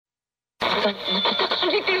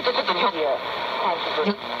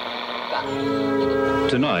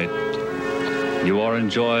Tonight, you are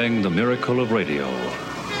enjoying the miracle of radio.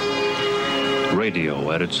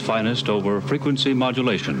 Radio at its finest over frequency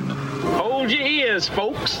modulation. Hold your ears,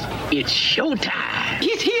 folks. It's showtime.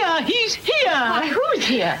 He's here! He's here! Why, who's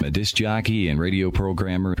here? A disc jockey and radio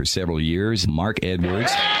programmer for several years, Mark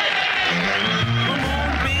Edwards.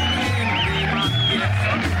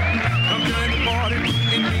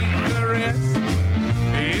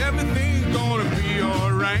 Everything's gonna be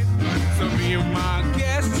alright. So be my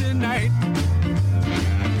guest tonight.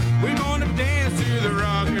 We're gonna dance to the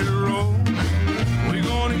rock and roll. We're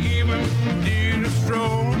gonna even do the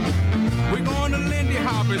stroll. We're gonna Lindy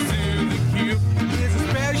Hop it to the cue. It's a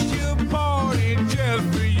special party just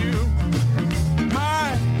for you.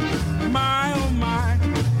 My, oh my.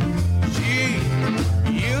 Gee,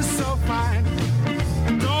 you're so fine.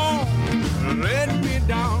 Don't let me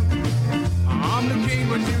down. I'm the king,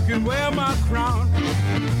 but you can wear my crown.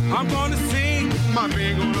 I'm gonna sing, my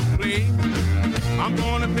band gonna play. I'm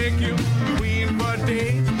gonna make you queen for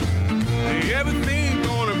days. Everything's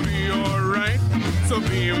gonna be alright. So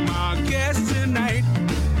be my guest tonight.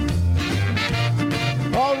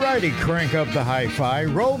 Alrighty, crank up the hi-fi,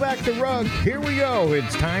 roll back the rug. Here we go.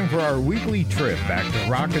 It's time for our weekly trip back to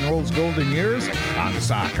rock and roll's golden years on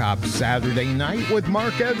Sock Hop Saturday Night with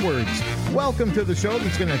Mark Edwards. Welcome to the show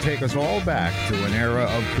that's going to take us all back to an era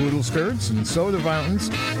of poodle skirts and soda fountains,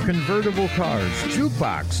 convertible cars,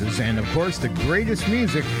 jukeboxes, and of course the greatest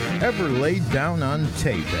music ever laid down on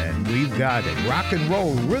tape. And we've got it. Rock and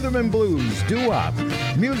roll, rhythm and blues, doo-wop,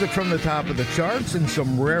 music from the top of the charts, and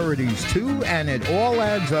some rarities too, and it all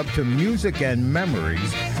adds up to music and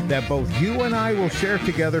memories that both you and I will share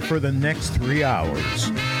together for the next 3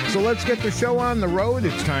 hours. So let's get the show on the road.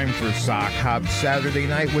 It's time for Sock Hop Saturday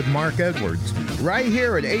Night with Mark Edwards, right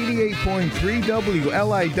here at 88.3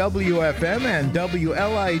 WLIW-FM and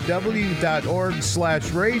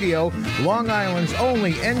WLIW.org/radio, Long Island's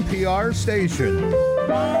only NPR station.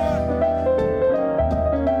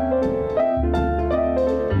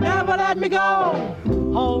 Never let me go.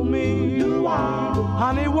 Hold me.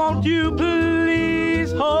 Honey, won't you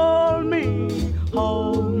please hold me?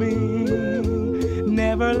 Hold me.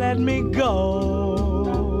 Never let me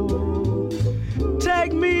go.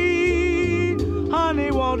 Take me, honey,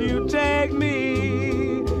 won't you take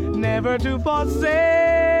me? Never to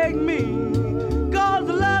forsake me. 'Cause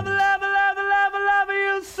love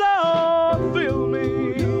you so. Thrill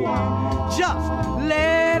me. Just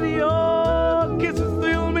let your kisses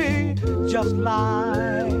thrill me. Just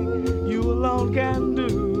like you alone can do.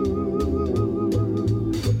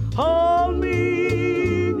 Hold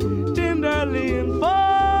me tenderly and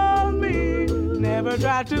fold me. Never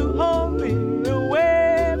try to hold me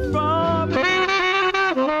away from me.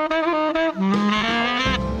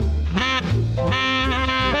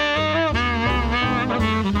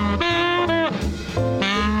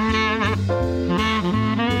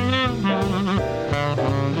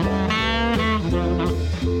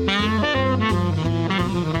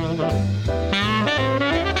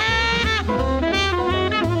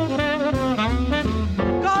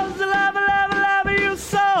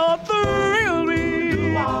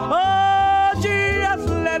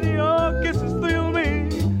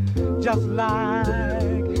 Just like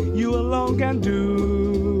you alone can do.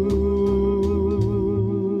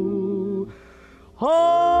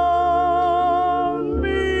 Hold me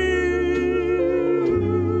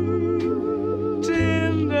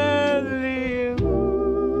tenderly,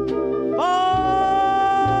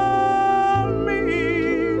 hold me,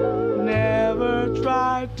 never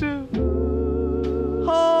try to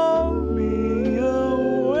hold me away.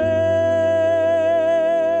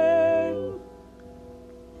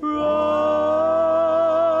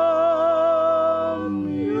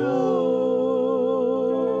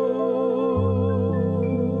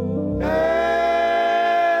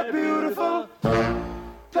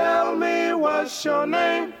 What's your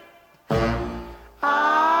name?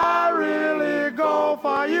 I really go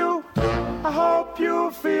for you. I hope you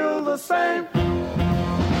feel the same.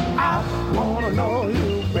 I wanna know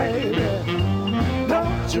you, baby.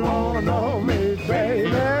 Don't you wanna know me,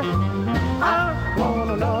 baby? I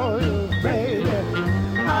wanna know you, baby.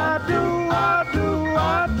 I do, I do,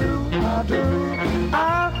 I do, I do.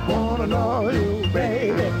 I wanna know you,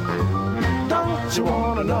 baby. Don't you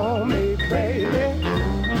wanna know me, baby?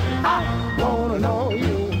 I wanna know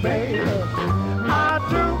you, baby. I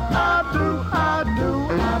do, I do, I do,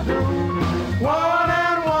 I do. 1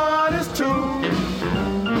 and 1 is 2.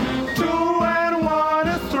 2 and 1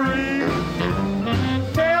 is 3.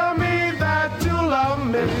 Tell me that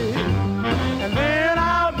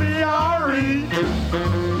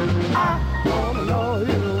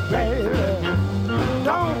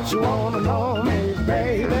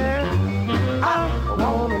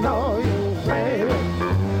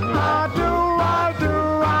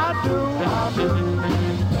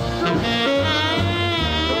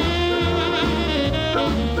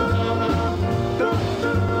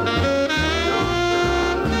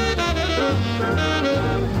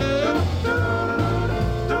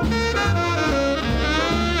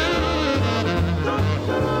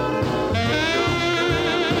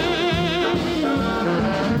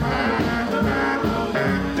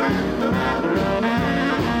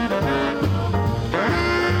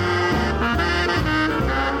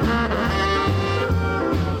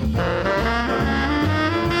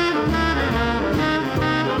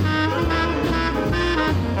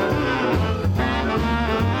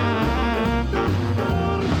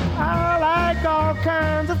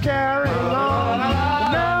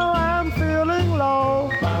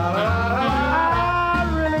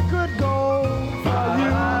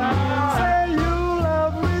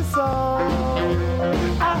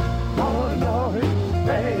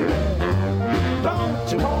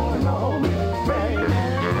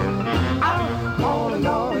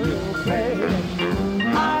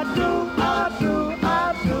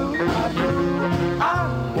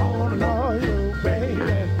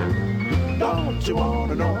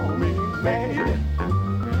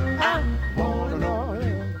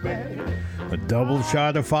Double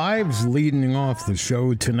shot of fives leading off the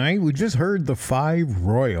show tonight. We just heard the Five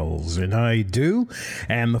Royals and I Do,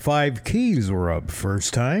 and the Five Keys were up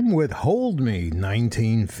first time with Hold Me,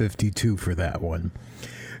 1952 for that one.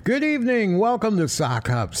 Good evening. Welcome to Sock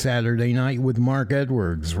Hop Saturday Night with Mark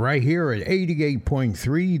Edwards, right here at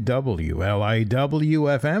 88.3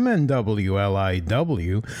 WLIW-FM and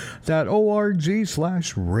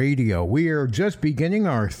WLIW.org/radio. We are just beginning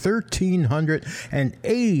our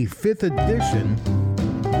 1385th edition,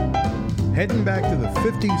 heading back to the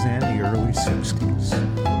 50s and the early 60s.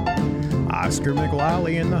 Oscar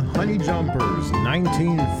McLally and the Honey Jumpers,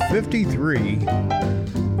 1953,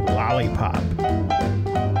 Lollipop.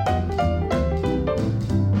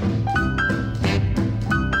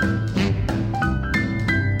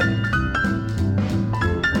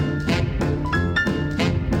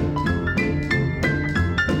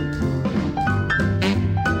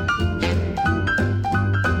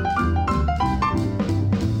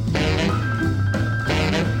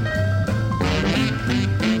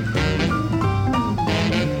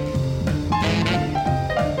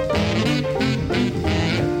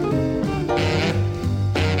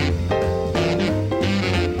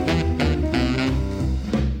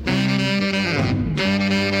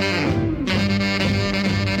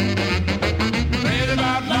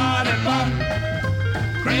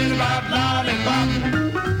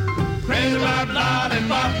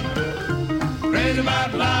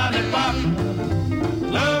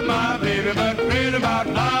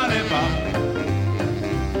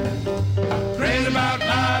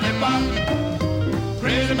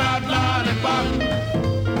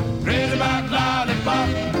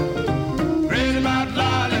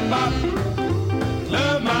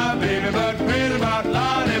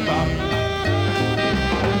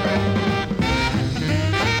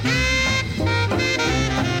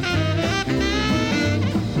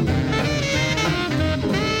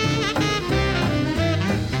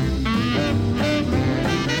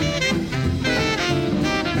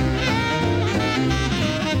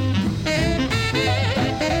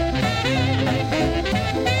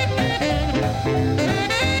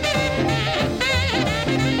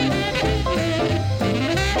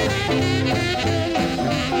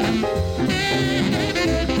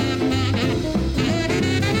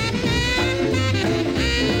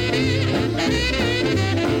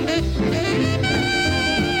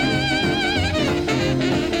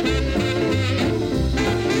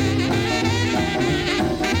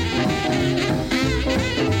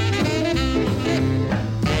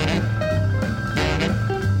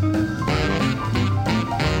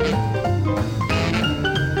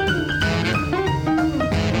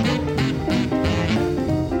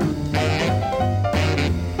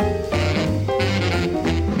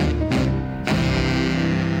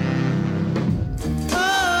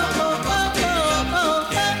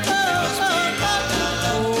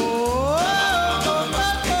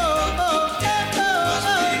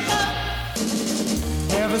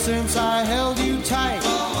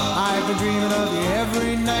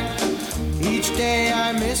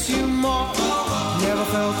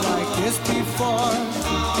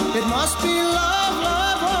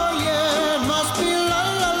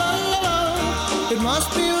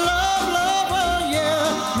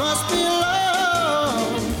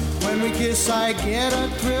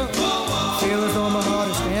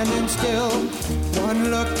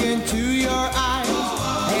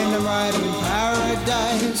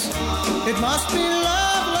 It must be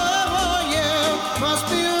love, love, oh yeah.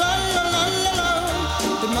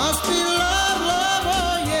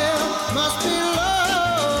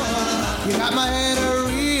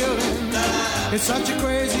 It's such a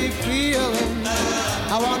crazy feeling.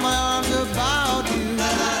 I want my arms about you.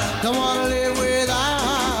 Don't want to live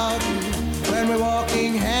without you. When we're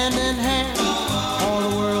walking hand in hand, all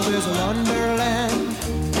the world is a wonderland.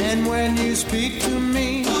 And when you speak to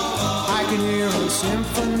me, I can hear a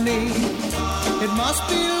symphony. It must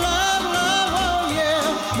be love, love, oh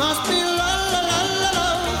yeah. Must be love, love, love,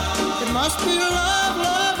 love. It must be love,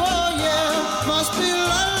 love, oh yeah. Must be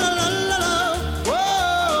love, love, love, love. Whoa,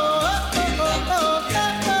 oh, oh, oh,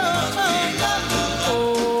 oh, oh, oh.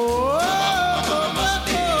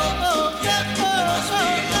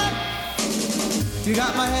 You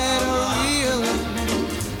got my head a-reeling.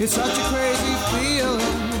 It's such a crazy feeling.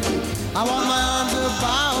 I want my arms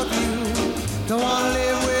about you. Don't want to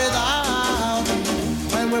live without you.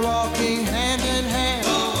 When we're walking hand in hand,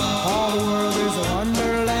 all the world is a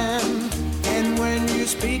wonderland. And when you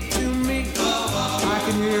speak to me, I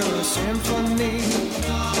can hear a symphony.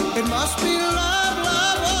 It must be love,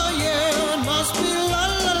 love, oh yeah. It must be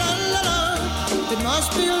love, love, love, love. It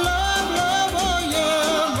must be love, love, oh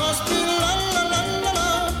yeah. It must be love, love, love,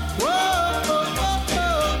 love. Whoa, oh, oh,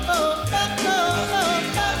 oh, oh, oh, oh.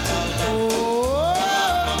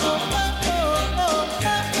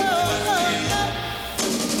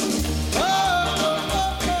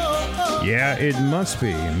 Yeah, it must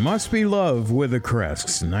be love with the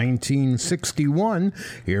Crests. 1961,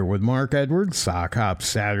 here with Mark Edwards, Sock Hop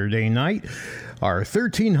Saturday Night. Our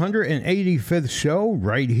 1385th show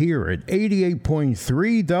right here at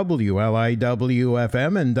 88.3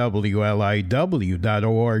 WLIW-FM and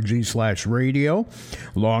WLIW.org/radio,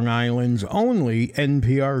 Long Island's only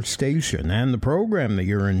NPR station. And the program that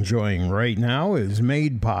you're enjoying right now is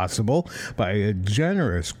made possible by a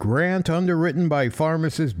generous grant underwritten by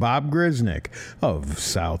pharmacist Bob Grisnick of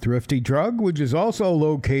South Thrifty Drug, which is also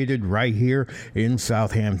located right here in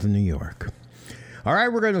Southampton, New York. All right,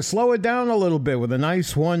 we're going to slow it down a little bit with a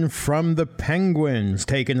nice one from the Penguins,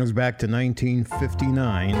 taking us back to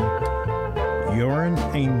 1959. You're an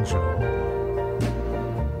Angel.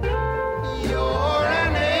 You're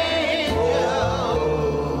an angel,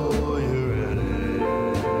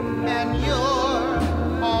 and you're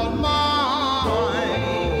all mine.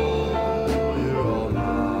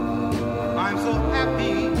 I'm so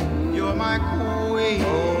happy you're my queen.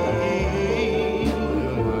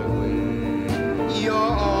 You're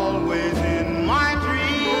always in my dream.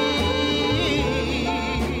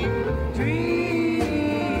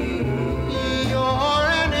 You're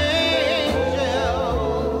an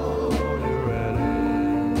angel,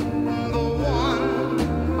 the one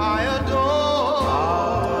I adore,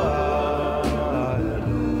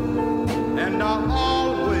 and I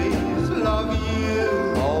always love you,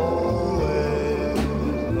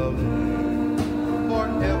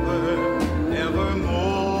 forever,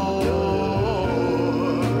 evermore.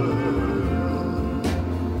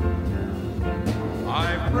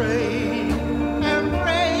 Pray and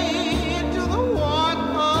pray to the one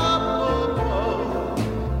up above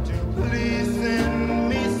to please send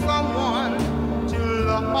me someone to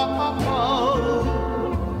love.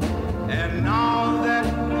 And now that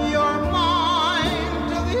you're mine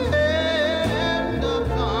to the end of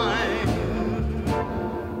time,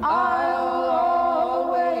 I'll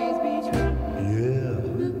always be true. Yeah.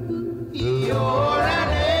 You're an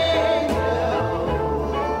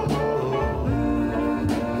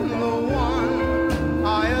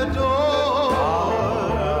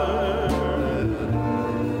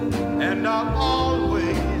and I'll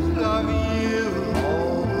always love you,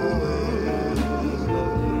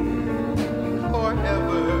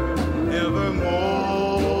 forever,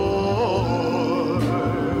 evermore.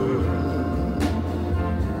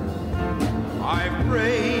 I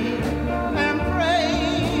pray and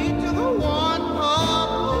pray to the one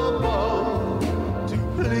up above to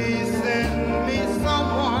please send me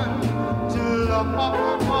someone to love.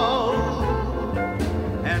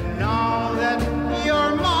 And now that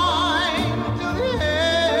you're mine to the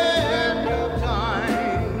end of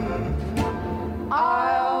time,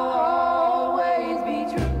 I'll always be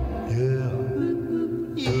true. Yeah.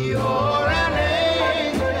 You're an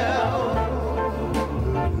angel,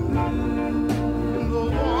 the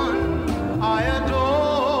one I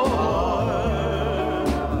adore,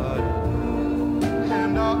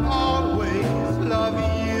 and I'll always love you.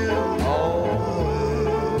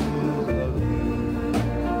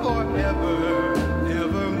 Forever,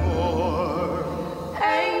 evermore.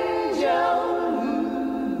 Angel.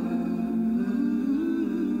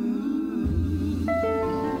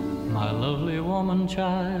 My lovely woman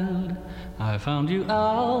child, I found you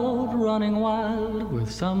out running wild with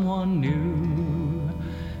someone new.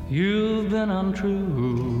 You've been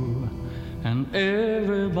untrue, and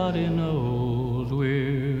everybody knows. suppose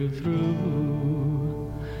we're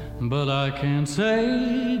through, but I can't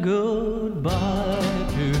say goodbye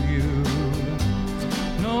to you.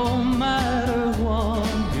 No matter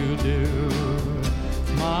what you do,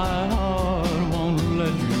 my heart won't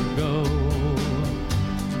let you go.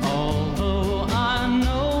 Although I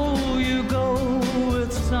know you go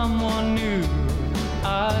with someone new,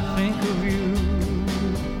 I think of you.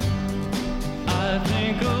 I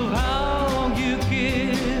think of how you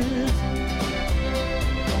kiss,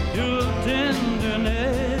 your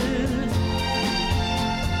tenderness.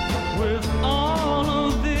 With all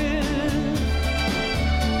of this,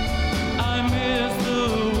 I miss the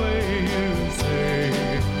way you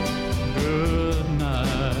say goodnight.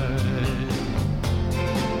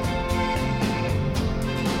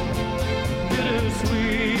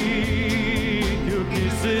 Bittersweet your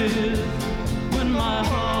kisses when my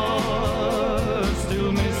heart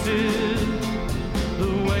still misses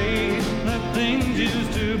the way that things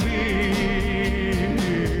used to be.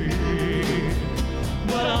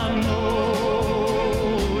 But I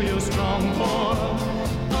know you're strong for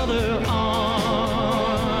other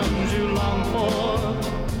arms you long for,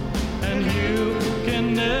 and you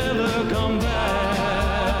can never come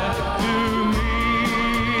back to me.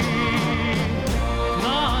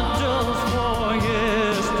 Not just for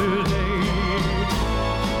yesterday,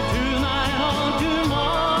 tonight or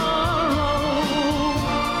tomorrow,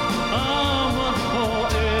 but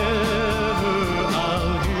forever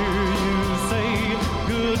I'll hear you say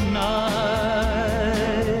goodnight.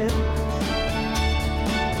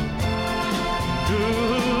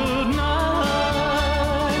 Goodnight,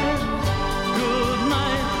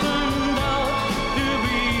 goodnight turned out to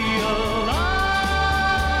be a lie,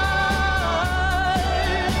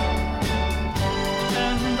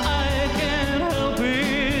 and I can't help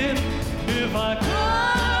it if I cry.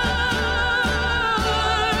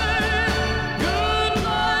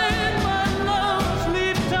 Goodnight, my love,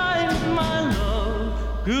 sleep tight, my love.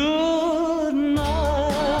 Good night.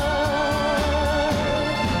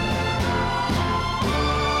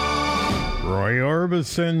 Roy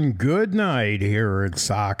Orbison, good night here at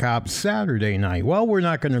Sock Hop Saturday night. Well, we're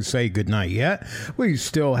not going to say good night yet. We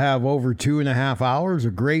still have over 2.5 hours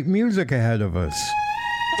of great music ahead of us.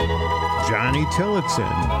 Johnny Tillotson,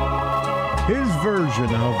 his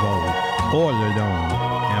version of All Alone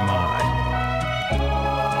Am I.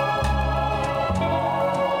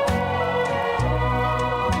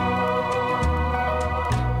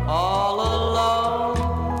 All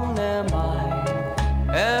alone am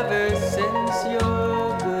I, ever since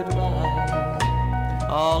your goodbye.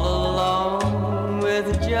 All alone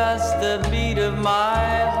with just the beat of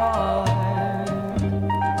my heart.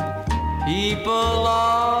 People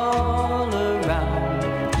all around,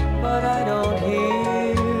 but I don't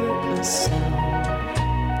hear a sound.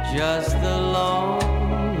 Just the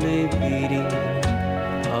lonely beating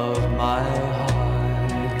of my heart.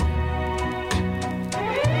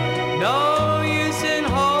 No use in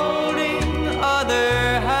holding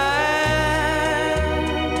other hands,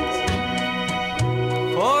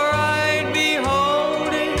 for I'd be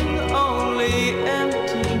holding only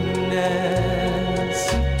emptiness.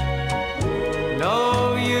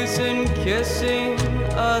 No use in kissing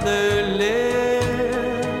other lips,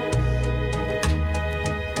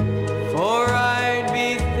 for I'd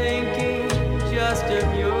be thinking just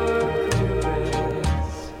of your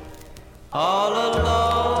caress. All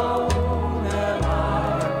alone am I,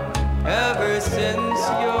 ever since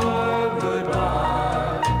your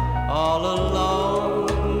goodbye. All alone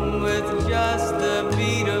with just the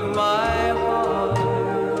beat of my heart.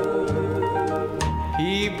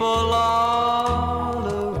 People all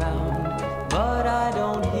around, but I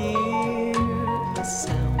don't hear a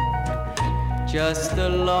sound. Just the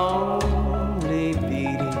lonely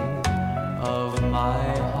beating of my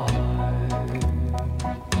heart.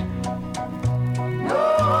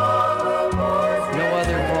 No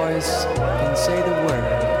other voice can say the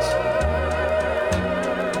words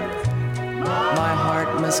my heart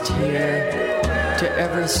must hear to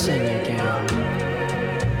ever sing again.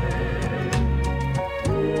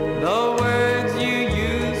 The words you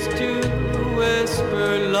used to whisper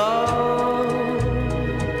low,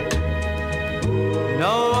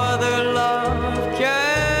 no other love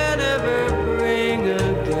can ever bring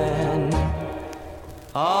again.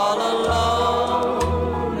 All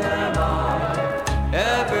alone am I,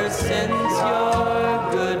 ever since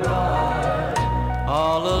your goodbye.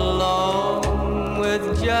 All alone with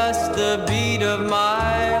just the beat of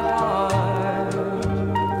my heart.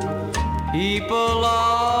 People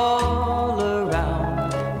all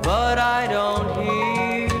around, but I don't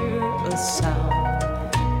hear a sound.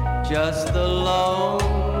 Just the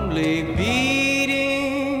lonely beat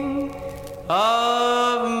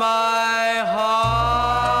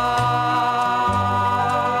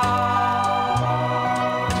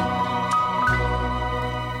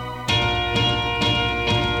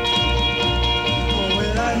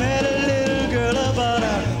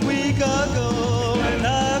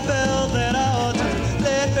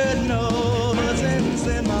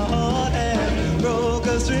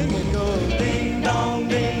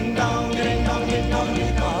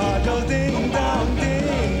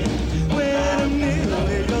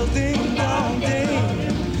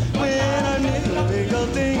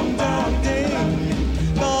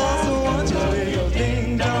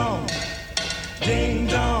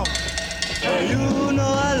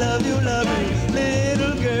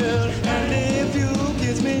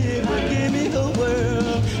it would give me the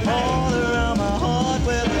world all around my heart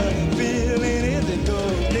where the feeling is. It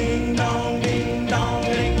goes ding dong, ding dong,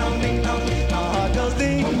 ding dong, ding dong. My heart goes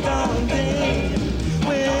ding dong, ding.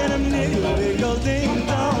 When I'm near you, it goes ding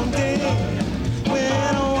dong, ding. When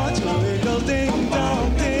I want you, it goes ding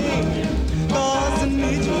dong, ding. 'Cause I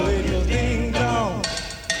need you, it goes ding dong,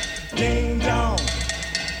 ding dong.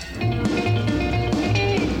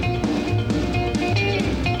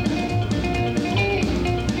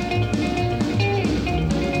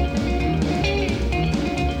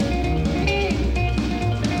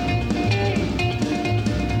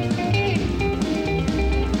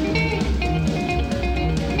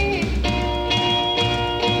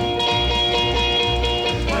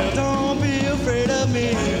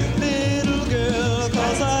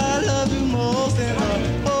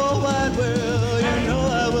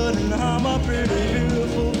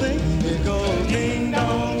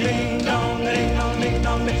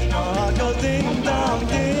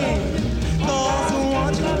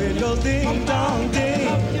 Ding dong ding,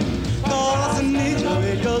 'cause I need you,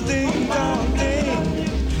 it goes ding dong ding.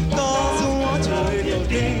 'Cause I want you, it goes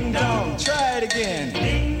ding dong. Try it again.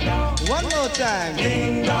 Ding dong. One more time.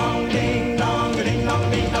 Ding dong, ding dong, ding dong,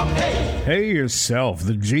 ding dong. Hey. Hey yourself,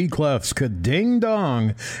 the G Clefs could ding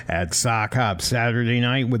dong at Sock Hop Saturday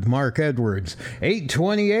night with Mark Edwards.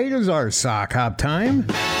 8:28 is our Sock Hop time.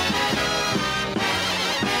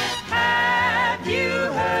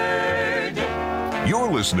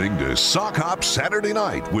 You're listening to Sock Hop Saturday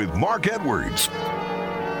Night with Mark Edwards.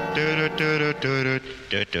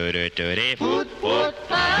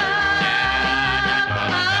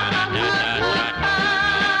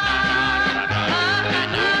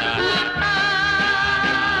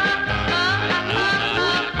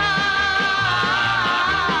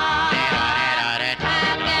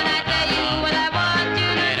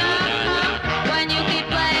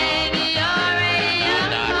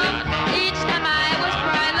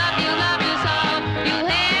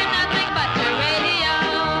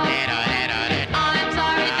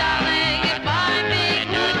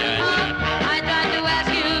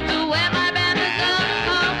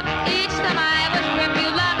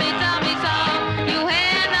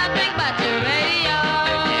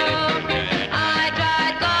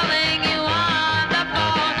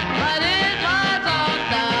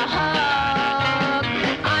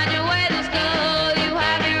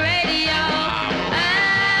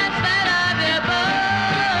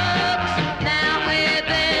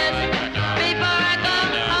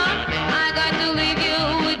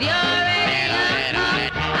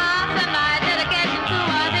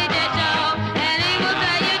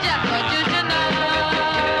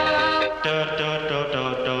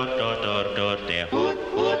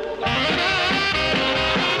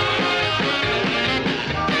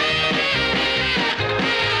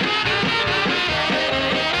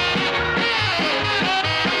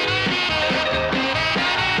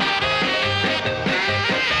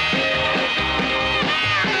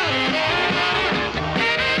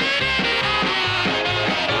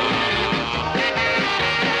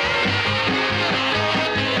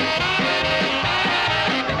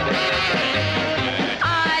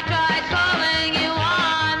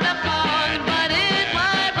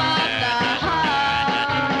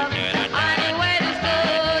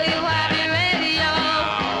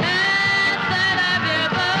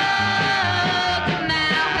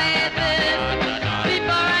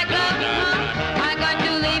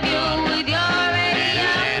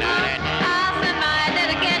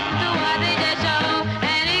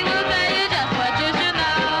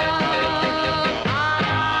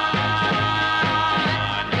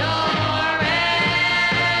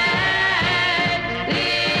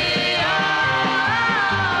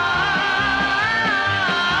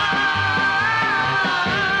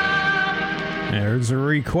 There's a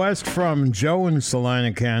request from Joe in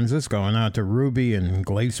Salina, Kansas, going out to Ruby in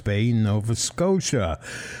Glace Bay, Nova Scotia.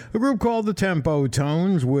 A group called the Tempo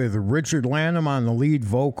Tones with Richard Lanham on the lead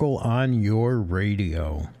vocal on your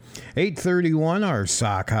radio. 8:31, our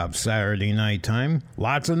Sock Hop Saturday night time.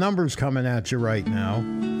 Lots of numbers coming at you right now.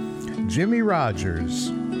 Jimmy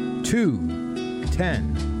Rogers, 2,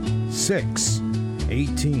 10, 6,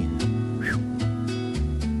 18.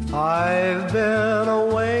 I've been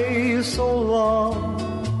away so long,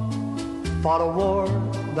 fought a war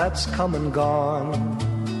that's come and gone.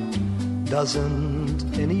 Doesn't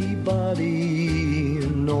anybody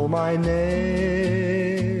know my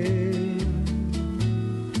name?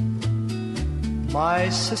 My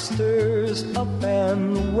sister's up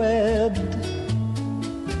and wed,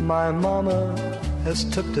 my mama has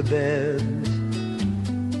took to bed.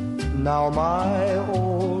 Now my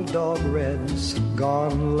old dog Red's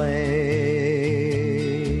gone lame.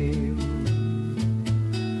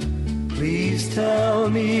 Please tell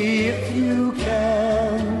me if you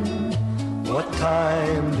can, what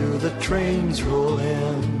time do the trains roll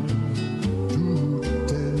in?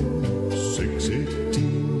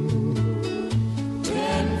 6:18,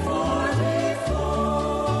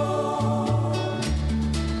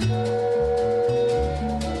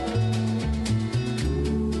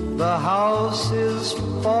 10:44. The house is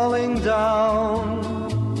falling down,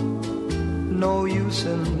 no use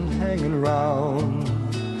in hanging round.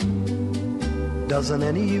 Doesn't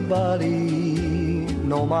anybody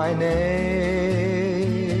know my name?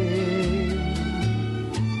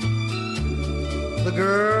 The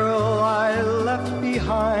girl I left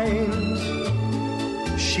behind,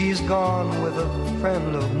 she's gone with a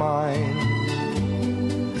friend of mine.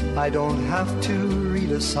 I don't have to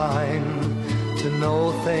read a sign to know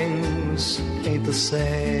things ain't the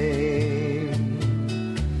same.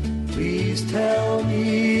 Please tell me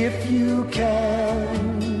if you can,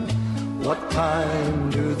 what time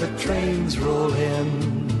do the trains roll in?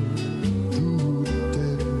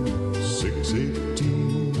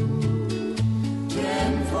 6:18,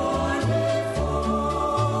 10:44.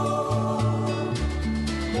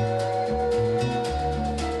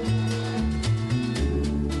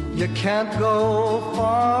 You can't go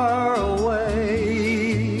far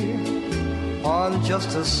away on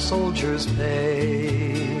just a soldier's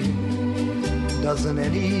pay. Doesn't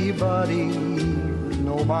anybody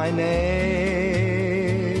know my name?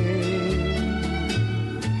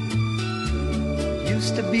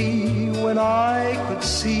 Used to be when I could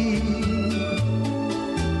see,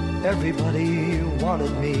 everybody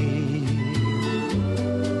wanted me.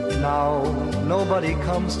 Now nobody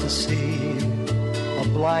comes to see a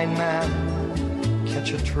blind man catch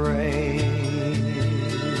a train.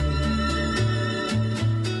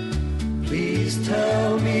 Please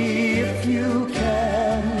tell me if you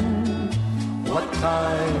can, what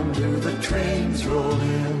time do the trains roll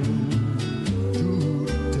in?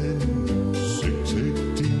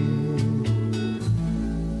 6:18,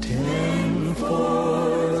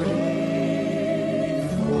 10:44.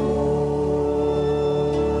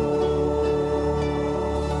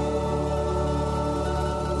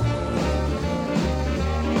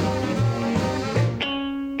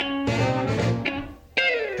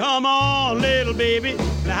 Come on, little baby,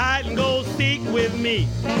 hide and go seek with me.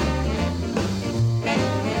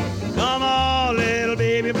 Come on, little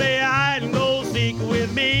baby, play hide and go seek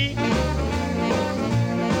with me.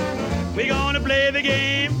 We're gonna play the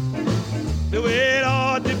game the way it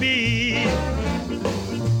ought to be.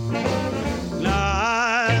 Now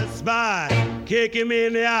I spy, kick him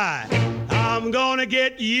in the eye. I'm gonna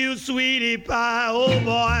get you, sweetie pie. Oh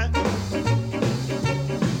boy,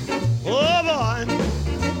 oh boy.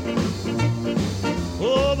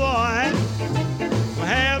 Oh boy,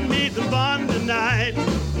 have me some fun tonight.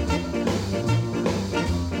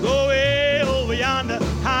 Go way over yonder,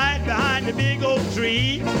 hide behind the big oak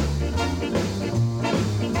tree.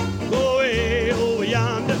 Go way over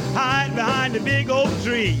yonder, hide behind the big oak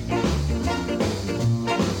tree.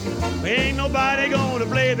 Ain't nobody gonna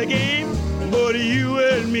play the game but you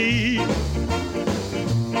and me.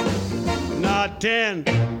 Not 10,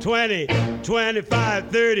 20, 25,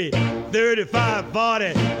 30, 35,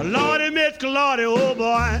 40. Lordy, Miss Lordy, oh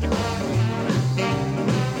boy.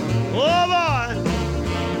 Oh boy.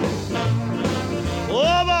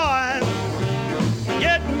 Oh boy.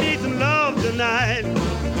 Get me some love tonight.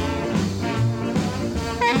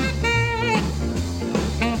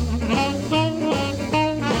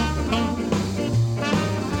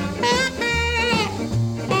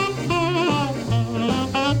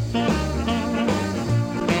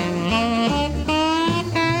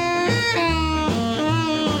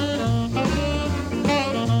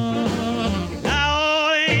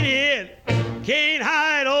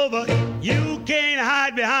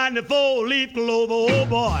 Behind the four-leaf clover, oh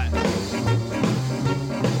boy.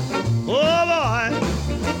 Oh boy.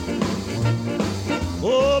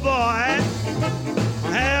 Oh boy.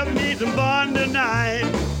 Have me some fun tonight.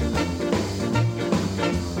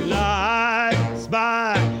 I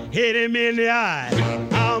spy, hit him in the eye.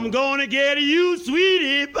 I'm gonna get you,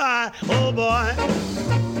 sweetie pie. Oh boy.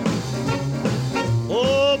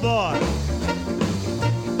 Oh boy.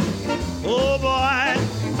 Oh boy.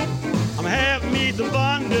 I'm having me some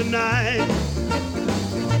fun tonight.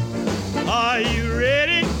 Are you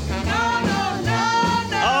ready? No, no, no,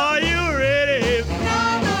 no. Are you ready?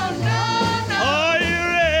 No, no, no, no. Are you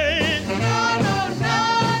ready? No, no, no,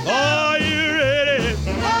 no. Are you ready?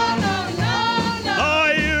 No, no, no, no.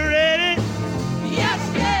 Are you ready? Yes,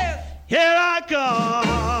 yes. Here I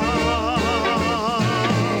come.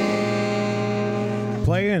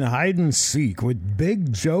 playing hide and seek with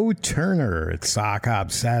Big Joe Turner at Sock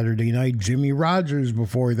Hop Saturday night. Jimmy Rogers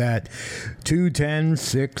before that,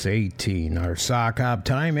 2:10-6:18. Our Sock Hop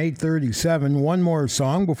time, 8:37. One more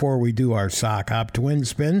song before we do our Sock Hop Twin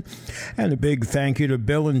Spin. And a big thank you to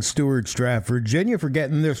Bill in Stewartstraff, Virginia for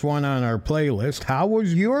getting this one on our playlist. How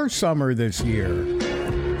was your summer this year?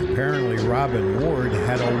 Apparently Robin Ward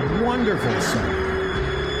had a wonderful summer.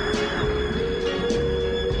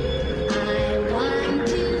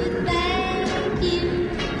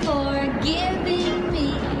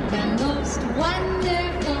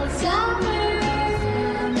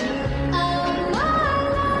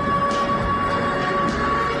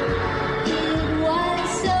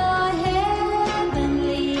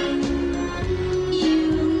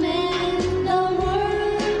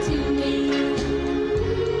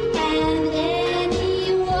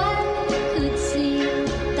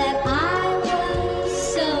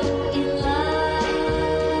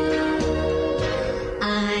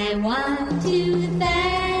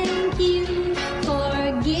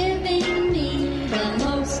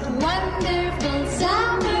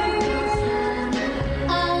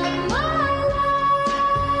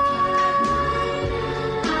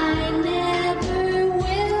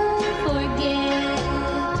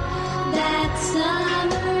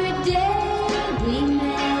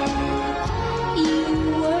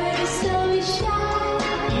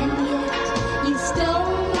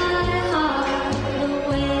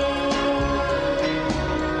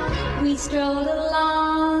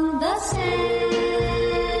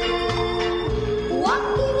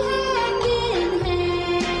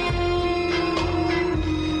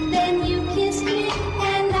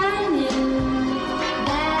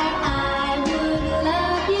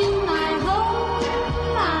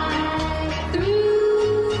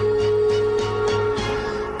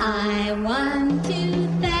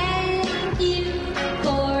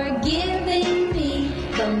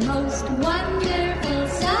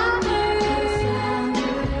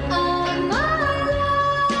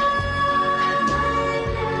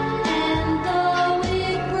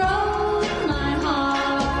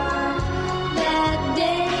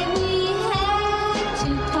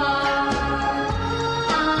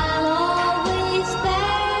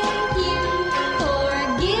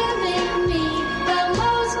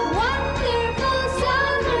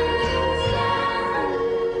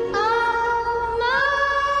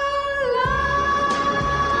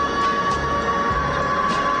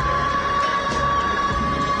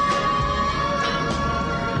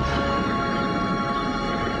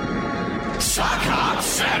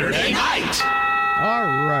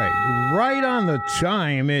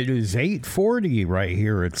 Chime. It is 8:40 right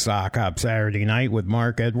here at Sock Hop Saturday Night with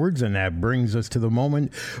Mark Edwards, and that brings us to the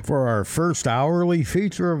moment for our first hourly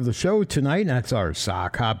feature of the show tonight, and that's our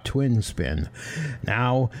Sock Hop Twin Spin.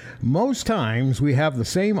 Now, most times we have the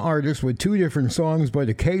same artist with two different songs, but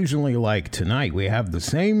occasionally, like tonight, we have the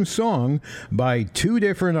same song by two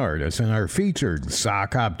different artists, and our featured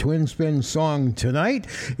Sock Hop Twin Spin song tonight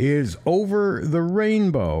is Over the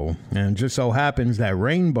Rainbow, and it just so happens that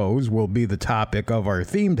rainbows will be the topic of our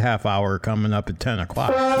themed half hour coming up at 10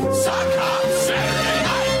 o'clock. Sock Hop Saturday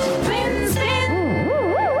Night. Twin Spin.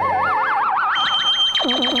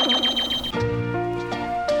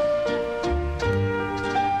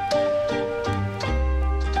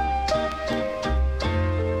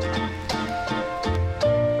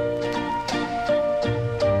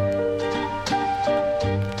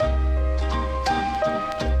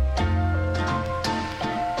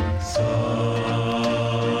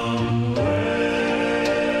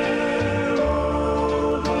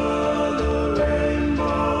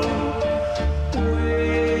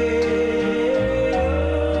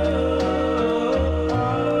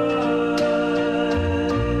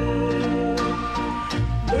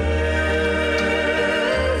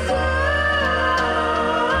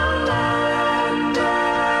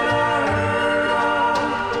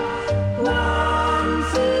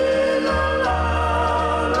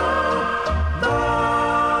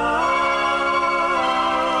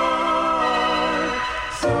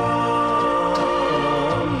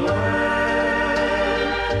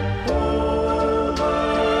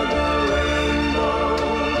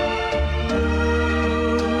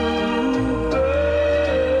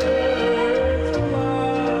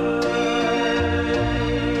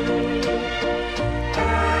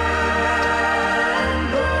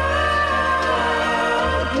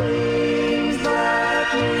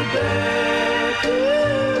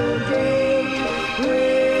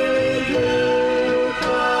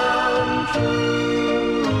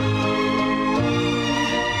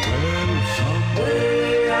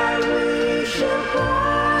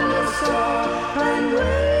 And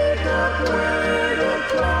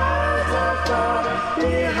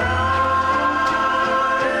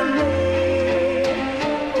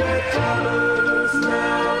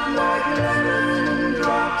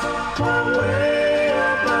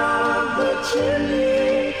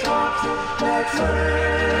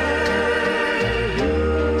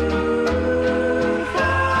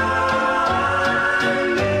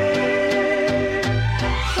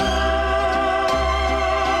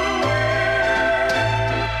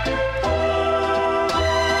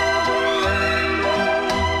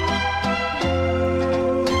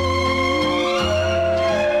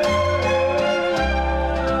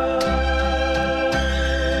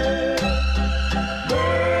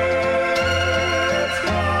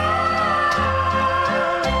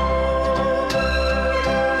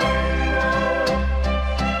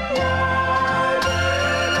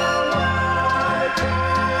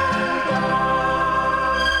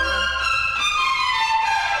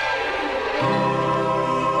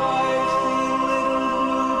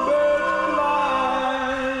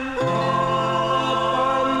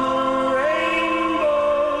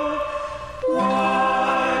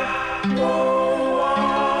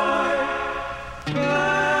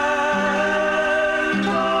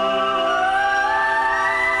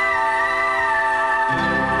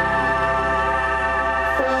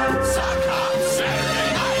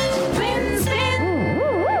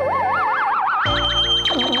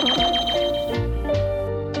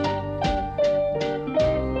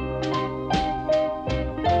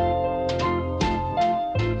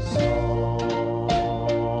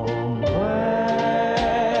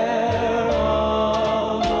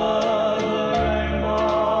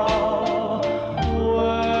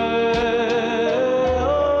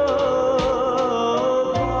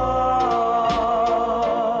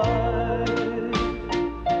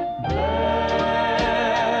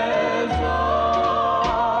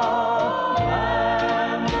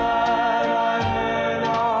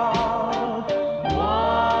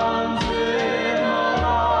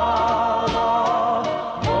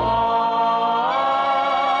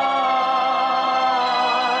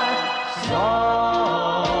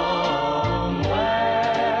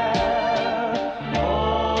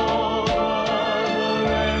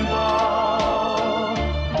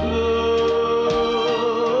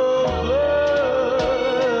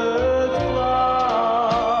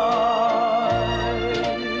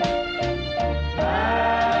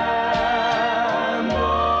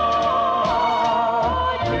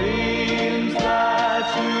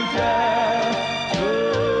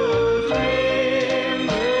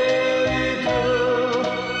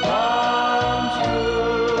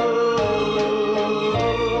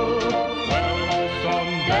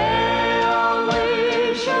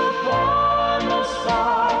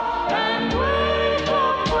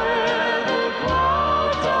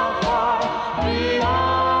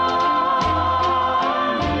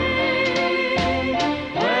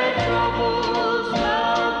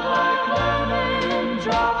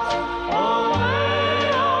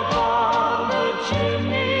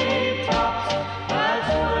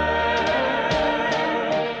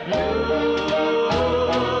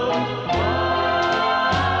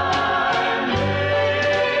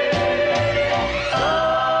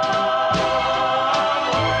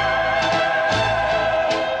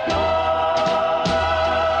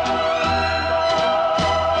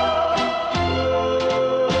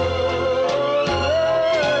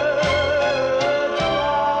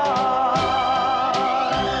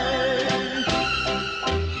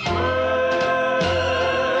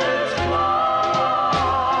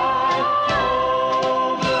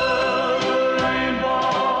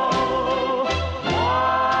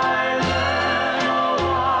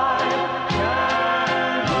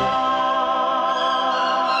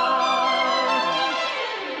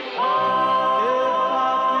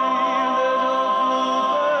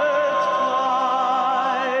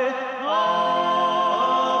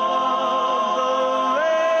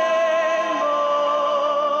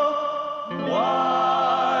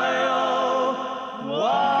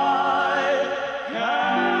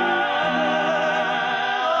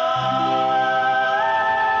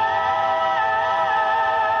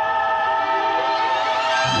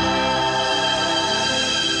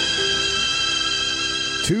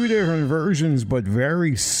Two different versions, but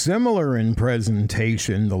very similar in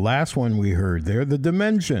presentation. The last one we heard there, The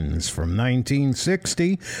Dimensions from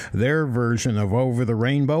 1960, their version of Over the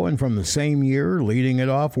Rainbow, and from the same year, leading it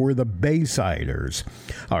off, were the Baysiders.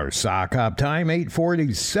 Our sock hop time,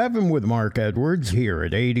 8:47 with Mark Edwards here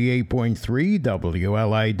at 88.3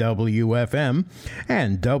 WLIW-FM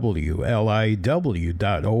and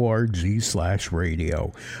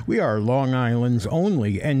WLIW.org/radio. We are Long Island's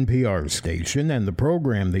only NPR station, and the program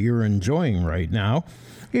program that you're enjoying right now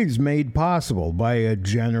is made possible by a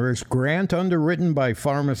generous grant underwritten by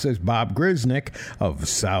pharmacist Bob Grisnick of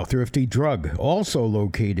South Thrifty Drug, also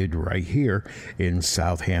located right here in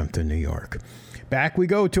Southampton, New York. Back we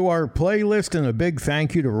go to our playlist, and a big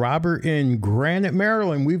thank you to Robert in Granite,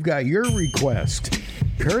 Maryland. We've got your request.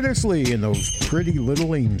 Curtis Lee and those pretty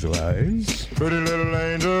little angel eyes. Pretty little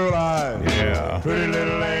angel eyes. Yeah. Pretty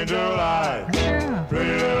little angel eyes. Yeah.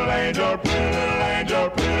 Pretty little angel, pretty little angel,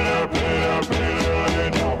 pretty little, pretty little, pretty little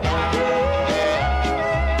angel.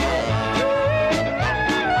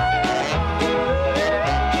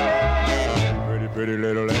 Pretty, pretty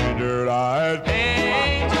little angel eyes.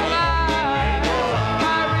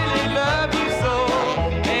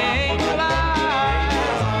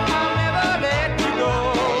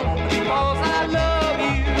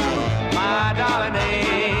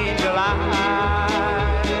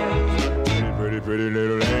 Pretty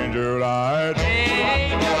little angel eyes.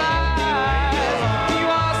 Angel eyes, you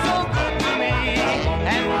are so good to me.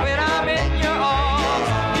 And when I'm in your arms,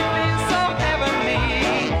 you feel so heavenly.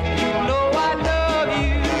 You know I love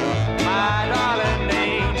you, my darling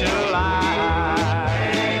angel eyes.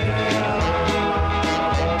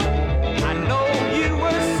 I know you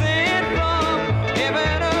were sent from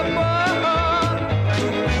heaven above to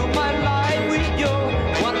fill my life with your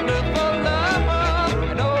wonderful love. I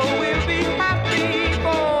know we'll be happy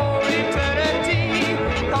for eternity.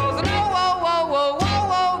 'Cause I know,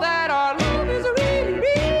 that our love is really real.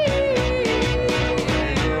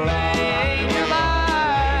 Angel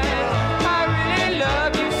eyes, I really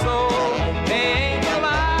love you so. Angel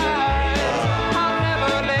eyes, I'll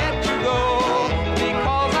never let you go.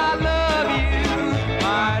 Because I love you,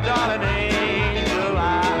 my darling angel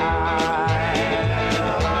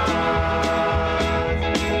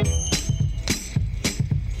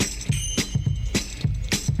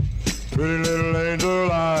Pretty little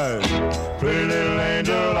angel eyes. Pretty little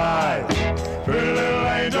angel eyes. Pretty little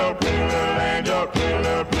angel, pretty little angel, pretty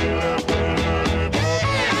little, pretty little, pretty little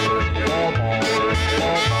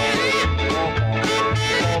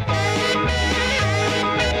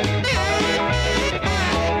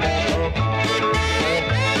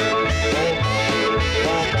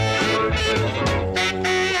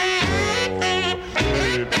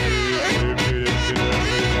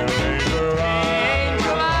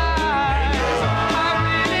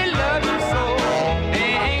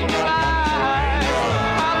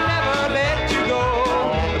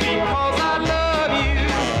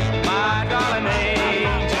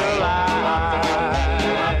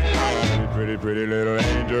pretty little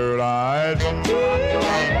angel eyes.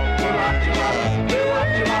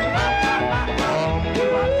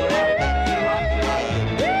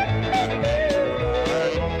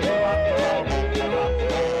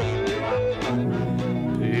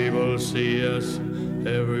 People see us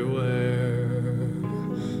everywhere.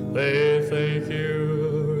 They think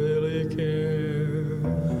you really care.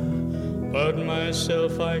 But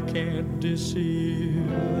myself I can't deceive.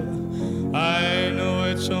 I know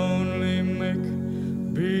it's only make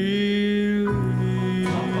believe.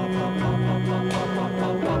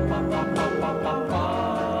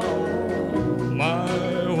 My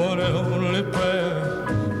one and only prayer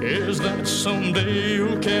is that someday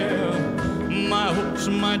you'll care. My hopes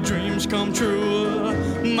and my dreams come true.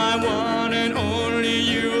 My one and only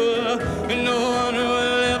you. No one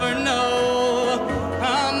will ever know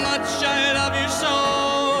how much I love you so.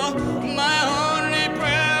 My only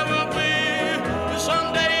prayer will be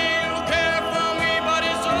someday you'll care for me, but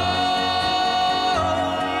it's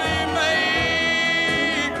only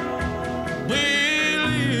make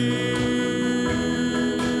believe.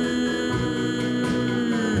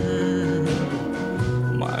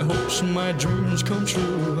 My hopes and my dreams come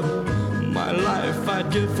true. My life I'd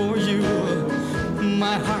give for you.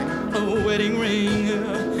 My heart a wedding ring.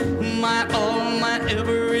 My all, my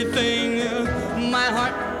everything. My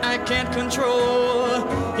heart I can't control.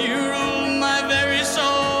 You rule my very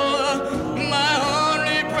soul. My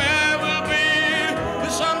only prayer will be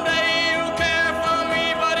someday you'll care for me,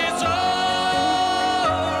 but it's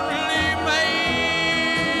only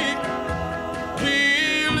make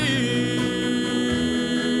believe.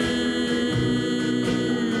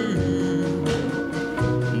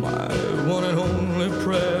 My one and only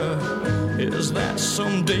prayer is that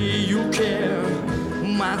someday you'll care.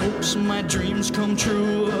 My hopes, my dreams come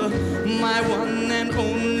true. My one and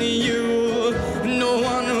only you. No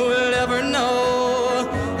one will ever know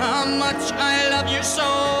how much I love you so.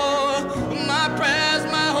 My prayers,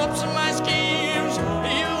 my hopes, and my schemes.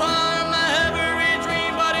 You are my every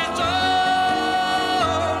dream, but it's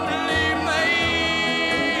only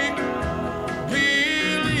make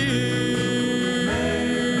believe.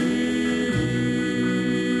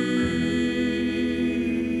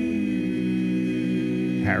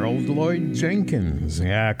 Harold Lloyd Jenkins.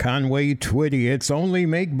 Yeah, Conway Twitty. It's only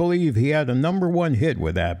make-believe he had a #1 hit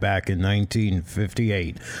with that back in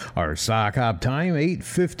 1958. Our sock hop time,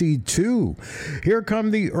 8:52. Here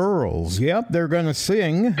come the Earls. Yep, they're going to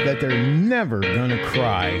sing that they're never going to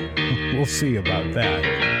cry. We'll see about that.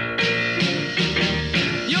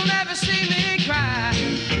 You'll never see me cry.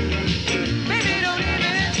 Baby, don't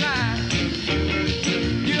even try.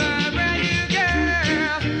 You are a brand new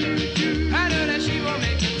girl. I know that she won't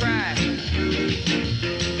make me cry.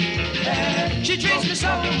 She treats me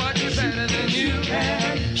so much better than you.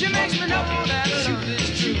 She makes me know that love is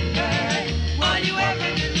true. All you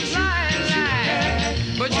ever do is lie, lie.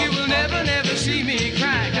 But you will never, never see me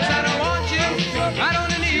cry. 'Cause I don't want you, I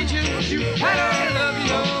don't need you, I don't love you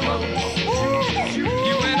no more.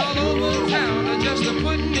 You went all over town just to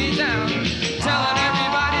put me down, telling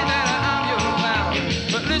everybody that I'm your clown.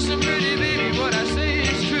 But listen, pretty baby, what I say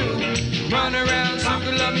is true. Run around so you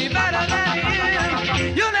can love me better than you.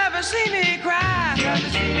 You'll never see me cry. Never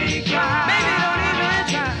see me cry. Baby, don't even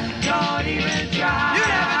try. Don't even try. You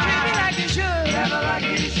never treat me like you should. Never like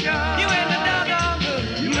you should. You ain't no doggone good.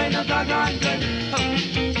 You ain't no doggone good.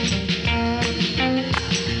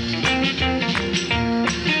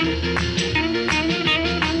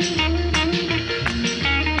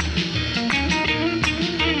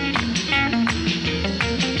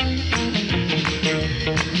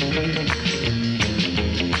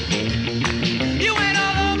 You went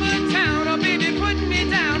all over town, oh baby, putting me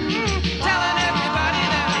down, telling everybody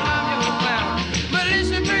that I'm your clown. But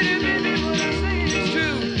listen, pretty baby, what I say is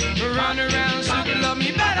true. Run around so you can love me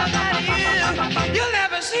better than you. You'll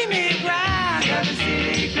never see me cry. Never see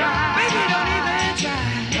me cry. Baby, don't even try.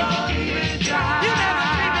 Don't even try. You never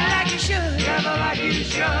treat me like you should. Never like you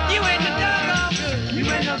should. You ain't no doggone good. You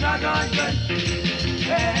ain't no doggone good.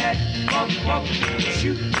 Hey, hey, whoa, whoa,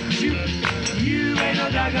 shoot, shoot. You ain't no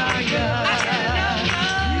doggone good. I said no, no.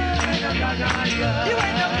 You ain't no doggone good. You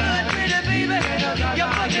ain't no good, pretty baby.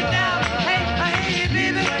 You're fucking down. Hey, hey,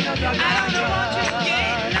 baby. I don't know what you get.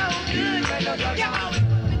 No good. You're always...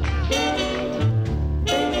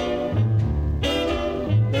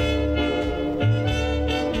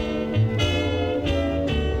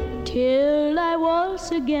 Till I waltz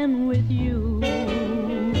again with you,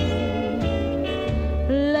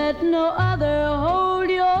 let no other hold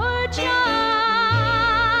your charms.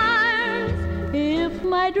 If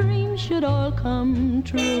my dreams should all come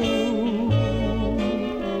true,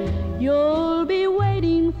 you'll be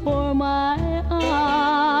waiting for my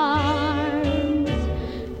arms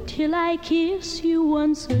till I kiss you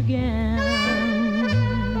once again.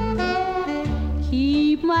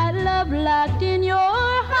 Keep my love locked in your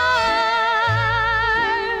heart,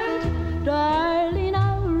 darling,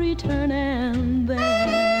 I'll return and then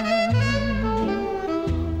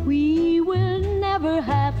we will never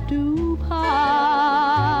have to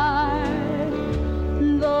part.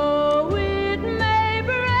 Though it may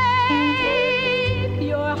break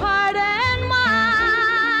your heart and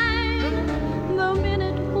mine, the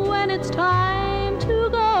minute when it's time to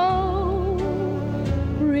go,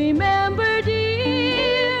 remember,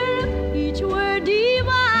 dear, each word divine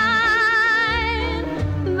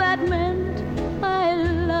that meant I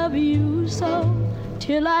love you so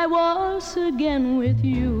till I was again with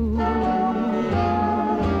you.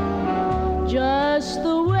 Just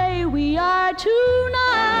the way we are tonight,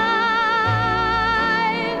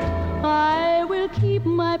 I will keep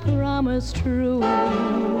my promise true.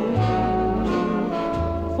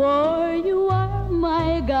 For you are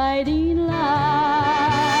my guiding light.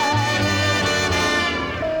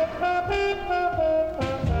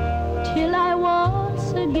 Till I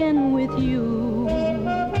was again with you.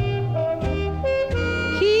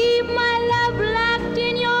 Keep my love locked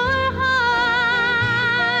in your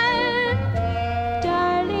heart,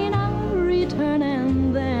 darling, I'll return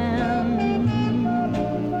and then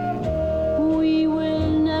we will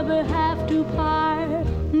never have to part.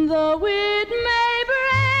 Though it may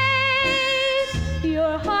break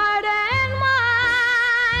your heart and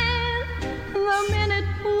mine, the minute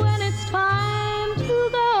when it's time to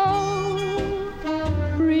go,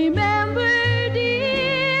 remember,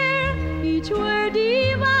 dear, each word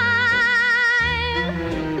divine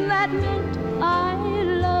that meant I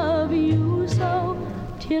love you so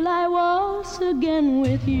till I was again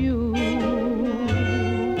with you.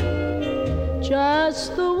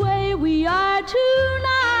 Just the way we are tonight,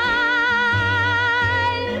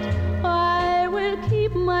 I will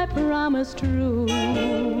keep my promise true.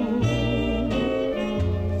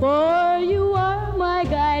 For you are my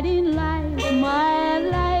guiding light, my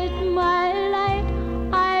light, my light.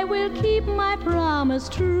 I will keep my promise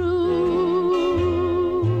true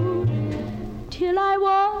till I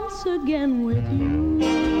was again with you.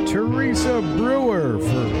 Teresa Brewer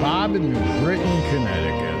for Bob in New Britain,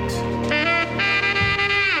 Connecticut.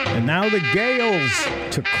 And now the Gales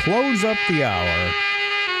to close up the hour.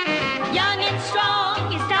 Young and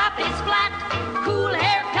strong, his top is flat. Cool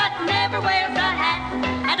haircut, never wears a hat.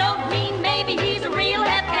 I don't mean maybe he's a real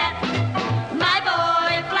hep cat. My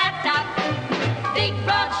boy, flat top. Big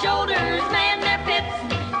broad shoulders, man, they're pips.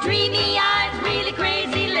 Dreamy eyes, really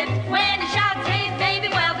crazy lips. When he shouts, hey baby,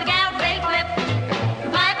 well the gals they flip.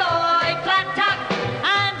 My boy, flat top.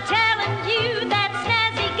 I'm telling you that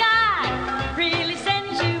snazzy guy really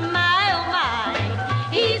sends you my oh my.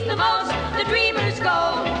 He's the most the dreamers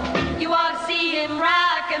go. You ought to see him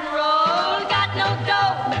rock and roll. Got no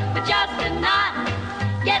dough, but just a knot.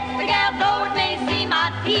 Gets the gal though it may seem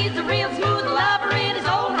odd. He's a real smooth lover in his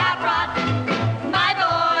old hot rod. My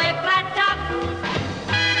boy, flat top.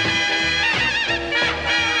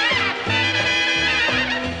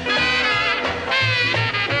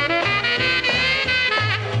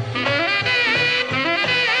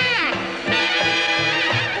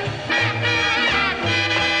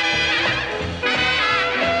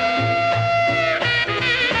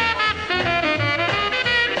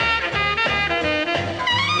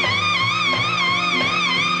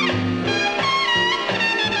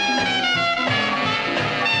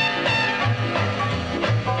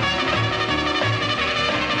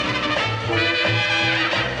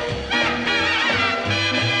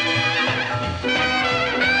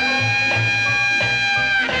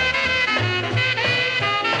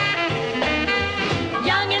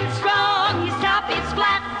 Young and strong, his top is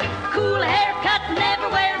flat. Cool haircut, never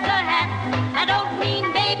wears a hat. I don't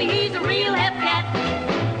mean baby, he's a real hep cat.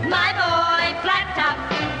 My boy, flat top.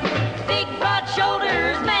 Big broad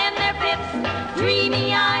shoulders, man, they're pips.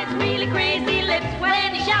 Dreamy eyes, really crazy lips.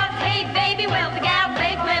 When he shouts, hey baby, well the gals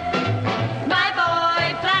they flip. My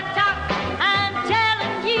boy, flat top. I'm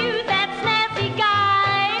telling you that snazzy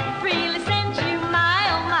guy really sends you my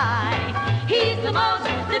oh my. He's the most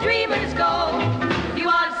the dreamers go. You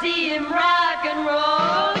ought to see him rock and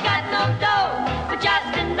roll. Got no dough, but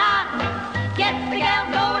just a knot. Gets the gal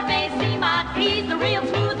though it may seem odd. He's the real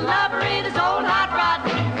smooth lover in his old hot rod.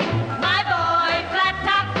 My boy, flat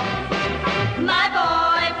top. My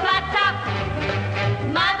boy, flat top.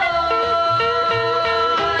 My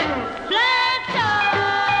boy, flat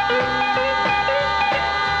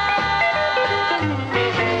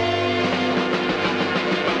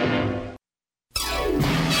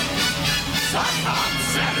Sock Hop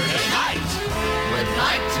Saturday Night. Would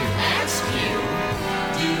like to ask you,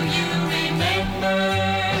 do you remember?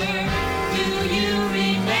 Do you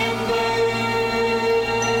remember?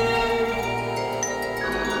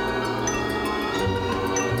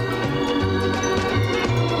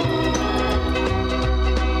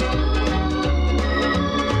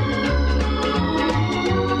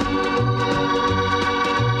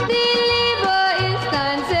 Die Liebe ist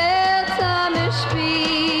ein seltsames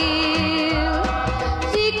Spiel.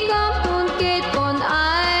 Sie kommt und geht von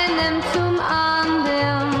einem zum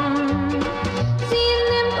anderen. Sie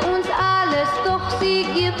nimmt uns alles, doch sie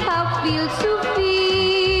gibt auch viel zu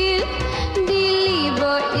viel. Die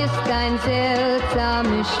Liebe ist ein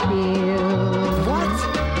seltsames Spiel.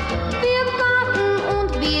 Wir warten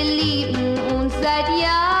und wir lieben uns seit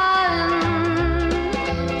Jahren.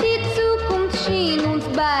 Die Zukunft schien uns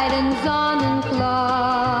beiden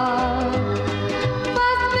sonnenklar.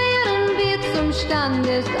 Fast wären wir zum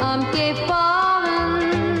Standesamt gefahren,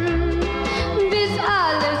 bis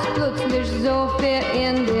alles plötzlich so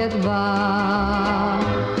verändert war.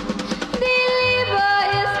 Die Liebe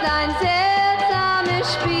ist ein seltsames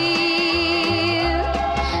Spiel.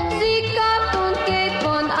 Sie kommt und geht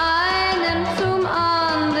von einem zum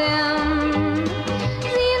anderen.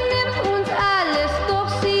 Sie nimmt uns alles, doch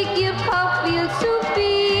sie gibt auch viel zu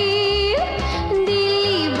viel. Die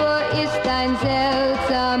Liebe ist ein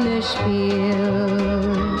seltsames Spiel.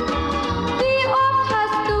 Wie oft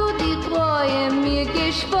hast du die Treue mir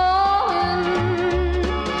geschworen?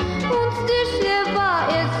 Und sicher war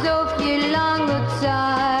es so viel lange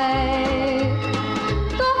Zeit.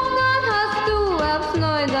 Doch dann hast du aufs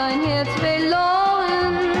Neue dein Herz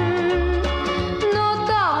verloren. Nur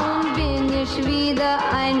darum bin ich wieder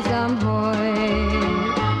einsam heut.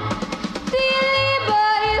 Die Liebe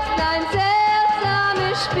ist ein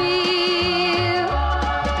seltsames Spiel.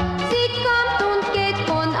 Sie kommt und geht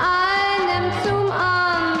von einem zum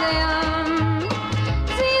anderen.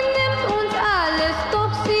 Sie nimmt uns alles,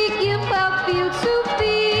 doch sie gibt auch viel zu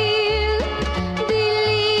viel. Die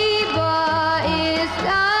Liebe ist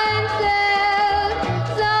ein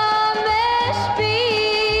seltsames Spiel.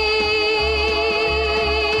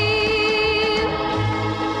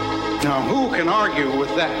 can argue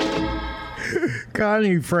with that?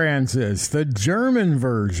 Connie Francis, the German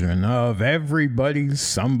version of Everybody's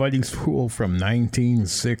Somebody's Fool from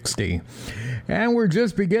 1960. And we're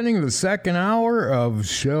just beginning the second hour of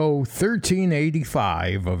show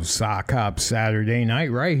 1385 of Sock Hop Saturday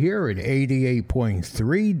Night right here at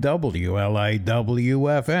 88.3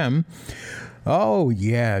 WLIW-FM. Oh,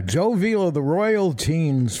 yeah, Joe Vila, the Royal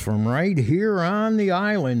Teens from right here on the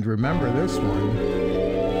island. Remember this one?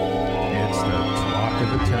 It's the talk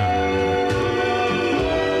of the town.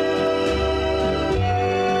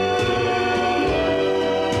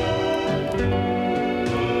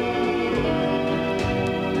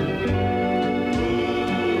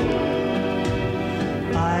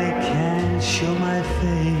 Show my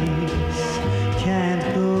face, can't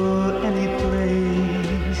go any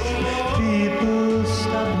place. People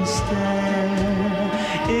stop and stare,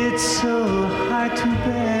 it's so hard to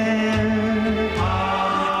bear.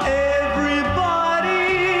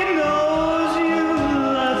 Everybody knows you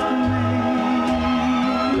love me.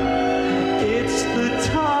 It's the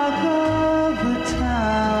talk of the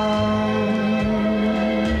town.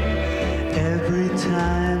 Every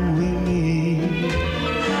time we meet,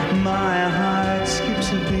 my heart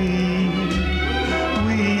skips a beat.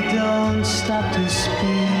 We don't stop to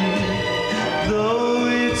speak, though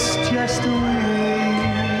it's just a wing.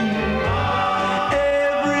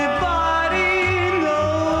 Everybody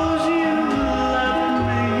knows you love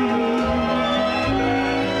me.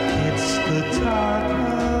 It's the talk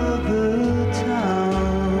of the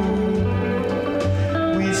town.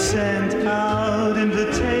 We sent out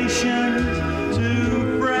invitations to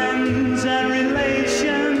friends and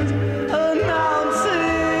relations, announcing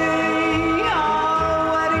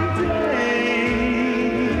our wedding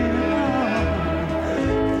day.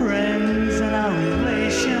 Friends and our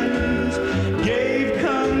relations gave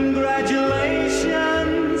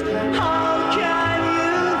congratulations. How can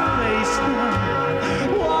you face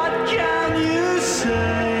them? What can you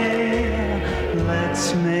say?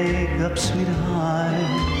 Let's make up, sweetheart.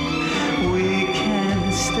 We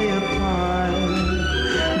can stay apart.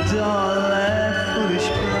 Don't let foolish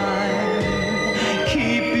pride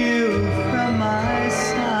keep you from my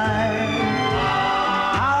side.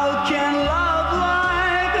 How can love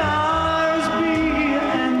like ours be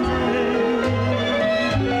ended?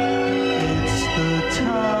 It's the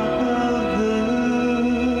talk of the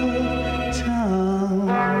town.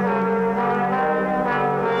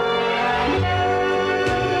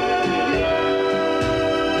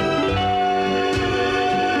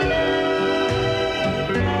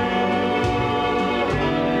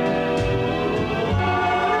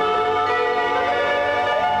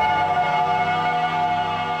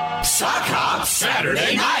 Sock Hop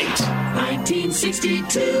Saturday Night,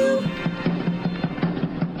 1962.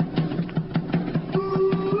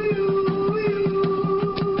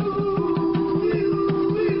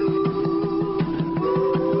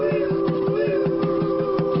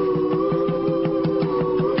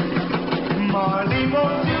 Marley,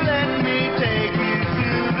 won't you let me take you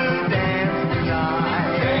to the dance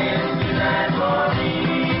tonight? Dance tonight, Marley.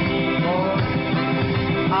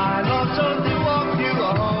 I love so to walk you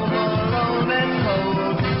home alone and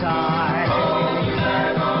hold you tight. Hold you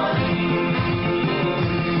tight, Marley.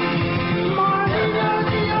 Marley, you're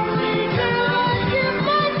the only girl I give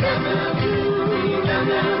my kisses to.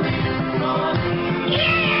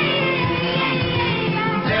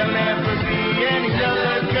 There'll never be any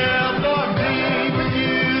other girl for me but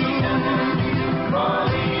you.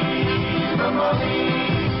 Marley, Marley,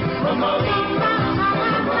 Marley,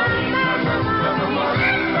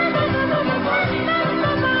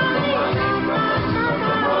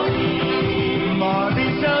 Marley,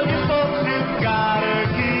 tell your folks you've gotta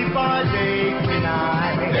keep our date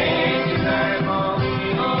tonight. Date tonight,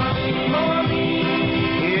 Marley,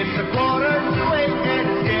 Marley. It's a quarter to 8 and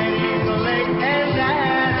it's getting late, and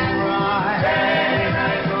that's right. Date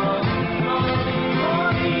night, Marley.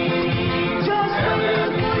 Just a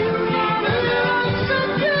little for you, Marley, I'm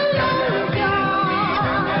such a little girl.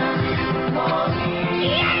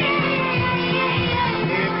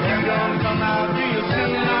 If you don't come out real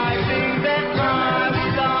soon, I think that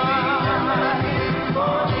I'm done.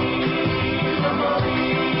 Marley,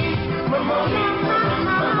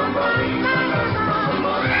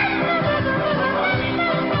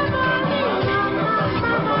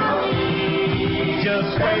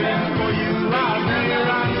 just waiting for you out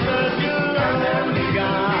here, I'm such a lonely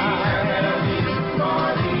guy.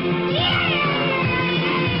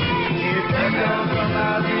 If you don't come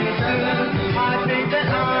out real soon, I think that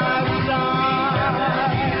I'm done.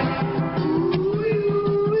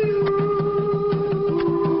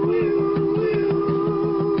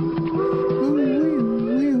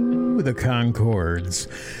 the Concords.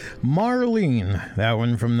 Marlene, that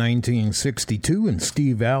one from 1962, and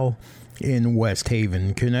Steve L. in West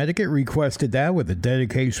Haven, Connecticut, requested that with a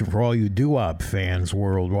dedication for all you doo-wop fans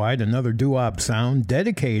worldwide. Another doo-wop sound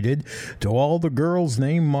dedicated to all the girls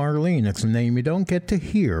named Marlene. It's a name you don't get to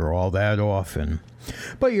hear all that often.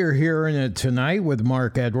 But you're hearing it tonight with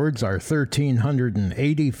Mark Edwards, our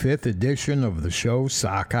 1385th edition of the show,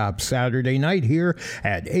 Sock Hop Saturday Night, here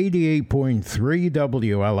at 88.3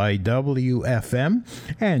 WLIW FM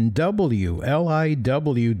and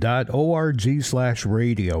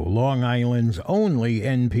WLIW.org/radio, Long Island's only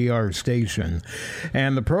NPR station.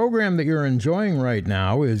 And the program that you're enjoying right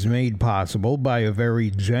now is made possible by a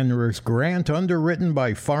very generous grant underwritten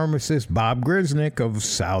by pharmacist Bob Grisnick of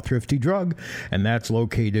South Thrifty Drug, and that's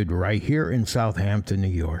located right here in Southampton, New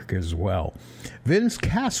York as well. Vince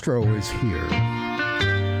Castro is here.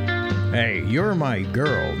 Hey, You're My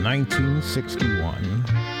Girl, 1961.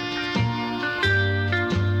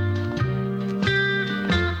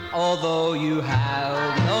 Although you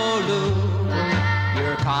have no look,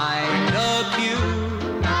 you're kind of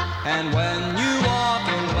cute, and when you walk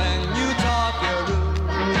and when you talk, you're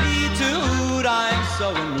rude too. I'm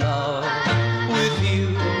so in love with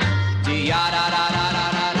you.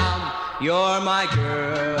 Di-ya-da-da-da-da-da-dum. You're my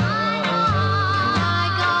girl.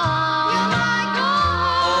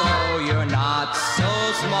 Although you're not so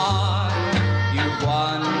smart, you've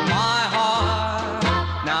won my heart.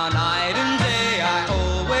 Now night and day I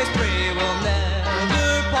always pray we'll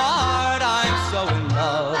never part. I'm so in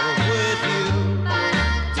love with you.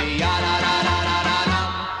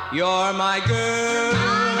 Di-ya-da-da-da-da-da-dum. You're my girl.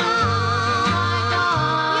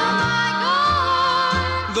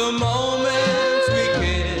 The moment we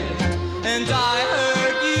kissed and I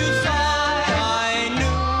heard you sigh, I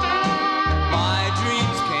knew my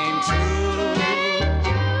dreams came true.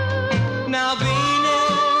 Now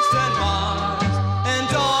Venus and Mars and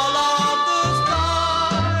all of the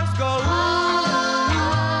stars go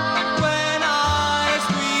when I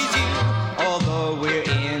squeeze you. Although we're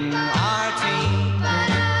in our teens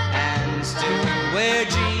and still wear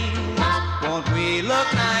jeans, won't we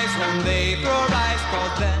look nice when they throw rice?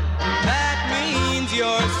 'Cause then that means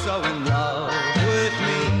you're so in love with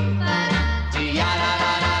me.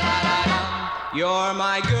 Di-ya-da-da-da-da-da-dum. You're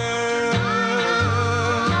my girl.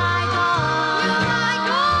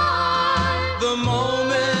 The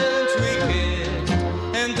moment we kissed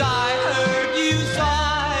and I heard you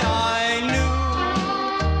sigh, I knew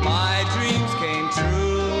my dreams came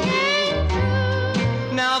true.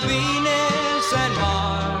 Now Venus and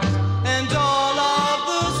Mars and all of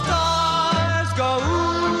the stars go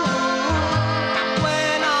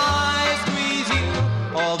when I squeeze you.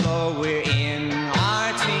 Although we're in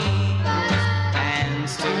our teens and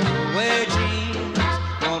still wear jeans,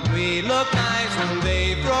 won't we look nice when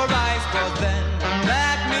they throw rice? 'Cause then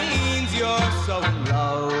that means you're so in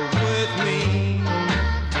love with me.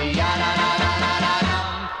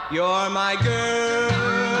 Di-ya-da-da-da-da-da-dum. You're my girl.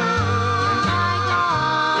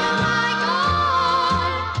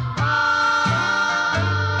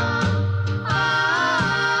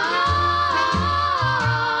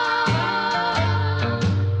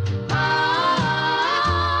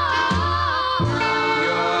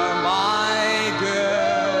 You're my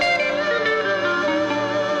girl.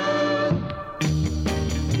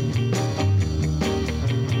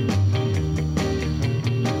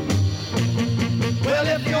 Well,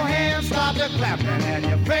 if your hands start to clapping and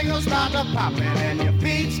your fingers start to popping and your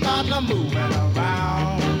feet start to moving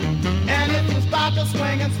around, and if you start to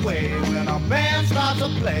swing and sway when a band starts to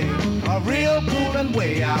play a real cool and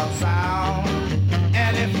way out sound,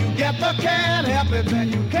 and if you get the can't help it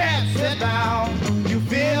then you can't sit down, you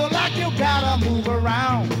feel like you gotta move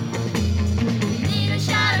around. Need a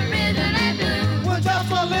shot of rhythm and blues. Well,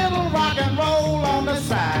 just a little rock and roll on the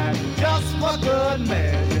side, just for good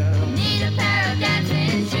measure. Need a pair of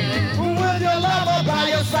dancing shoes. With your lover by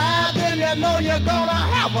your side, then you know you're gonna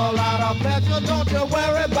have a lot of pleasure. Don't you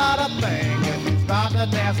worry about a thing if you start to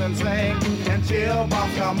dance and sing, and chill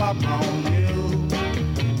bumps come up on you.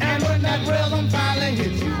 And when that rhythm finally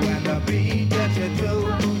hits you and the beat gets you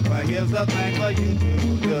too, well, here's the thing for you to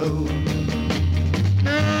do.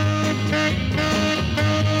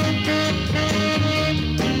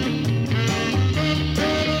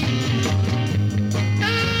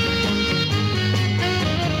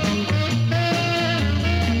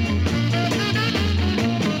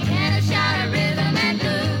 And a shot of rhythm and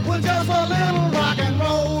blues. With just a little rock and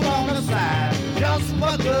roll on the side, just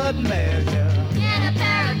for good measure. And a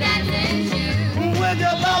pair of dancing shoes. With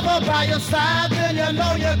your lover by your side, then you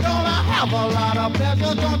know you're gonna have a lot of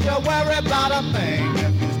pleasure. Don't you worry about a thing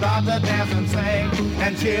if you start to dance and sing,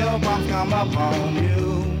 and chill bumps come upon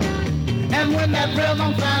you. And when that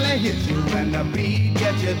rhythm finally hits you, and the beat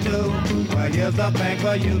gets you too, well, here's the thing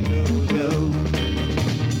for you to do.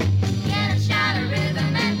 Get a shot of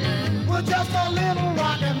rhythm and blues. Well, just a little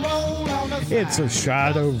rock and roll on the side. It's a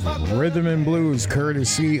shot of rhythm and blues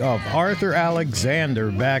courtesy of Arthur Alexander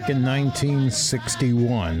back in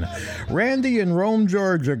 1961. Randy in Rome,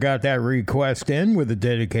 Georgia got that request in with a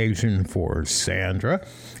dedication for Sandra.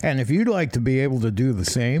 And if you'd like to be able to do the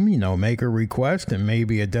same, you know, make a request and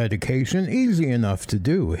maybe a dedication, easy enough to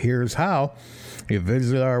do. Here's how. You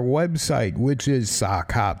visit our website, which is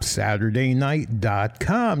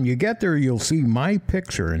sockhopsaturdaynight.com. You get there, you'll see my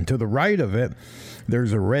picture, and to the right of it,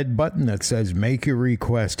 there's a red button that says Make Your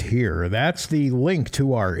Request Here. That's the link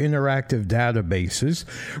to our interactive databases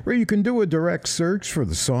where you can do a direct search for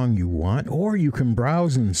the song you want, or you can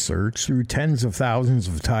browse and search through tens of thousands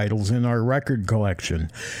of titles in our record collection.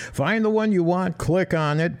 Find the one you want, click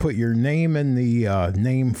on it, put your name in the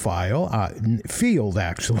name field,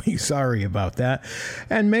 actually. Sorry about that.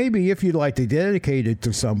 And maybe if you'd like to dedicate it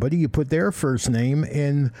to somebody, you put their first name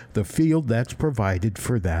in the field that's provided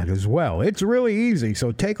for that as well. It's really easy.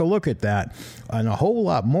 So take a look at that and a whole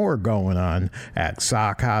lot more going on at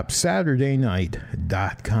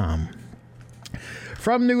sockhopsaturdaynight.com.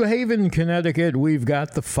 From New Haven, Connecticut, we've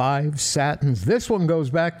got the Five Satins. This one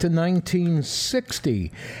goes back to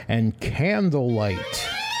 1960 and Candlelight.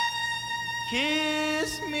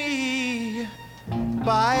 Kiss me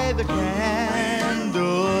by the candlelight,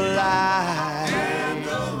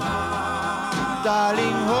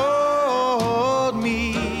 darling, hold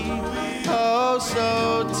me oh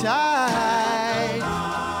so tight.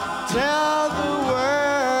 Tell the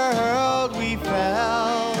world we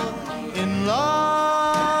fell in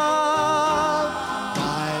love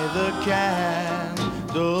by the candlelight.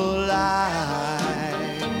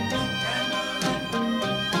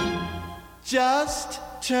 Just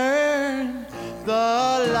turn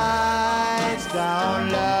the lights down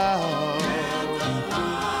low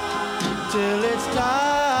till it's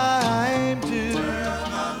time to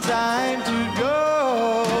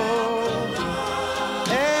go,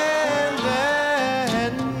 and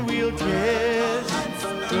then we'll kiss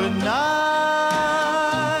goodnight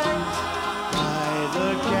by the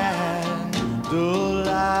candlelight.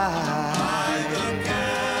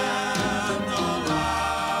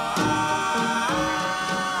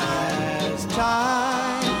 As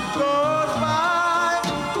time goes by,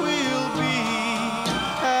 we'll be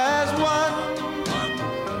as one,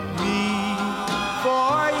 me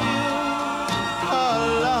for you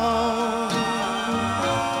alone.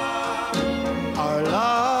 Our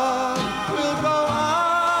love will go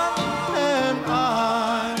on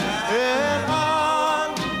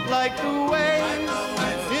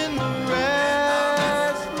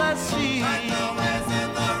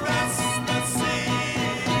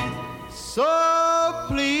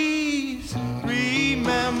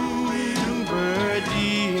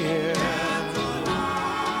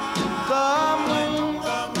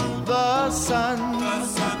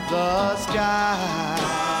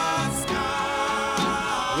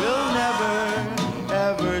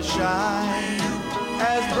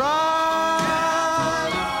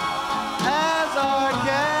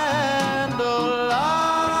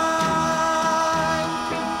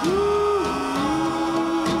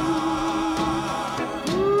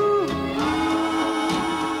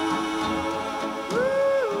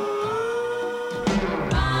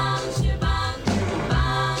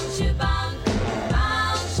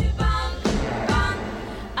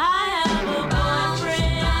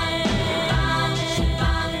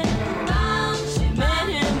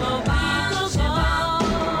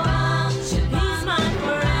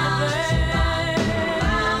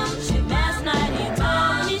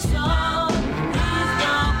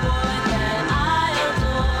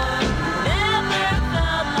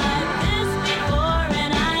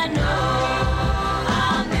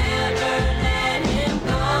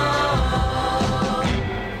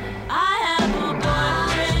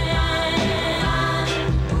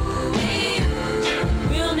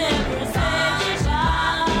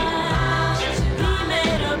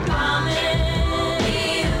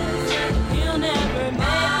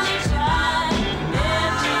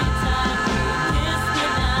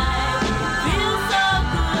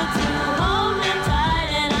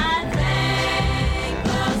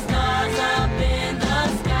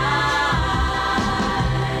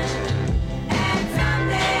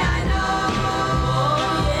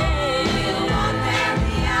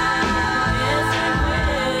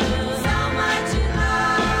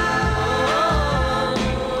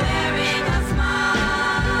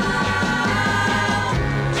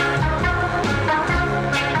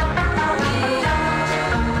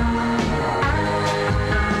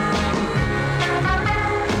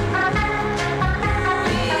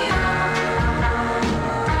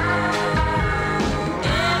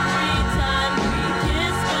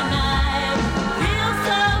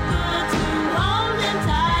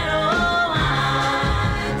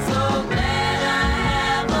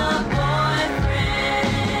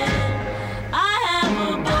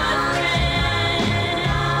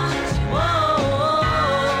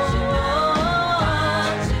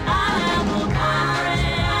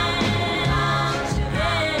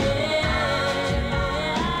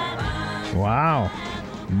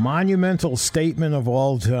monumental statement of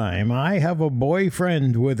all time. I Have a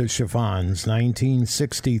Boyfriend with the Chiffons,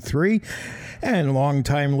 1963. And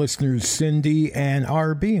longtime listeners Cindy and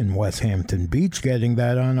RB in West Hampton Beach getting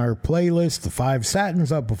that on our playlist. The Five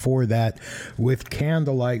Satins up before that with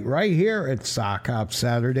Candlelight right here at Sock Hop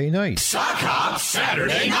Saturday Night. Sock Hop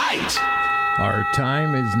Saturday Night. Our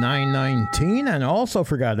time is 9:19, and I also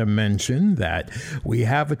forgot to mention that we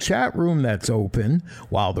have a chat room that's open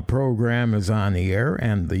while the program is on the air,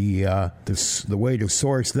 and the way to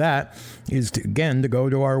source that is to go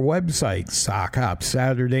to our website,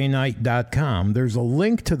 sockhopsaturdaynight.com. There's a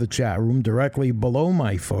link to the chat room directly below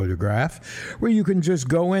my photograph where you can just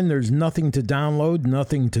go in. There's nothing to download,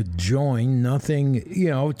 nothing to join, nothing,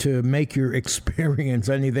 to make your experience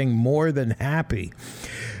anything more than happy.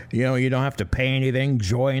 You don't have to pay anything,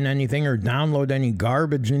 join anything, or download any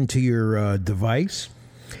garbage into your device.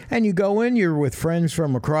 And you go in, you're with friends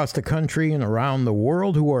from across the country and around the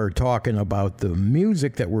world who are talking about the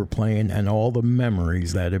music that we're playing and all the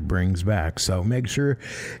memories that it brings back. So make sure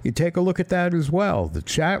you take a look at that as well. The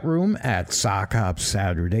chat room at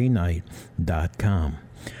sockhopsaturdaynight.com.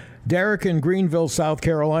 Derek in Greenville, South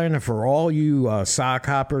Carolina, for all you sock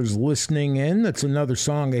hoppers listening in, that's another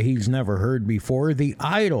song that he's never heard before. The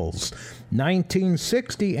Idols,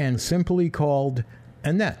 1960, and simply called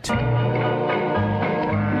Annette.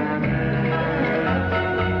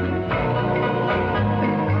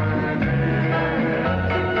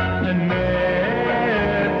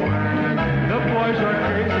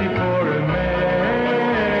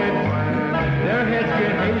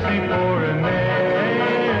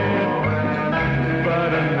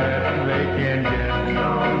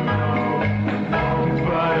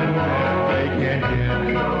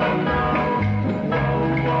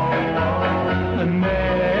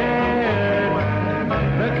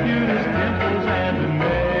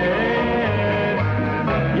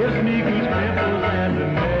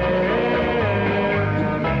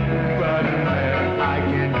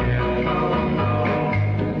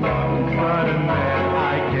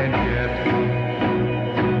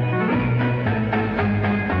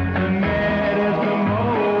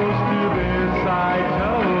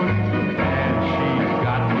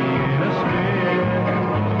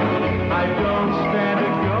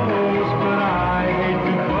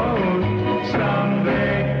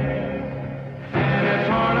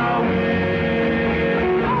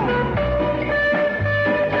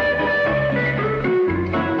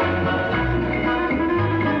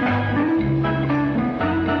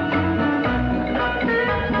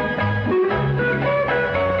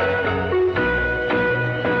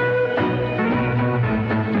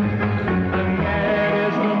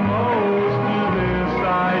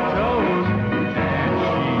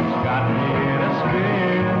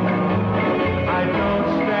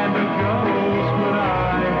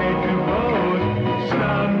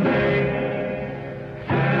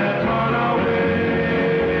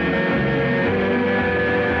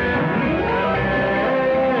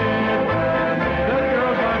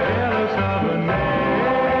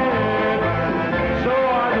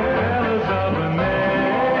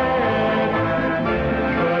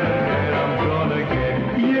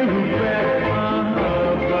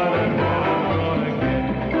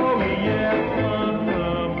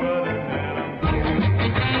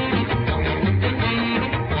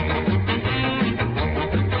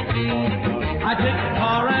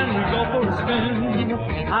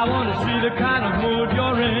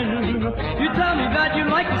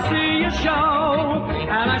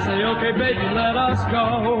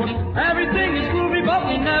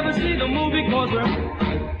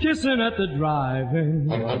 At the drive-in,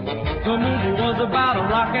 the movie was about a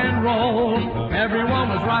rock and roll. Everyone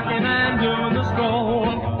was rocking and doing the stroll.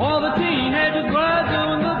 All the teenagers were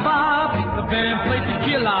doing the bop. The band played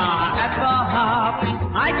Tequila at the hop.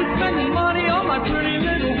 I could spend the money on my pretty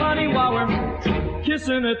little honey while we're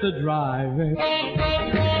kissing at the drive-in.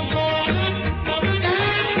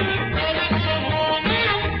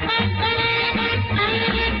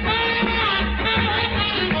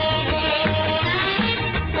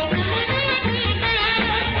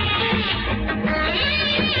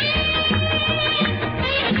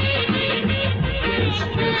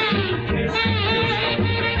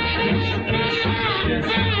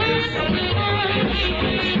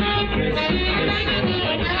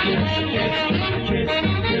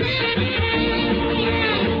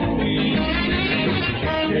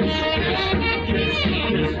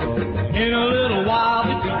 In a little while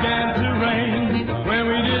it began to rain. When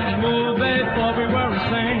we didn't move, they thought we were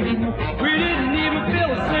insane. We didn't even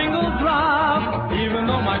feel a single drop, even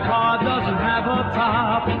though my car doesn't have a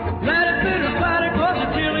top. Let it pitter patter, 'cause it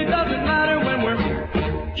really doesn't matter when we're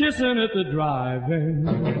kissing at the drive-in.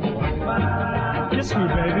 Kiss me,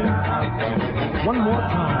 baby. One more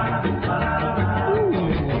time. Ooh,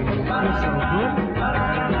 feels so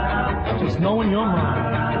good. Just knowing you're mine.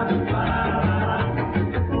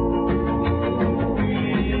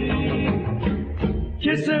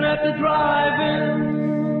 Kissing at the drive-in.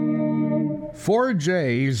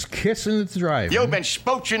 4J's Kissing at the Drive-In. You've been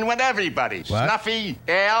spooching with everybody. What? Snuffy,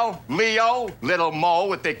 Al, Leo, Little Mo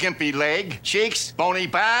with the gimpy leg, Cheeks, Boney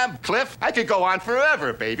Bob, Cliff. I could go on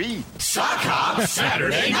forever, baby. Sock Hop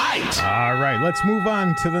Saturday night. All right, let's move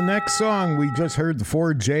on to the next song. We just heard the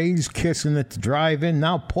 4J's Kissing at the Drive-In.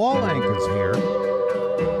 Now Paul Anka is here.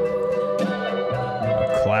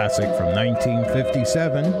 A classic from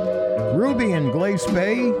 1957. Ruby and Glace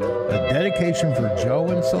Bay, a dedication for Joe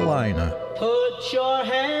and Salina. Put your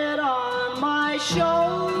head on my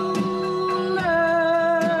shoulder,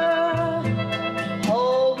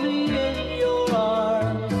 hold me in your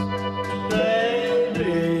arms,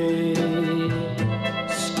 baby,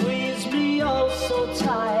 squeeze me oh so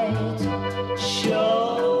tight,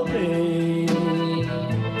 show me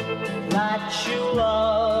that you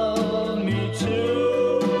love me too.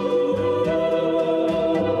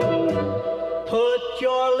 Put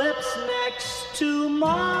your lips next to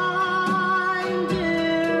mine,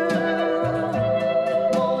 dear.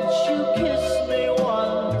 Won't you kiss me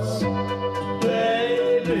once,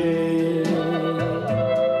 baby?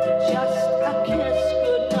 Just a kiss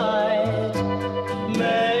goodnight,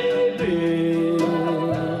 maybe.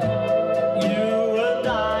 You and I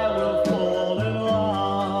will fall in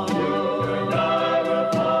love. You and I will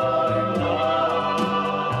fall in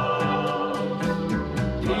love.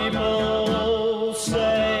 People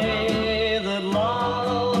say that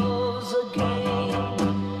love's a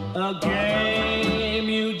game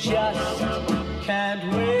you just can't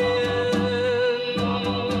win.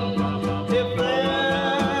 If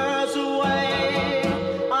there's a way,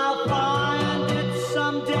 I'll find it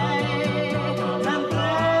someday, and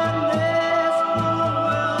then this fool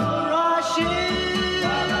will rush in.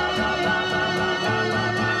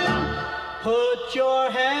 Put your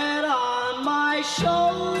head on my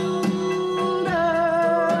shoulder,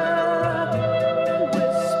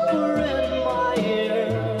 whisper in my ear,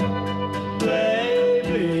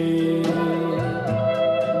 baby,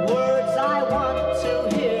 words I want to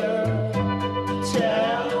hear.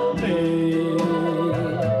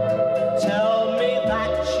 Tell me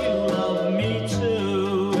that you love me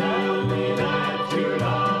too. Tell me that you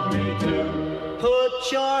love me too. Put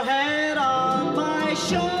your head on my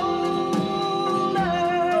shoulder,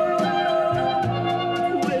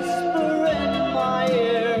 whisper in my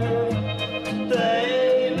ear,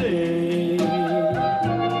 baby,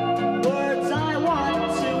 words I want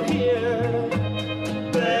to hear,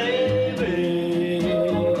 baby,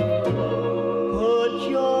 put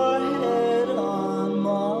your head on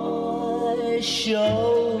my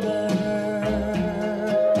shoulder.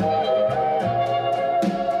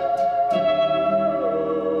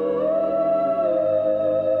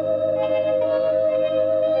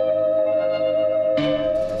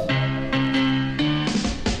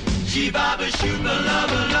 She-baba shoot the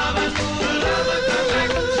lover, lover, the lover come back.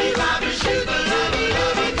 She-baba shoot the lover,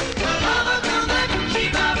 lover, the lover come back.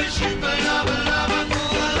 She-baba shoot the lover, lover, the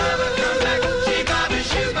lover come back. She-baba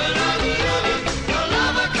shoot the lover, lover, the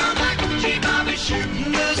lover come back. She-baba shoot.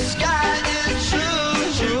 The sky is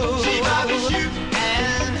blue, She-baba shoot.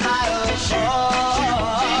 and high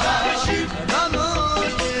She-baba shoot. the moon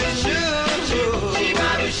is blue,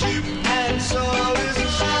 She-baba shoot. and so is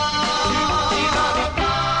love.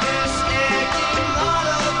 This aching heart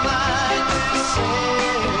of mine is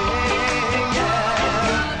singing.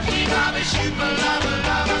 She-baba shoot the lover,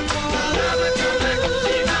 lover, the lover come back.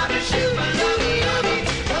 She-baba shoot the lover, lover,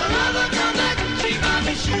 the lover come back.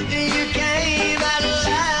 She-baba shoot. You came at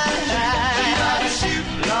She-baba last, shoot.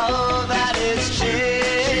 love that is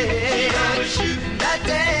She-baba changed. shoot. That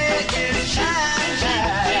day is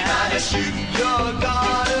She-baba changed. shoot. You're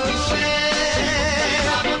gone away.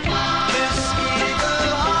 This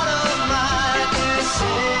eagle heart of mine is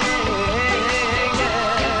singing.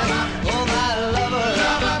 Oh, my lover,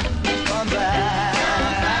 come back.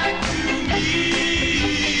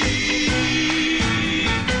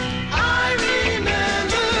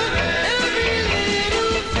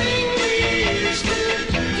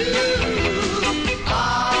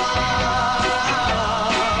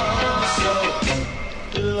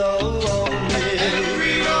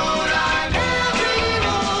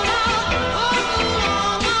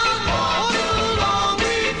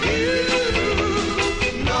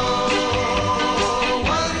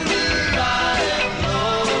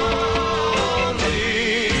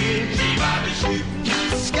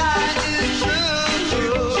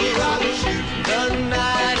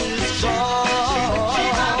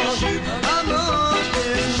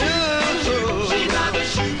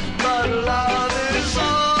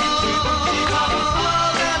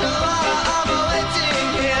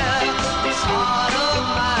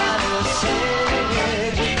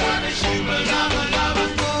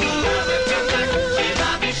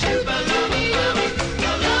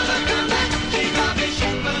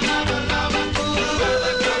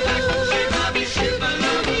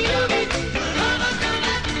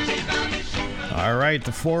 right,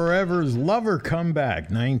 the Forever's Lover Comeback,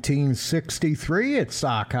 1963. It's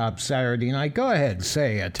Sock Hop Saturday Night. Go ahead,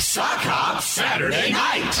 say it. Sock Hop Saturday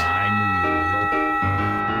Night. I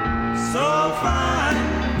So fine.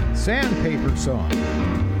 knew it. Sandpaper Song.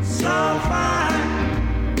 So fine.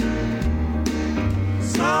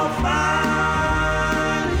 So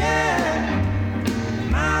fine, yeah.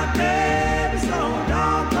 My baby's so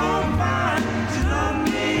doggone fine. She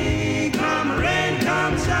loves me, come rain,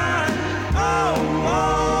 come shine. Oh,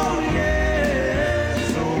 oh, yeah,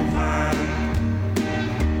 so fine.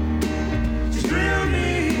 She thrilled me.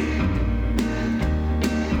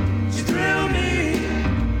 She thrilled me.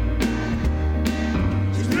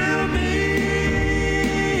 She thrilled me,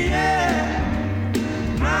 yeah.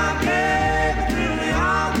 My baby thrilled me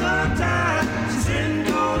all the time. She sent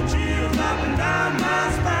cold chills up and down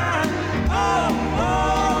my spine. Oh,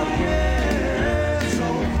 oh, yeah, so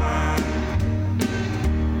fine.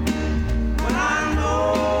 But I know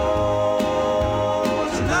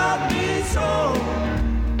she loved me so.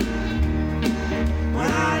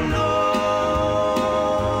 But I know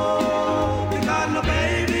because my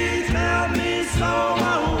baby tell me so.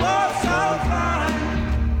 Oh, oh, so fine.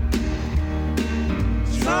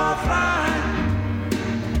 So fine.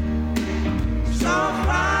 So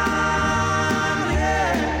fine,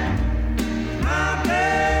 yeah. My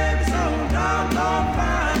baby's so doggone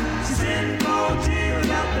fine. She sent cold chills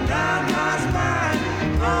up and down my spine.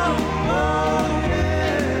 Oh, oh,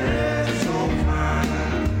 yeah, so fine.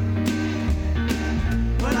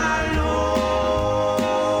 But I know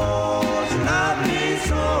she loved me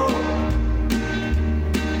so.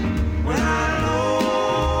 But I know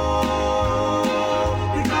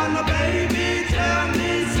because my baby tell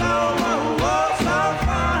me so. Oh, oh, so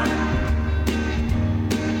fine.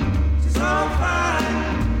 So fine.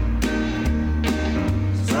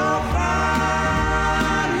 So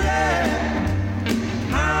fine, yeah.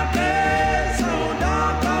 My baby's so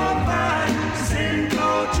doggone fine. She sent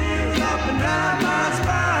cold chills up and down my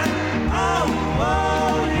spine. Oh,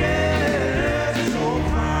 oh, yeah, so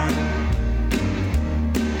fine.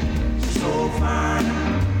 So fine.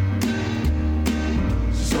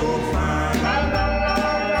 So fine.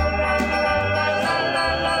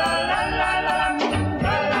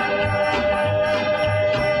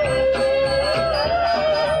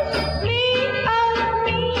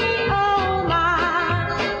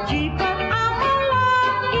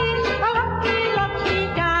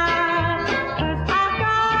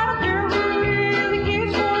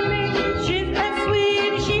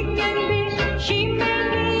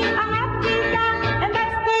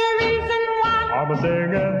 I'm a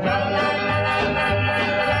singing.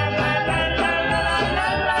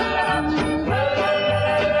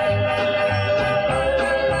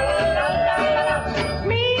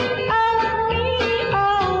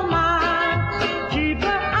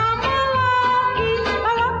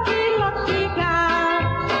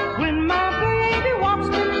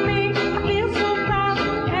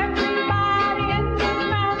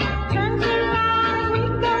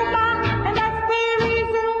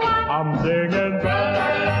 I'm singing.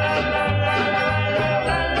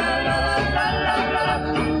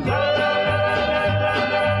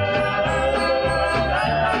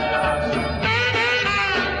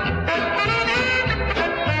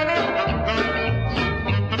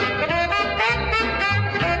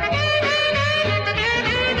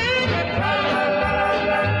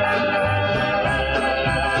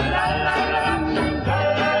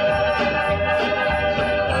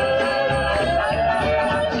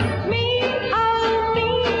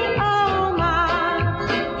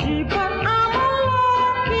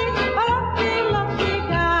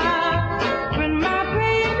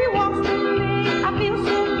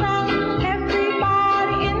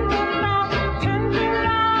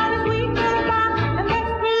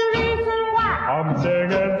 I'm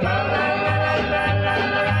singing.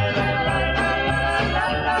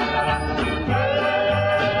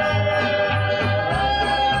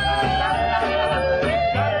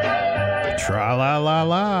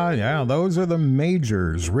 Tra-la-la-la. Yeah, those are the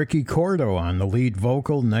Majors. Ricky Cordo on the lead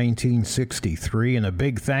vocal, 1963. And a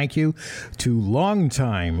big thank you to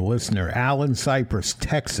longtime listener Alan Cypress,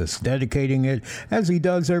 Texas, dedicating it, as he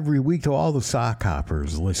does every week, to all the sock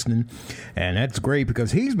hoppers listening. And that's great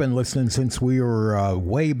because he's been listening since we were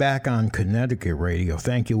way back on Connecticut radio.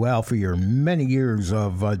 Thank you, Al, for your many years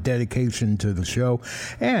of dedication to the show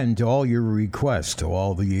and to all your requests to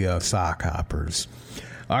all the sock hoppers.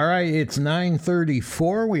 All right, it's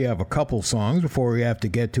 9:34. We have a couple songs before we have to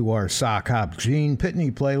get to our Sock Hop Gene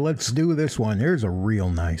Pitney play. Let's do this one. Here's a real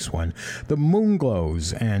nice one. The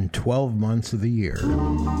Moonglows and 12 Months of the Year.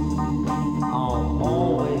 I'll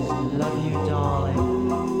always love you, darling,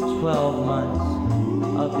 12 months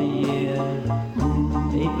of the year.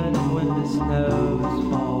 Even when the snows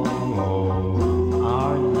fall,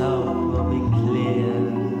 our love will be clear.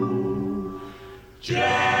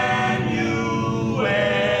 January.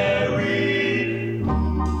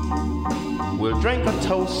 We'll drink a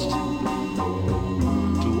toast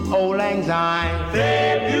to old lang syne.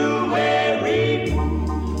 February.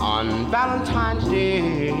 On Valentine's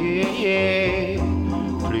Day,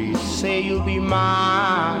 please say you'll be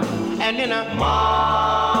mine. And in a whoa,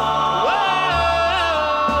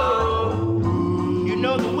 you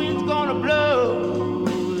know the wind's gonna blow.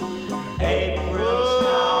 April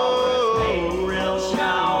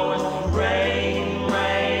showers, rain,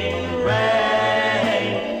 rain,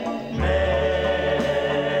 rain.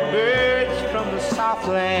 Birds from the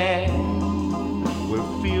Southland will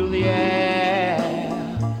feel the air.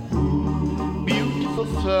 Beautiful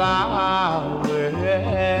flowers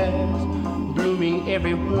blooming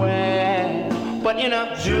everywhere, but in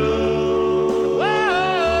a June, whoa,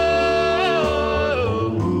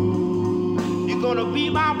 you're gonna be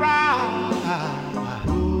my bride,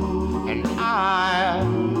 and I'll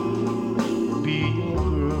be your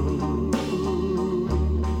groom.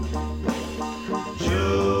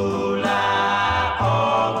 July,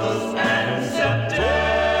 August, and September,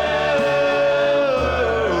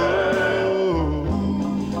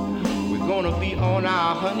 we're gonna be on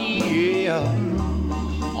our honey, yeah,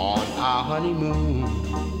 on our honeymoon.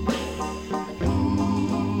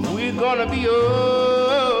 We're gonna be oh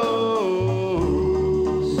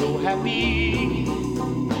so happy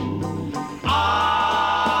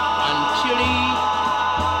until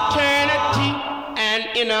eternity and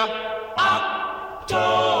in a October.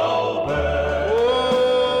 Oh,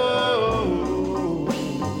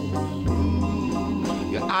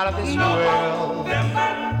 you're out of this world.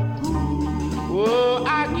 Oh,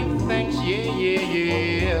 I give thanks, yeah, yeah,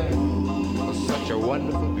 yeah, for such a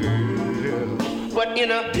wonderful girl. But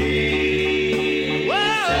in a December,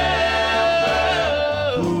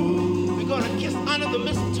 we're gonna kiss under the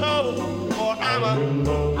mistletoe, or I'm in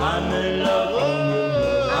love, I'm in love,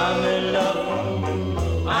 I'm in love,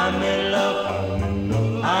 I'm in love,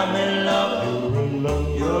 I'm in love,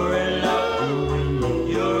 you're in love,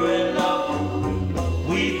 you're in love,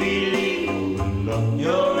 we believe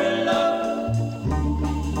you're in love.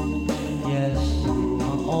 Yes,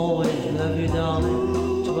 I'll always love you,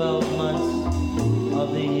 darling, 12 months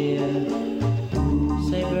of the year.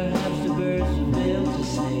 Say perhaps the birds will fail to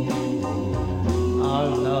sing. Our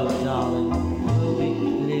love, darling, will be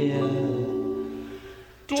clear.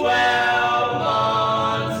 12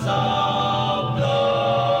 months of the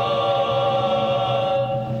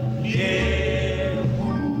year.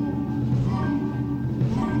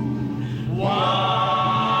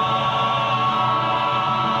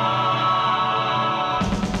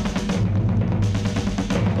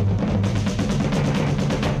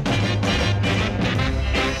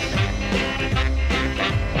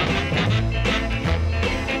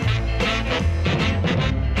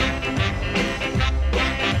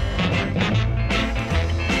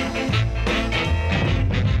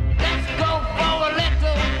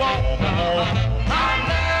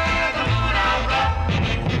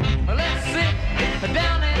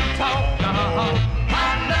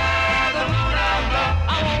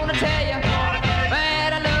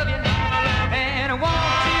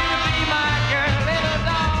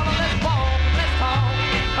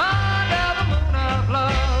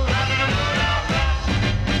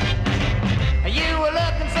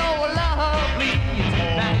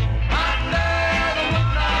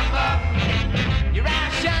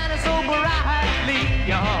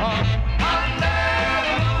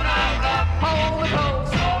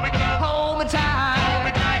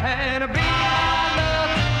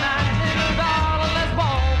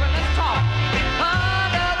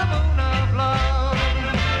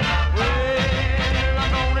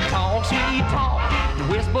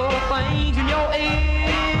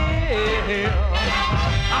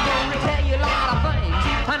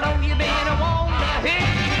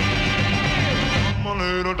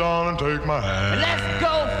 Little darling, take my hand. Let's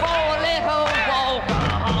go for a little walk.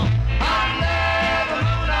 Under the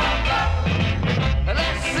moon of love.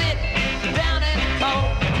 Let's sit down and talk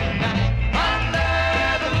tonight.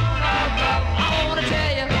 Under the moon of love. I wanna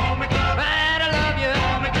tell you that I love you,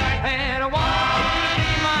 and I want you to be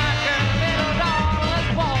my girl. Little darling,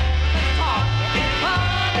 let's walk, let's talk.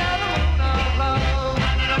 Under the moon of love.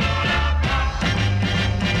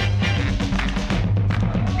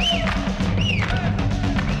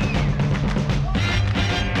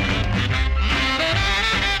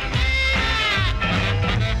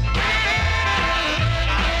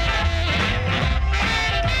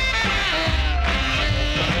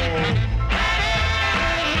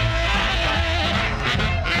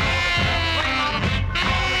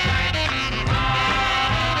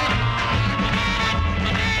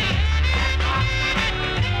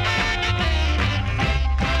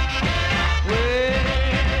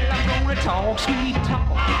 talk, sweet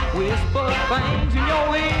talk, whisper things in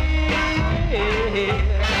your ear.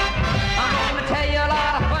 I'm gonna tell you a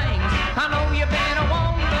lot of things I know you've been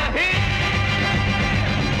wanting to hear.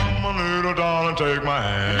 My little darling, take my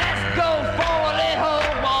hand. Let's go for a little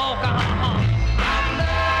walk.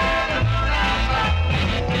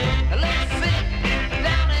 Let's sit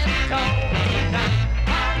down and talk.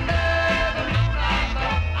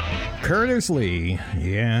 Curtis Lee.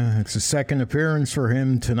 Yeah, it's the second appearance for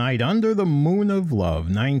him tonight, Under the Moon of Love,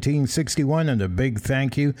 1961. And a big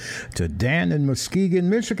thank you to Dan in Muskegon,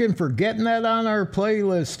 Michigan, for getting that on our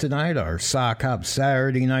playlist tonight. Our Sock Hop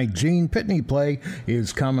Saturday Night Gene Pitney play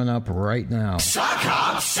is coming up right now. Sock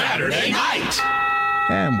Hop Saturday Night.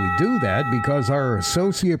 And we do that because our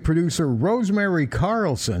associate producer, Rosemary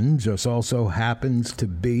Carlson, just also happens to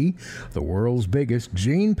be the world's biggest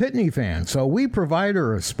Gene Pitney fan. So we provide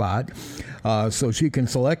her a spot so she can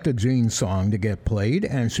select a Gene song to get played.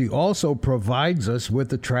 And she also provides us with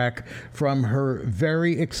the track from her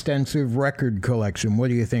very extensive record collection. What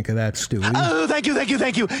do you think of that, Stewie? Oh, thank you.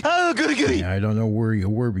 Oh, goody, goody. Yeah, I don't know where you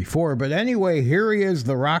were before. But anyway, here he is,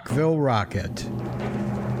 the Rockville Rocket.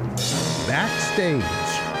 Backstage.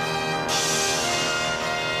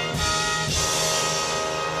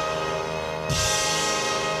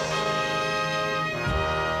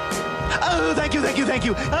 Oh, thank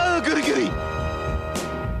you. Oh, goody, goody.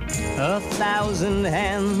 1,000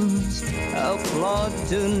 hands applaud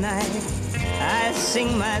tonight. I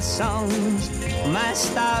sing my songs, my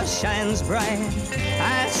star shines bright.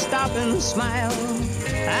 I stop and smile,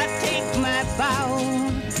 I take my bow.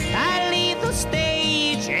 I leave the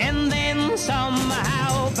stage and then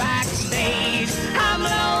somehow backstage I'm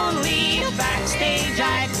lonely, backstage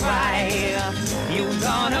I cry. You've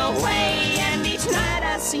gone away and each night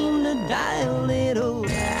I seem to die a little.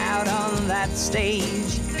 Out on that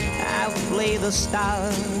stage I play the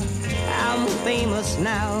star. I'm famous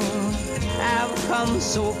now, I've come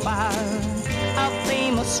so far. A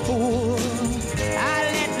famous fool, I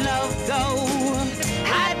let love go.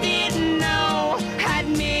 I didn't know I'd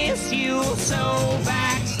miss you so.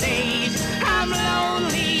 Backstage I'm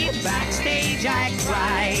lonely, backstage I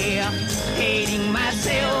cry. Hating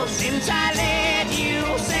myself since I let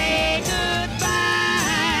you say goodbye.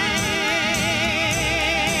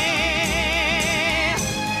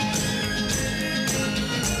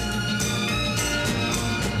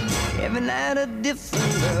 Every night a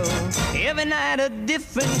different girl, every night a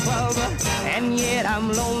different club, and yet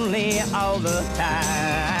I'm lonely all the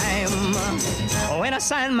time. When I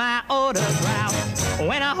sign my autograph,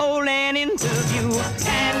 when I hold an interview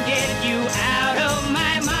and get you out of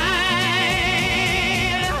my mind.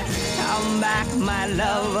 Come back, my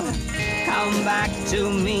love, come back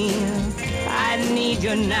to me. I need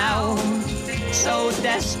you now, so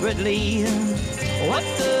desperately. What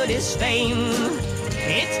good is fame?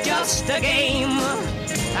 It's just a game.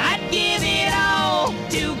 I'd give it all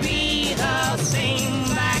to be the same.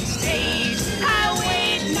 Backstage I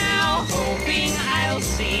wait now, hoping I'll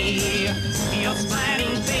see your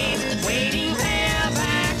smiling face waiting there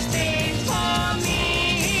backstage for me.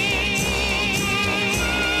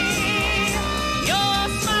 Your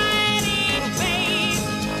smiling face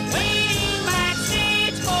waiting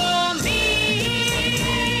backstage for me.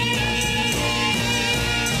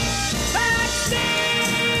 Backstage.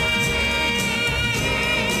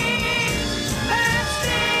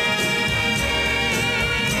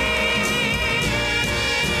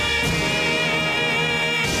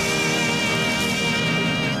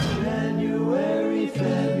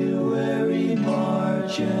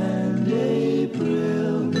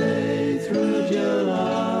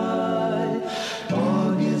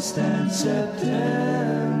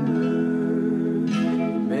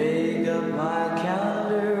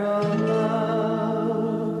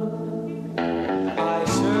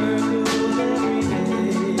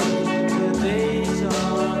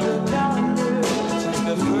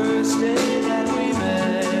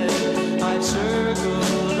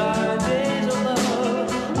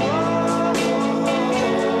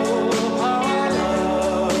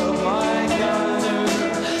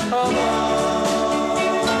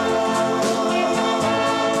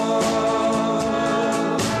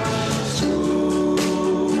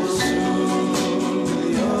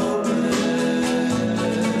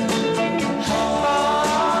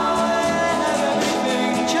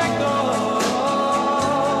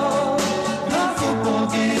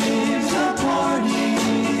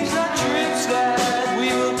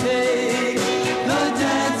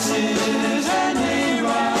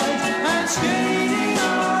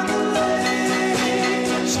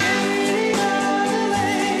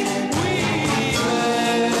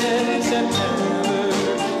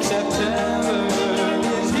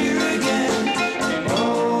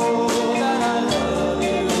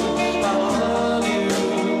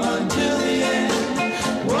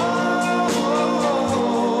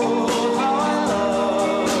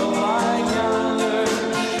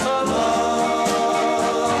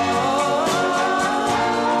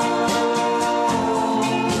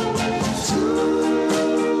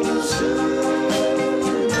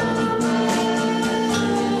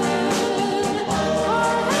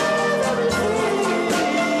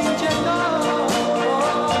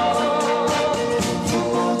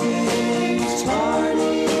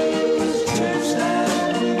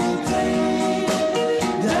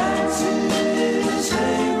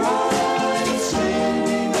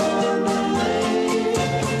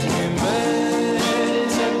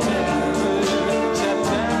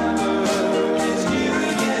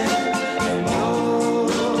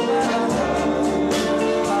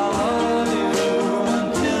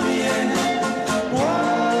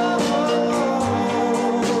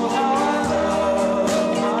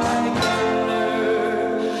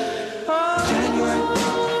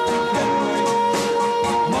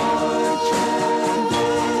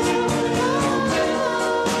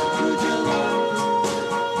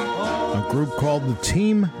 group called the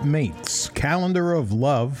Teammates, Calendar of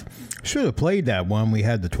Love. Should have played that one. We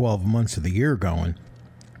had the 12 months of the year going.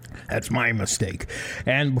 That's my mistake.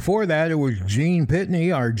 And before that, it was Gene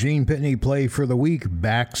Pitney, our Gene Pitney play for the week,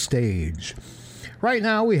 Backstage. Right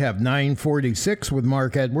now, we have 9:46 with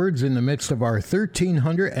Mark Edwards in the midst of our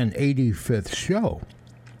 1385th show.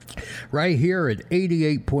 Right here at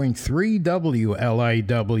 88.3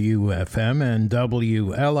 WLIW FM and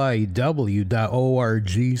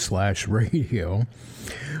WLIW.org/radio.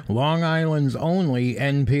 Long Island's only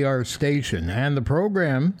NPR station, and the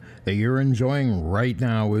program that you're enjoying right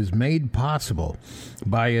now is made possible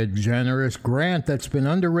by a generous grant that's been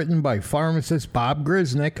underwritten by pharmacist Bob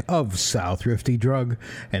Grisnick of South Rifty Drug,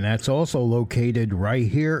 and that's also located right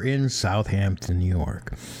here in Southampton, New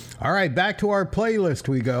York. All right, back to our playlist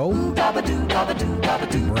we go.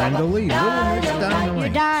 Brenda Lee, Little Miss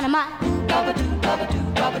Dynamite. Dynamite.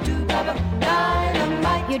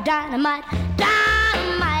 You're dynamite.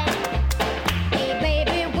 Dynamite. Hey,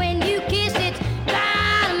 baby, when you kiss it,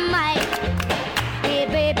 dynamite. Hey,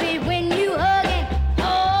 baby, when you hug it,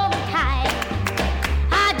 hold me tight.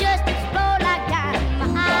 I just explode like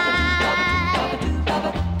dynamite.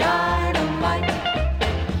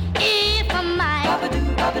 If I might,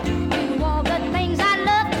 do all the things I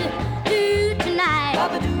love to do tonight,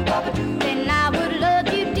 then I would love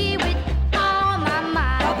you, dear, with all my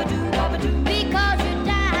mind. Because you're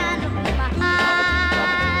dynamite.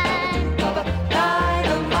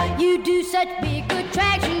 You do such big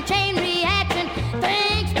attraction, chain reaction.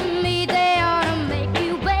 Thanks to me, they ought to make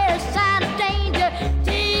you wear a sign of danger.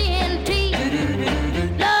 TNT,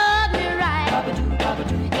 love me right.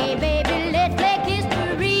 Hey, baby, let's make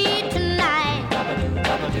history tonight.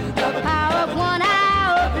 The power of 1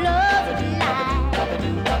 hour of love delight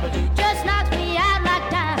just knocks me out like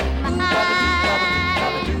dynamite.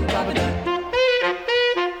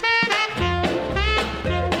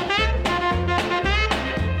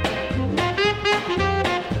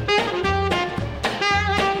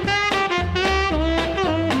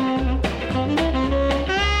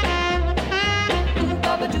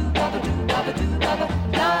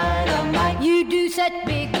 You do such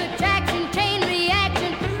big attraction, chain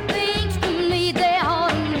reaction. Things to me, they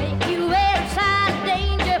ought to make you wear a sign of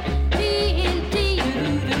danger. TNT,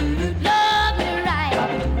 love me right.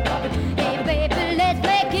 Hey, baby, let's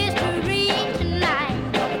make history tonight.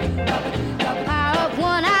 The power of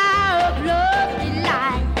 1 hour of love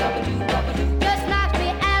delight just knocks me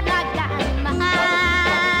out like dynamite.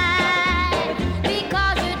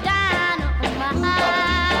 Because you're dynamite.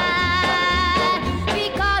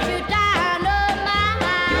 Because you're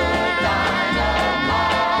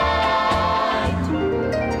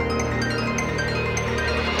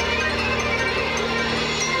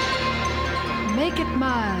Make it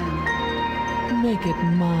mine. Make it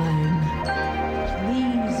mine.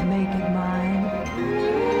 Please make it mine.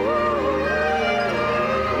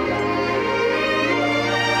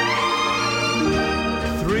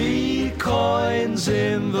 3 coins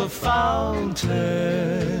in the fountain,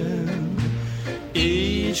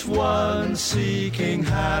 each one seeking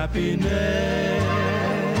happiness,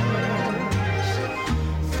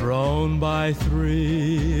 thrown by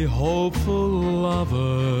 3 hopeful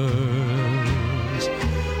lovers.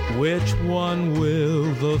 Which one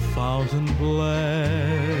will the fountain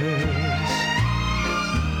bless?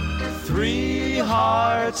 3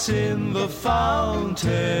 hearts in the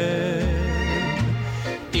fountain,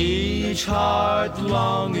 each heart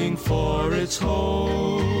longing for its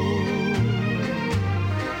home.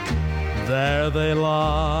 There they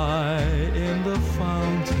lie in the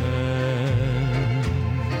fountain,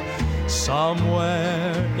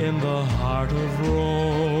 somewhere in the heart of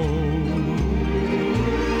Rome.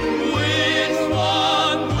 Which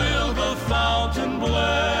one will the fountain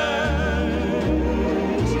bless?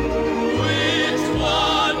 Which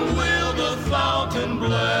one will the fountain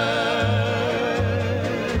bless?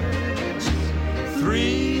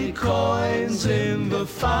 3 coins in the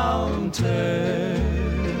fountain,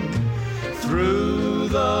 through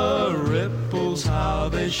the ripples how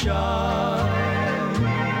they shine.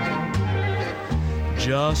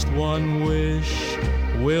 Just one wish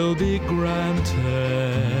will be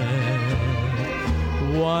granted.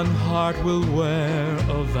 One heart will wear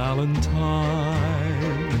a valentine.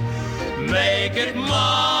 Make it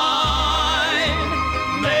mine,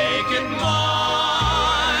 make it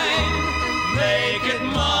mine, make it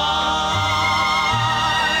mine.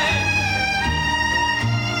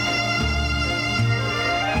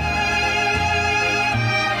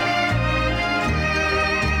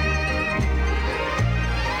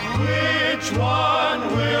 Which one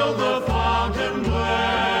will the fountain bless?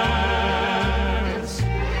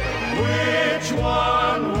 Which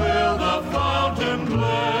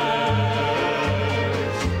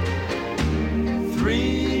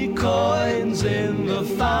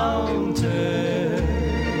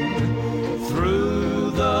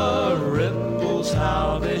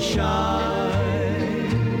shine.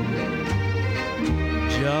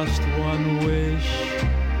 Just one wish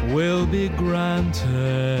will be granted.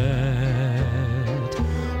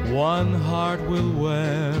 One heart will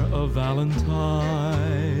wear a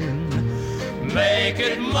valentine. Make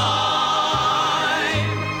it mine,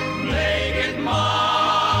 make it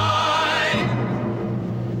mine,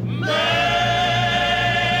 make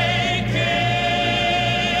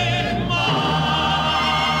it mine.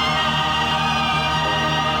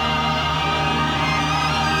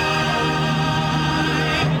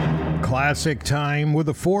 Classic time with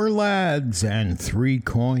the Four Lads and 3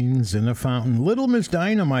 coins in a fountain. Little Miss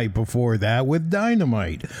Dynamite before that with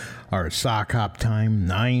Dynamite. Our sock hop time,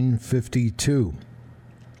 9:52.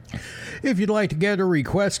 If you'd like to get a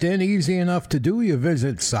request in, easy enough to do. You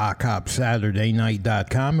visit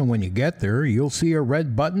sockhopsaturdaynight.com, and when you get there, you'll see a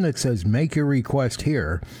red button that says Make Your Request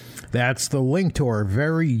Here. That's the link to our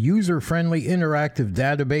very user-friendly interactive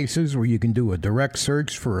databases where you can do a direct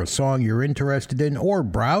search for a song you're interested in or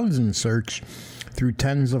browse and search through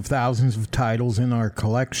tens of thousands of titles in our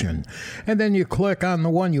collection. And then you click on the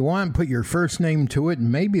one you want, put your first name to it,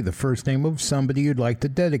 and maybe the first name of somebody you'd like to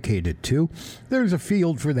dedicate it to. There's a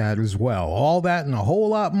field for that as well. All that and a whole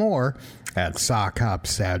lot more at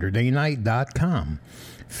sockhopsaturdaynight.com.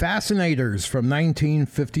 Fascinators from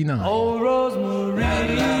 1959. Oh,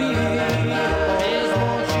 Rosemary, please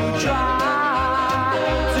won't you try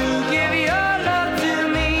to give your love to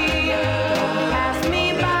me? Don't pass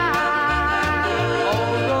me by.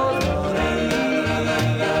 Oh, Rosemary,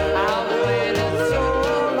 I've waited so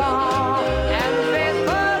long and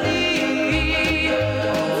faithfully.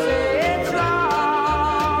 Don't say it's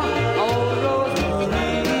wrong. Oh,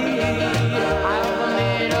 Rosemary, I've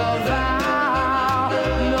made a vow.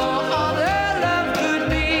 No other love could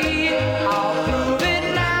be. I'll prove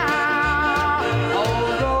it now.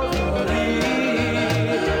 Oh, Rosemary,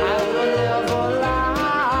 I will never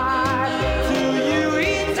lie to you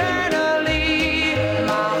eternally.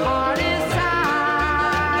 My heart is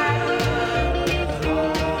tied.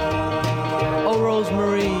 Oh,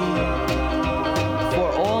 Rosemary, for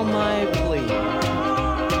all my plea,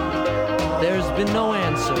 there's been no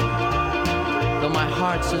answer, though my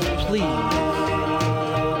heart says please.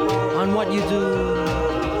 On what you do,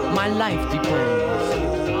 my life depends.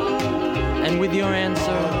 And with your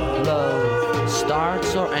answer, love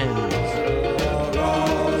starts or ends.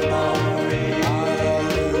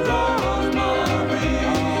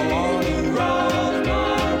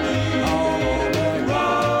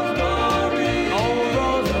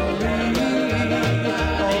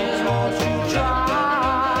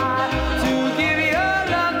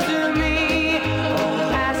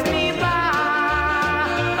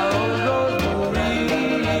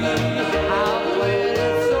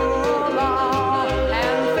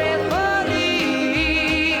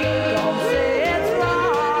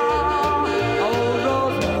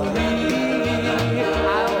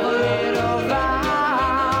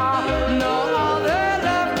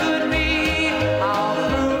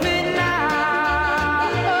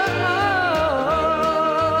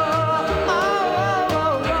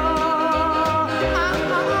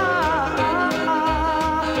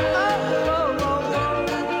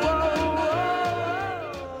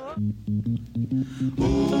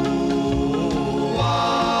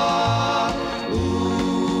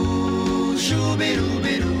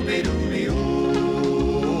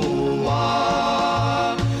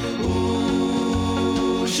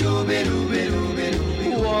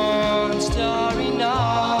 One starry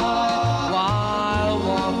night, while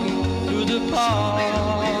walking through the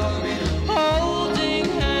park, holding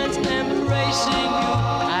hands, embracing you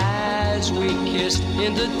as we kissed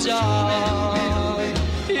in the dark.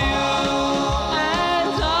 You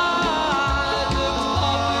and I looked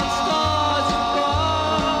up at stars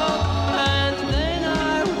above, and then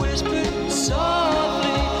I whispered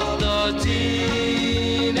softly the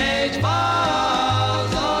teenage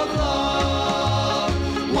vows of love.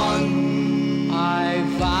 I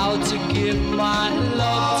vowed to give my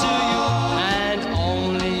love to you and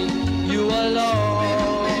only you alone.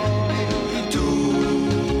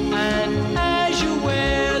 And as you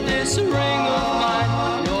wear this ring of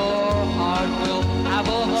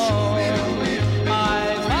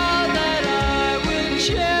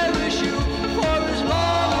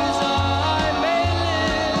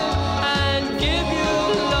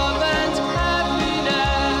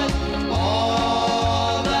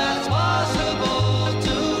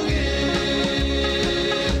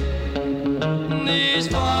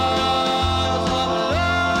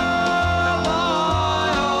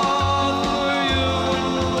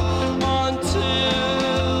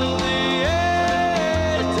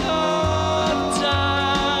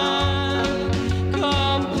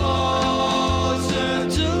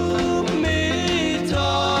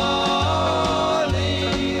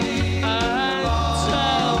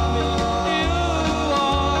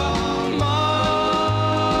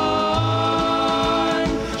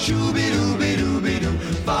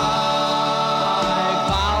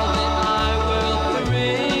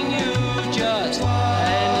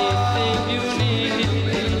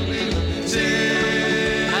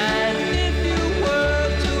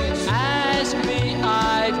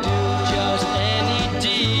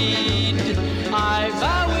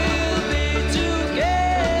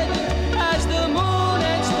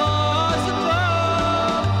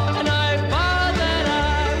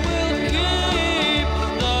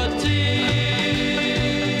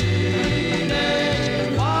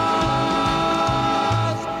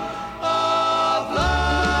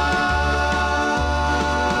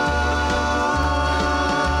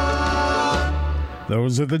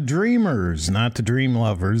Those are the Dreamers, not the Dream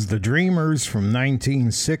Lovers. The Dreamers from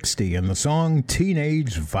 1960 and the song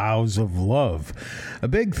Teenage Vows of Love. A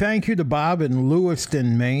big thank you to Bob in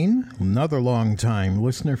Lewiston, Maine, another long-time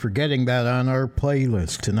listener, for getting that on our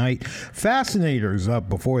playlist tonight. Fascinators up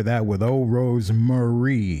before that with Oh Rose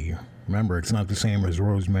Marie. Remember, it's not the same as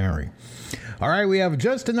Rosemary. All right, we have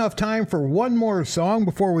just enough time for one more song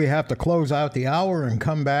before we have to close out the hour and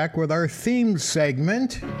come back with our theme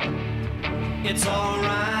segment. It's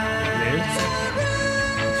alright.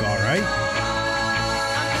 It's alright.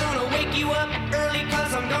 I'm gonna wake you up early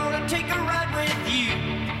 'cause I'm gonna take a ride with you.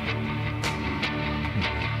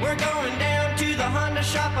 We're going down to the Honda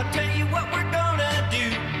shop, I'll tell you what we're gonna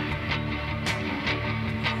do.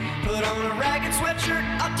 Put on a ragged sweatshirt,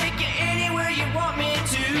 I'll take you anywhere you want me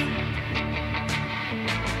to.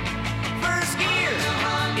 First gear,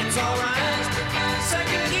 it's alright.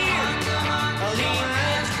 Second gear, a lean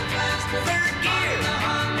right. Third gear,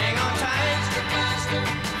 hang on tight.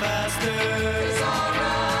 Faster, it's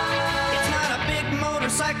alright. It's not a big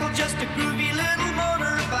motorcycle, just a groovy little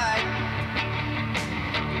motorbike.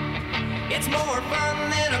 It's more fun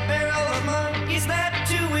than a barrel of monkeys, that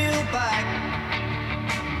two-wheel bike.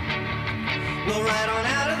 We'll ride on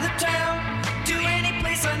out of the town to any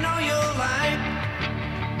place I know you'll like.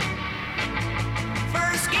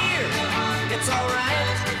 First gear, it's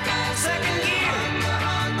alright. Second gear,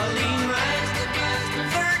 a lean right.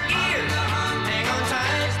 Third gear, hang on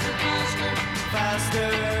tight. Faster,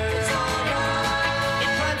 it's alright. It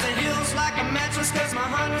climbs the hills like a mattress 'cause my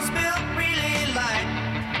Honda's built really light.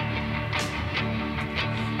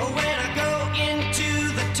 When I go into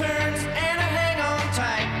the turns and I hang on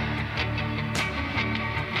tight,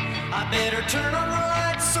 I better turn on the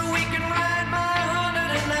lights so we can ride my Honda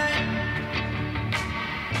tonight.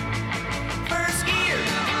 First gear,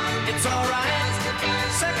 it's alright.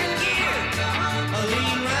 Second gear, a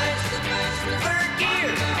lean right. Third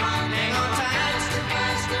gear, hang on tight.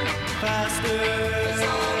 Faster, it's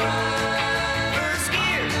alright. First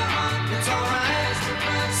gear, it's alright.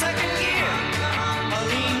 Second gear, a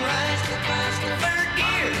lean right. Third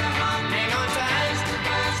gear, hang on tight.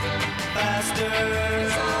 Faster,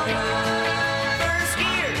 it's alright. First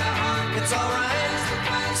gear, it's alright.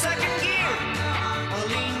 Second gear, a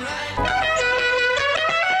lean right.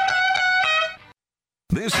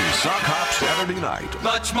 This is Sock Hop Saturday Night.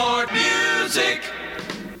 Much more music.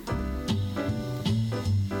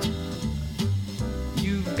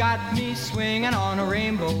 You've got me swinging on a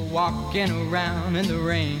rainbow, walking around in the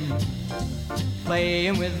rain,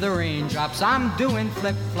 playing with the raindrops. I'm doing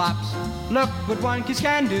flip-flops. Look what one kiss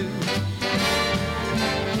can do.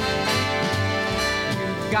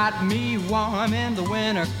 You've got me warm in the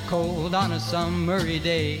winter, cold on a summery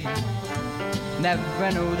day.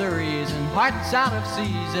 Never know the reason, heart's out of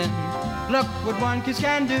season. Look what one kiss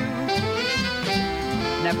can do.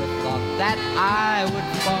 Never thought that I would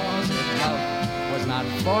fall, so love was not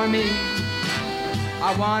for me.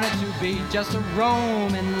 I wanted to be just a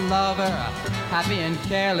roaming lover, happy and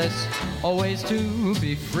careless, always to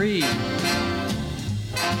be free.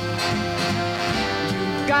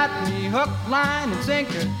 You've got me hook, line, and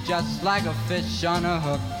sinker, just like a fish on a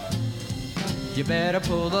hook. You better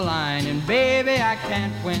pull the line, and baby, I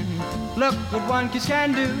can't win. Look what one kiss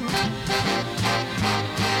can do.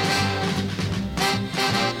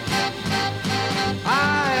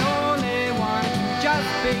 I only want to just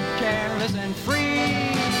be careless and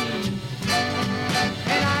free,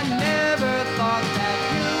 and I never thought that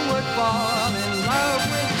you would fall in love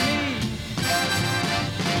with me.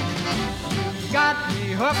 You got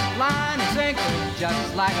me hook, line, and sinker,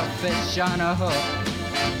 just like a fish on a hook.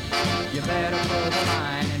 You better pull the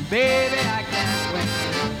line, and baby, I can't win.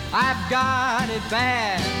 I've got it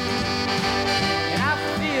bad, and I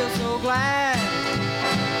feel so glad.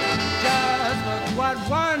 Just look what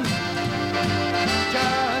one,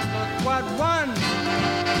 just look what one,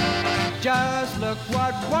 just look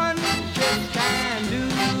what one kiss can do.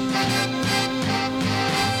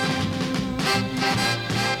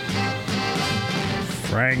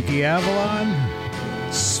 Frankie Avalon,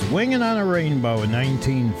 Swinging on a Rainbow in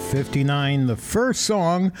 1959, the first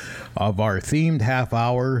song of our themed half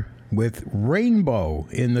hour with rainbow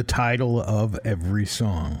in the title of every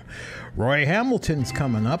song. Roy Hamilton's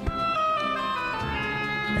coming up,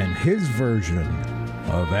 and his version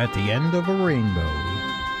of At the End of a Rainbow.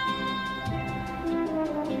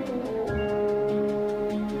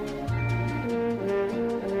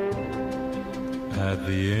 At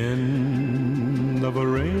the end of a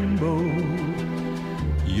rainbow,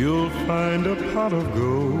 you'll find a pot of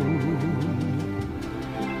gold.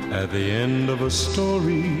 At the end of a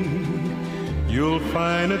story, you'll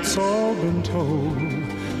find it's all been told.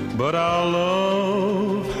 But our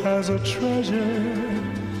love has a treasure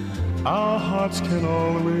our hearts can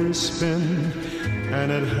always spin,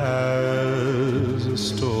 and it has a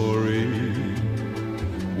story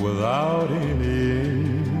without any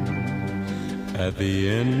end. At the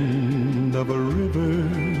end of a river,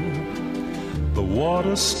 the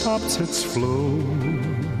water stops its flow.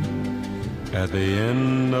 At the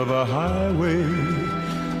end of a highway,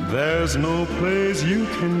 there's no place you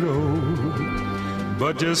can go.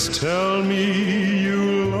 But just tell me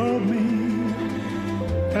you love me,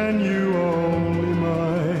 and you are only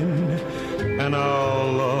mine, and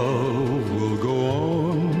our love will go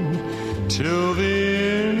on till the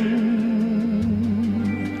end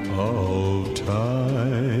of time.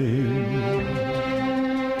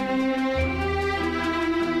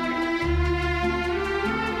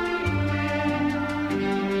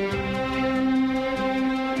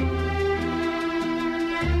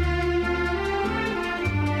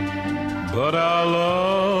 But our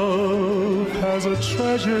love has a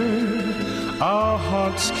treasure our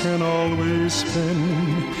hearts can always spin,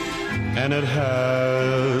 and it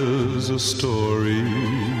has a story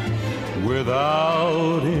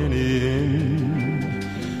without any end.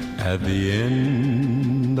 At the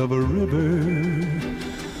end of a river,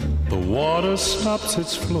 the water stops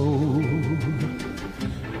its flow.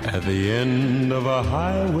 At the end of a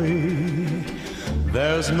highway,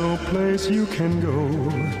 there's no place you can go.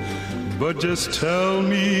 But just tell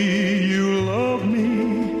me you love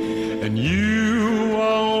me, and you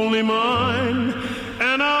are only mine,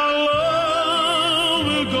 and our love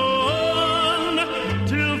will go on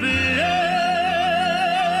till the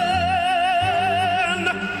end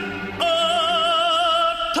of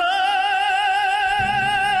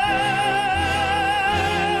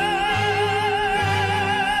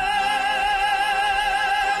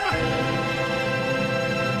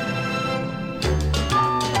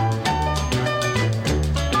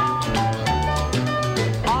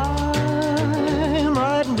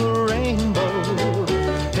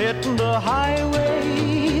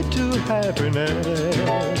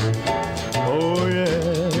happiness. Oh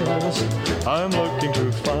yes, I'm looking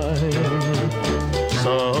to find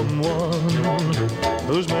someone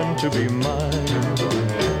who's meant to be mine.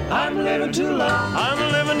 I'm living to love,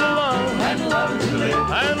 I'm living to love, and loving to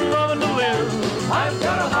live, and loving to live. I've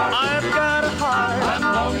got a heart, I've got a heart, I'm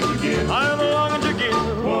longing to give, I'm longing to give.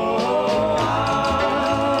 Oh,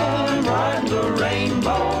 I'm riding the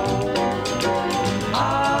rainbow,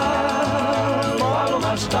 I'll follow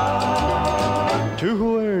my star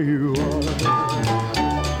to where you are.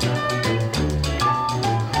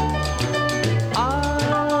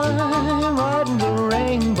 I'm riding the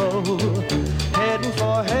rainbow, heading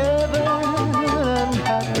for heaven and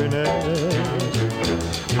happiness.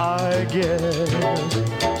 I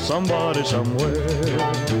guess somebody somewhere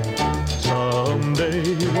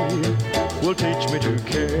someday will teach me to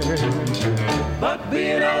care. But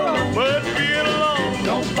being alone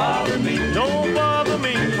don't bother me, don't bother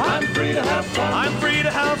me. I'm free to have fun, I'm free to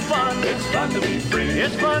have fun. It's fun to be free,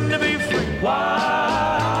 it's fun to be free. While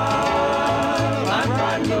I'm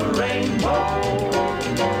riding the rainbow,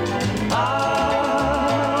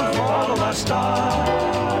 I'll follow my star.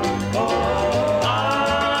 Oh,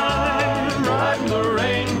 I'm riding the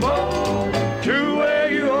rainbow to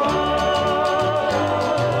where you are.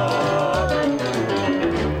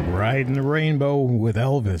 Riding the Rainbow with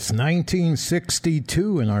Elvis,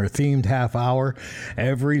 1962 in our themed half hour.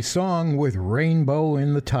 Every song with rainbow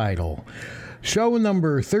in the title. Show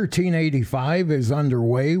number 1385 is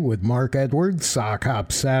underway with Mark Edwards, Sock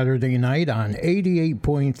Hop Saturday Night on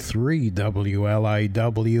 88.3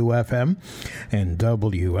 WLIW-FM and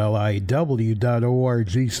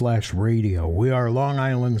WLIW.org/radio. We are Long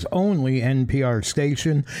Island's only NPR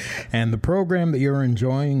station, and the program that you're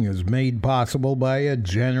enjoying is made possible by a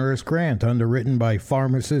generous grant underwritten by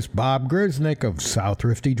pharmacist Bob Grisnick of South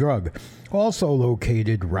Thrifty Drug, also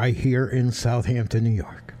located right here in Southampton, New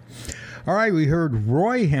York. All right, we heard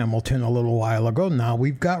Roy Hamilton a little while ago. Now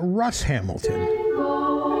we've got Russ Hamilton.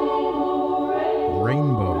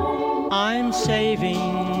 Rainbow. I'm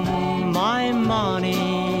saving my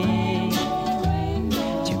money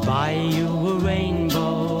to buy you a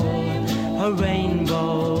rainbow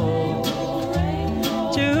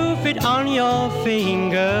to fit on your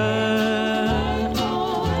finger.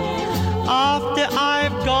 After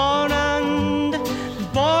I've gone and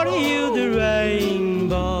bought you the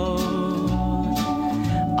rainbow,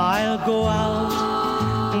 I'll go out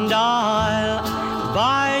and I'll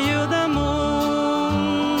buy you the moon.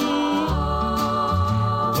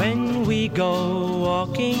 When we go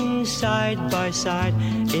walking side by seaside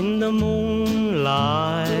in the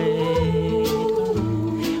moonlight.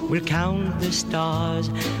 We'll count the stars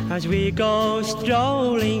as we go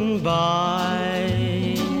strolling by.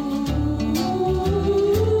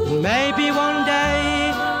 Maybe one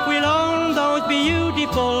day we'll own those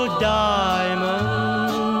beautiful diamonds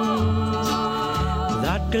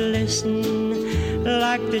that glisten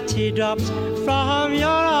like the teardrops from your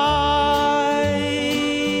eyes.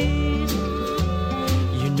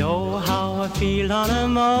 You know how I feel on a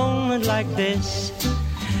moment like this,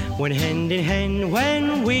 when hand in hand,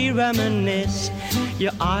 when we reminisce.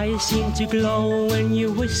 Your eyes seem to glow when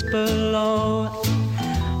you whisper low,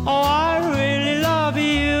 oh, I really love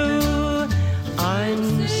you.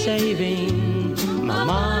 I'm saving my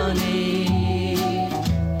money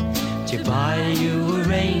to buy you a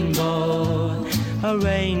rainbow, a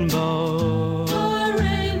rainbow, a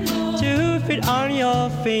rainbow to fit on your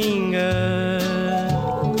finger.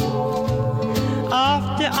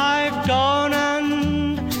 After I've gone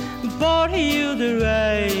and bought you the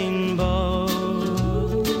rainbow,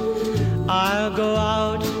 I'll go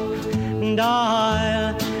out and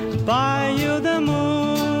I'll buy you the moon.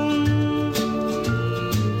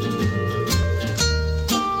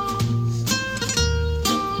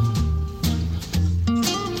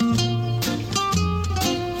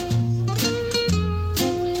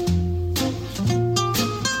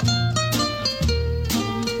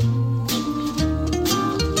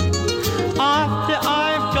 After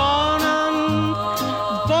I've gone and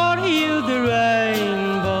bought you the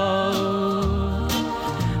rainbow,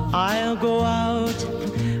 I'll go out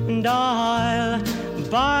and I'll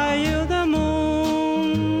buy you the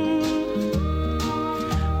moon.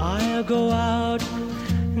 I'll go out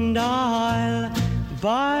and I'll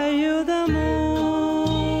buy you the moon.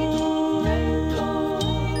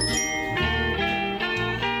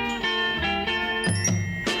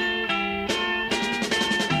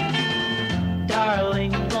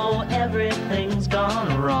 Darling, though everything's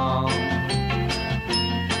gone wrong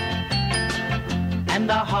and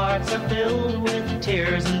our hearts are filled with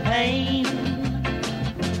tears and pain,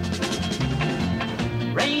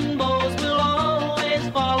 rainbows will always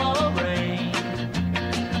follow rain.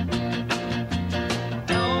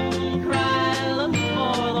 Don't cry, look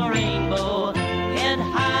for the rainbow. Head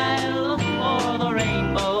high, look for the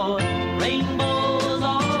rainbow. Rainbows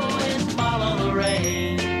always follow the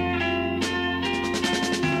rain.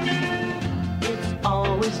 It's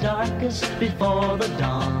always darkest before the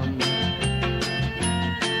dawn,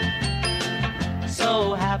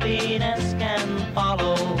 so happiness can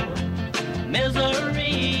follow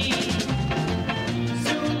misery.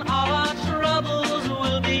 Soon all our troubles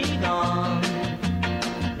will be gone.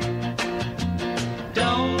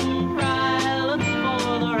 Don't cry, look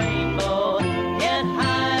for the rainbow. Get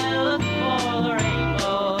high, look for the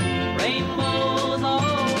rainbow. Rainbows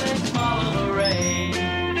always follow the rain.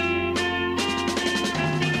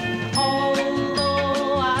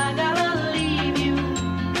 Although I gotta leave you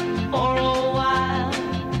for a while,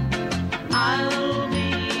 I'll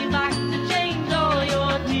be back to change all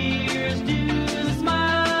your tears to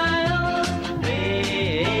smiles.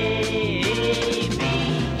 Baby,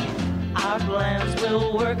 our plans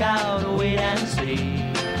will work out, wait and see.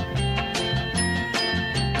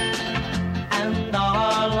 And all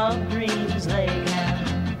our love dreams, they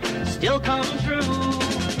can still come true,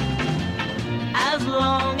 as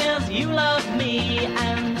long as you love me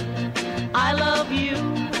and I love you.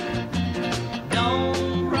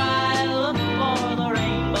 Don't cry, look for the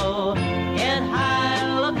rainbow. Get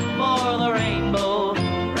high, look for the rainbow.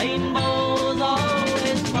 Rainbows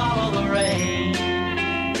always follow the rain.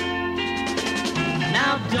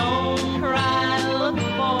 Now don't cry, look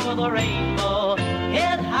for the rainbow.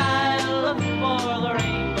 Get high, look for the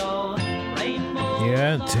rainbow. Rainbow.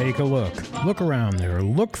 Yeah, take a look. Look around there.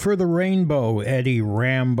 Look for the rainbow, Eddie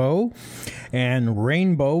Rambo. And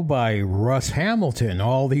Rainbow by Russ Hamilton.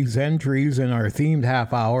 All these entries in our themed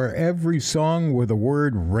half hour, every song with the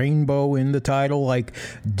word rainbow in the title, like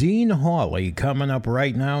Dean Hawley coming up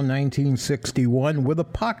right now, 1961, with a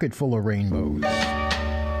pocket full of rainbows.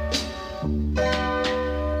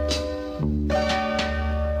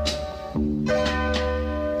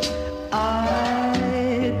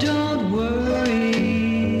 I don't worry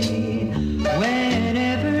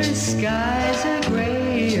whenever skies are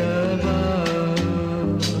gray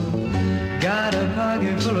above. Got a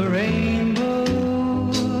pocket full of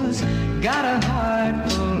rainbows, got a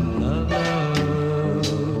heart full of love.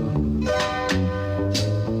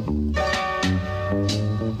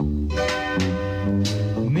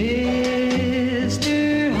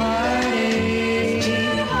 Mr. Heartache,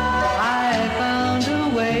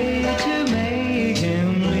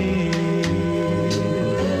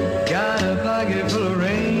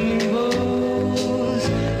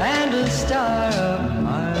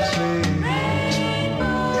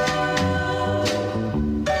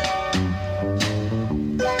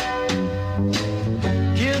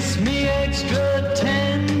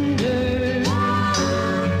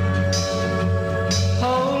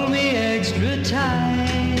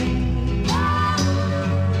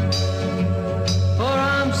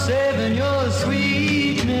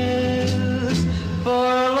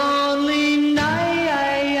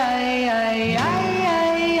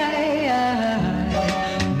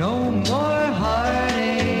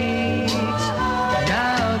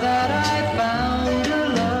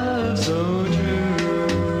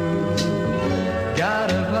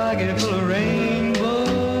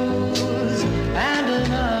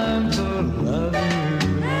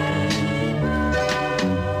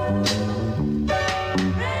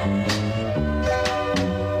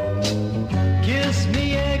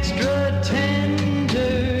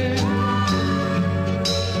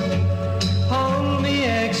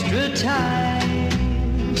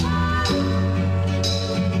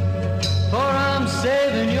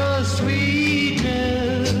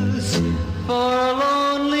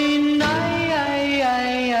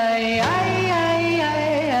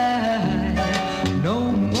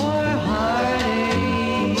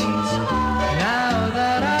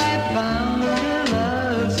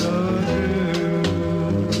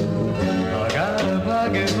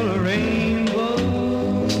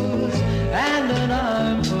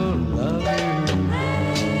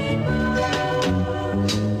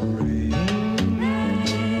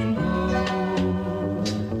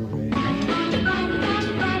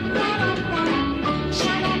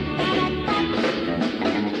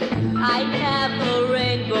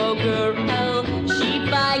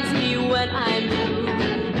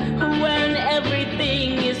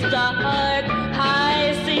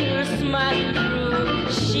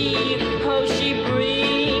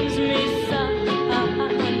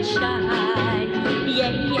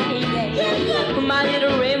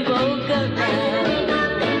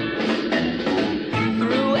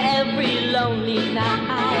 stormy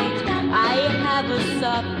night, I have a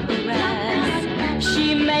soft caress.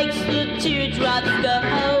 She makes the teardrops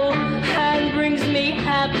go and brings me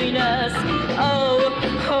happiness. Oh,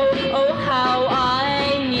 oh, oh, how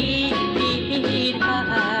I need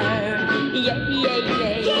her. Yeah, yeah,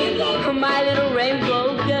 yeah, my little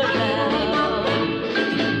rainbow girl.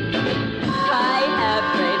 I have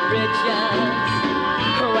great riches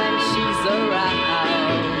when she's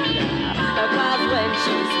around, 'cause when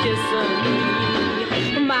she's kissing me,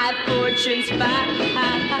 my fortune's found.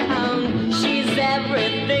 She's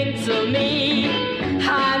everything to me.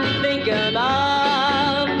 I'm thinking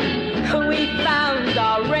of, we found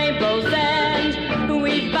our rainbows and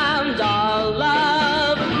we found our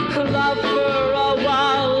love. Love for a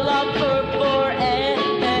while, love for forever.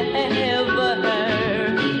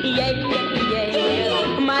 Yeah, yeah,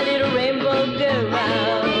 yeah, my little rainbow girl.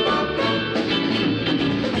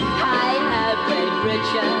 I have great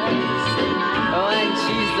riches when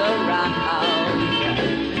she's around,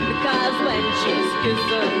 because when she's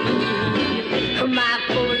kissing me, my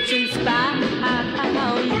fortune's found.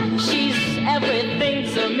 She's everything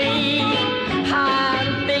to me. I'm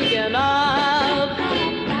thinking of,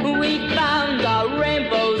 we found our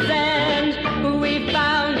rainbows and we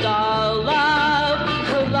found our love.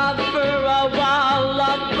 Love for a while,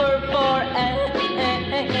 love for forever.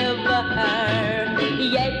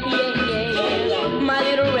 Yeah, yeah, yeah, my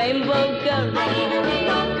little rainbow girl.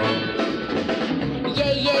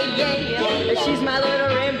 Yeah, yeah, yeah, yeah, she's my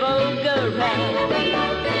little rainbow girl.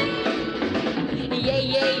 Yeah,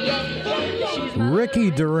 yeah, yeah, she's my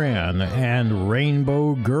Ricky Duran and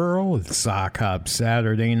Rainbow Girl. It's Sock Hop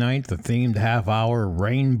Saturday night, the themed half-hour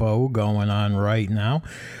rainbow going on right now.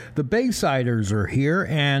 The Baysiders are here,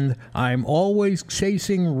 and I'm always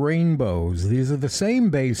chasing rainbows. These are the same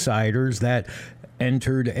Baysiders that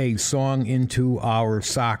entered a song into our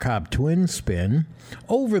Sock Hop Twin Spin,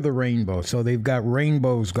 Over the Rainbow. So they've got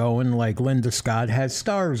rainbows going like Linda Scott has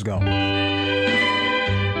stars going.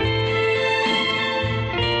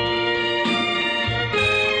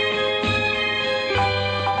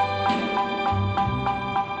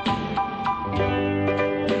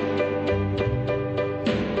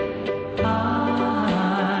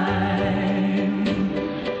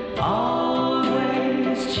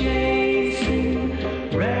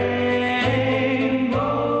 Rainbows.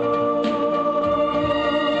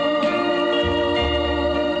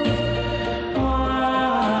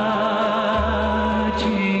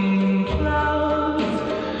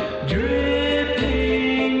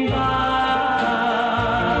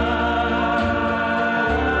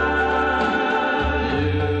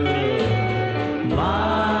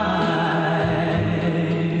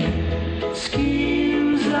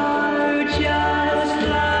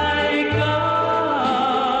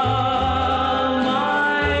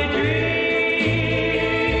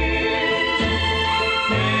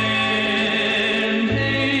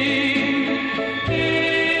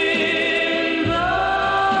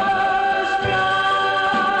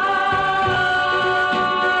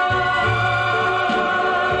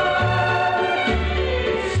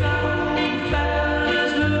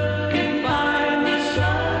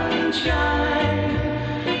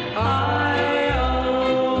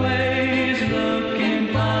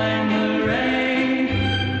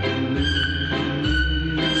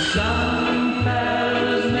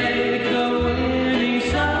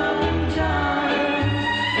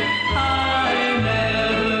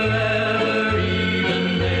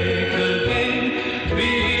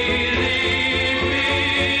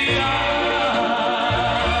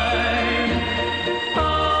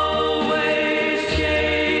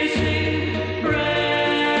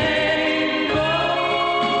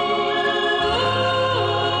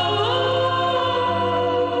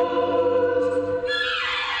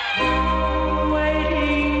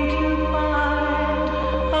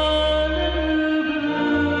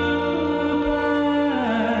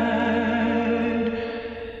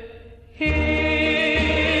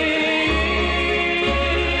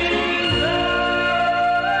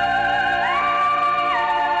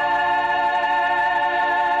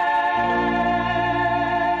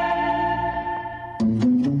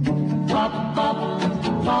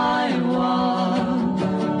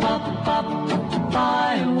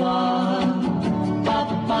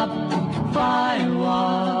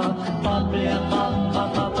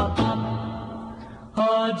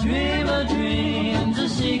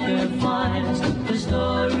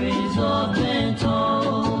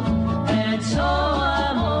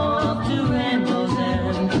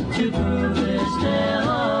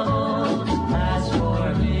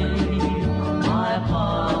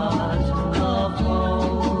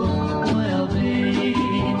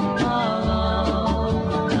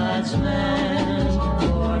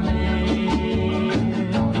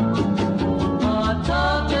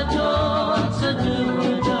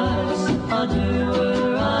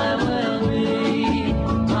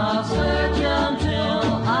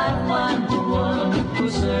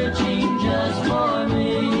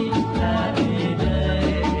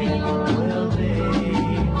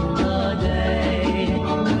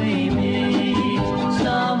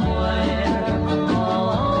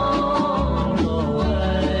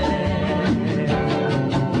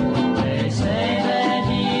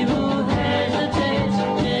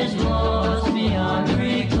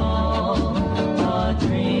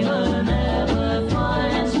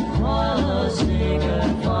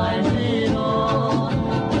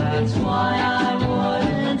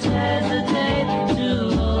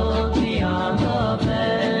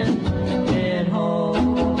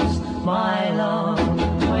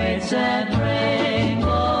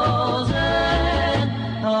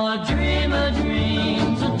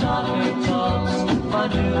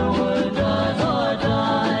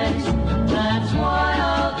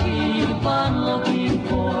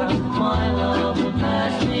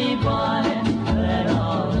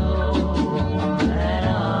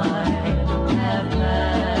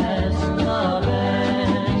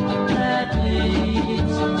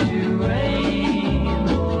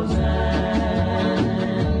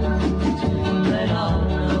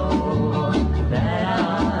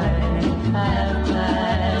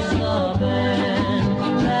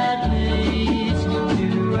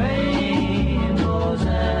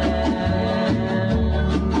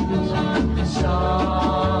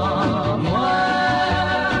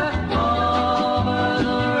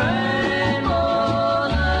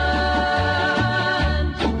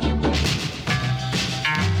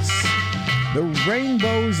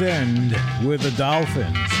 Friend with the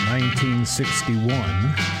Dolphins, 1961.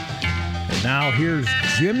 And now here's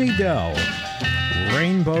Jimmy Dell,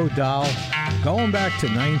 Rainbow Doll, going back to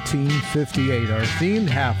 1958, our themed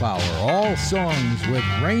half hour, all songs with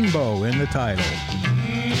rainbow in the title.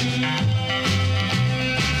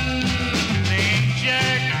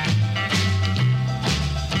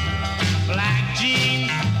 Black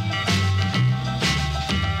jeans,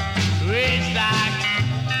 raised like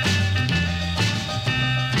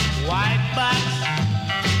white bucks.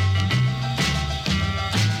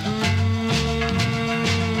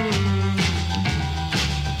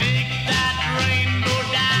 Dig that rainbow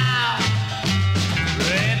down,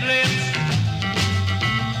 red lips,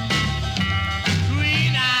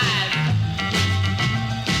 green eyes,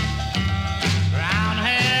 brown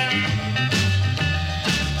hair,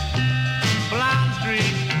 blonde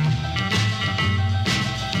streak.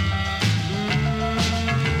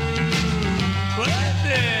 Right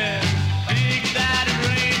there, dig that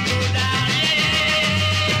rainbow down,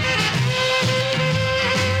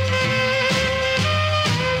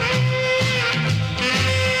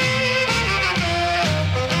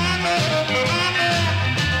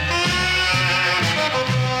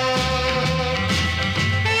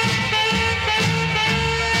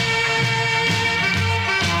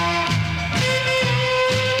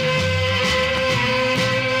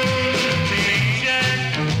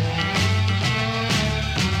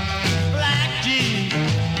 black jeans,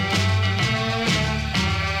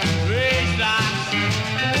 raised locks,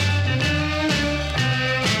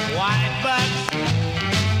 white bucks.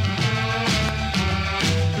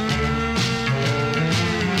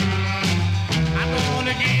 I'm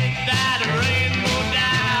gonna get that rainbow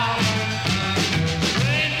down,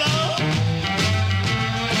 rainbow,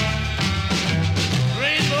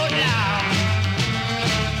 rainbow down.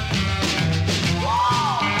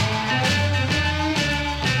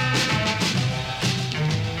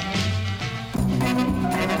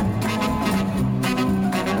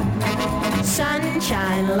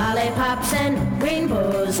 Sunshine, lollipops, and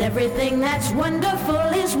rainbows. Everything that's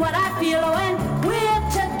wonderful is what I feel when we're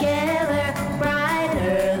together.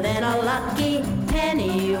 Brighter than a lucky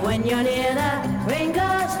penny when you're near. The rain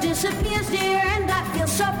goes, disappears, dear, and I feel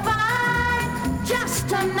so fine just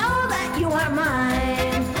to know that you are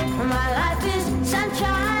mine. My life is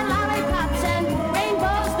sunshine, lollipops, and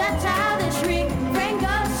rainbows. That's how this rain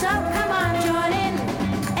goes. So come on, join in.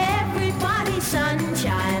 Everybody,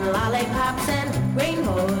 sunshine, lollipops, and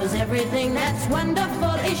rainbows. Everything that's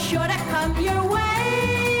wonderful is sure to come your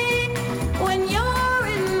way when you're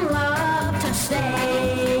in love to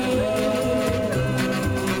stay.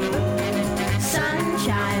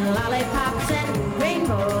 Sunshine, lollipops, and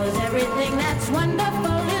rainbows. Everything that's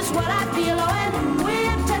wonderful is what I feel when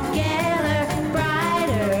we're together.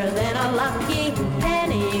 Brighter than a lucky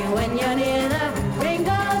penny when you're near. The rain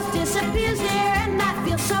goes, disappears, dear, and I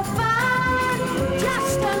feel so fine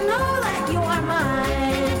just to know that you are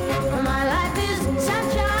mine. My life is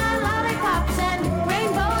sunshine, lollipops, and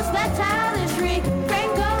rainbows. That's how this rain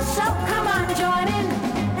goes. So come on, join in.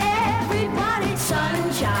 Everybody,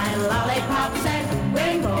 sunshine, lollipops, and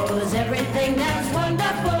rainbows. Everything that's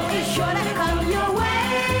wonderful is sure to come your way.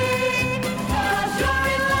 'Cause you're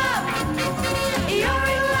in love,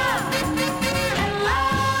 and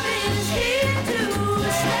love is here to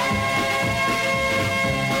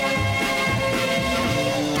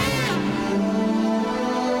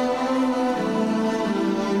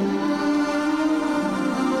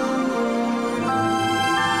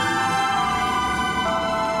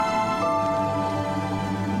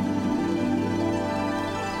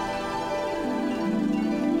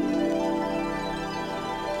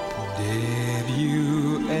Did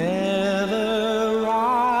you ever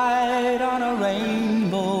ride on a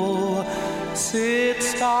rainbow? Sit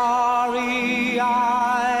starry-eyed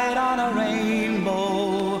on a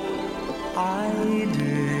rainbow? I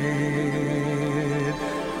did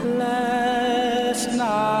last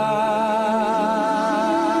night.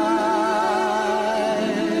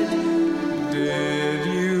 Did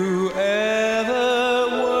you ever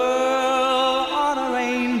whirl on a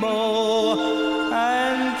rainbow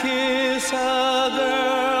and kiss a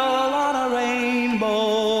girl on a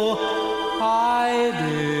rainbow? I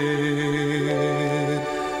did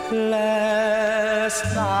last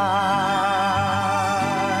night.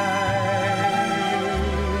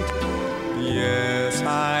 Yes,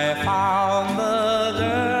 I found the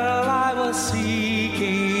girl I was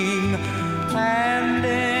seeking, and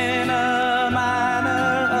in a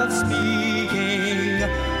manner of speaking,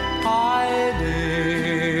 I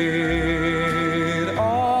did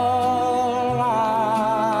all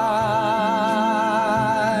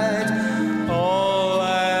right. Oh,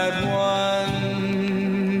 at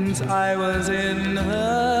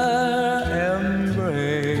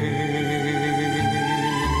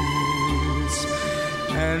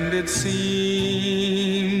it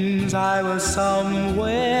seems I was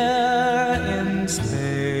somewhere in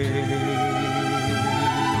space,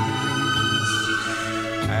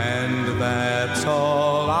 and that's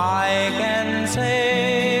all I can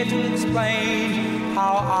say to explain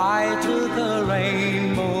how I took a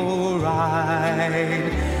rainbow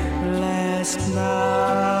ride last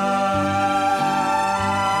night.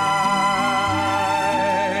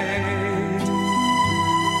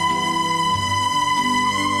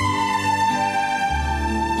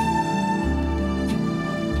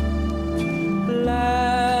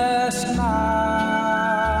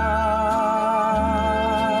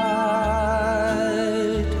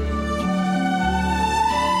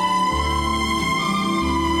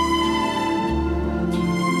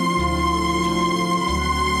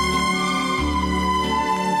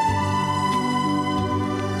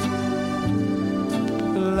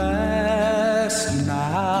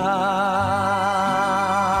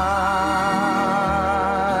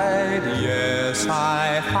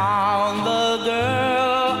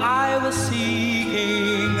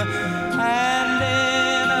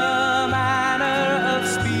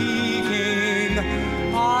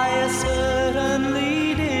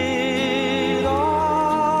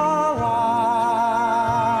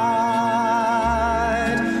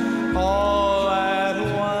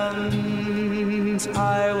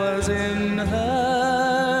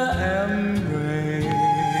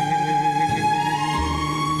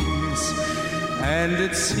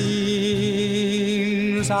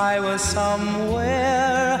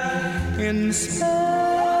 Somewhere in space,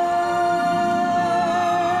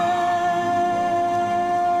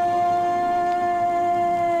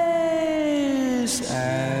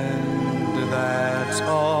 and that's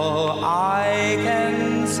all I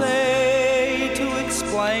can say to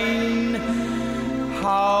explain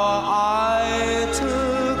how I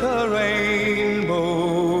took a rainbow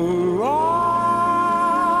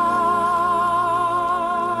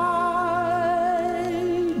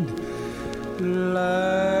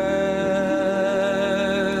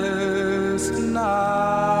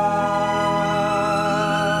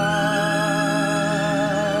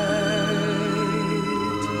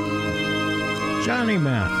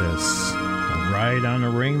on a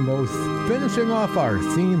rainbow, finishing off our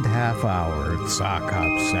themed half hour at Sock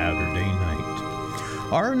Hop Saturday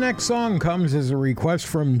night. Our next song comes as a request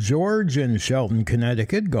from George in Shelton,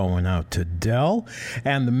 Connecticut, going out to Dell.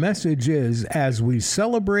 And the message is, as we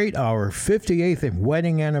celebrate our 58th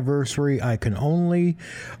wedding anniversary, I can only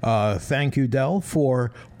thank you, Dell,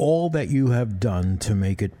 for all that you have done to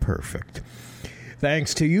make it perfect.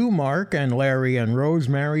 Thanks to you, Mark, and Larry, and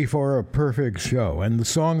Rosemary for a perfect show. And the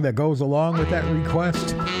song that goes along with that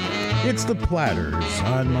request, it's The Platters,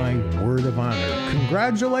 On My Word of Honor.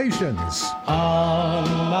 Congratulations. On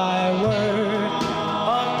my word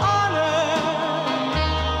of honor,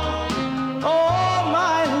 all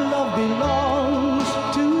my love belongs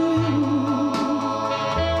to you.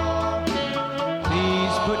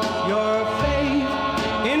 Please put your faith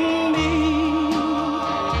in me.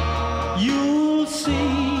 You'll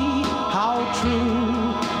see how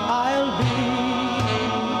true I'll be.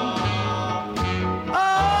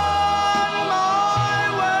 On my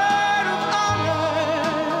word of honor,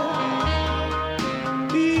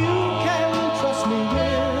 you can trust me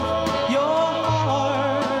with your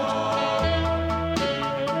heart,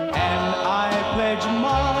 and I pledge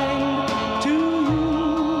mine to you.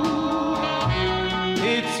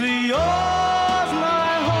 It's yours,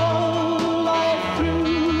 my whole life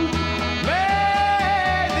through.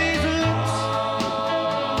 May these lips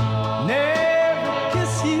never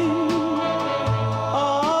kiss you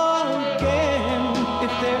again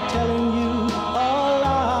if they're telling you a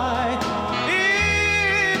lie.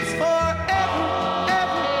 It's forever,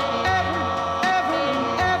 ever, ever, ever,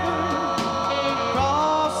 ever.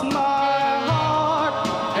 Cross my heart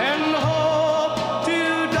and hope to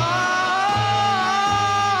die.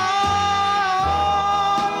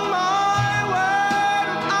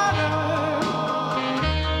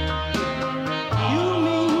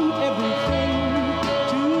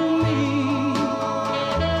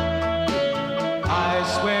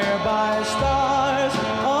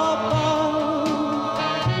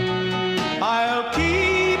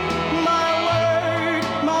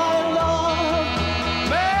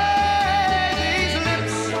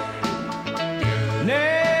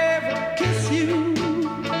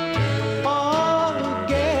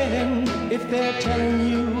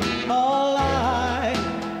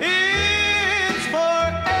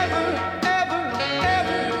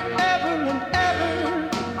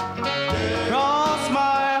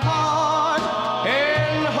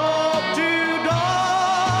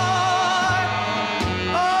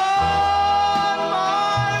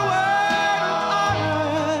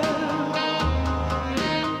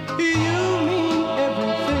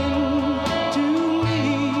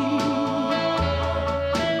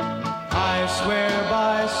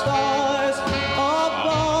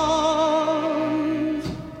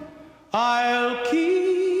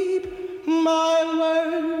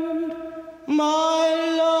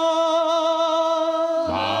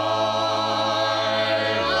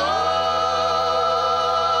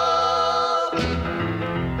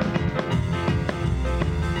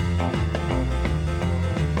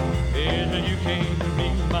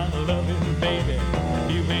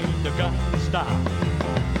 style.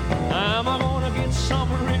 I'm gonna get some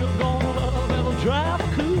real gonna love that'll drive a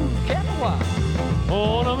cool cat a while.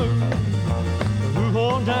 Wanna move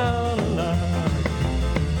on down the line.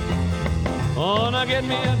 Wanna get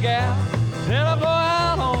me a gal that'll go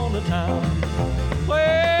out on the town.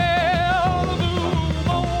 Well, move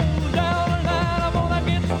on down the line. I'm gonna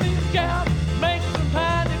get me a gal, make some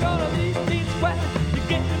pie. You're gonna leave me sweat. You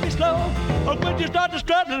get me slow. Or when you start to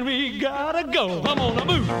strutting, we gotta go. I'm gonna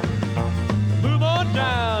move on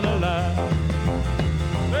down the line.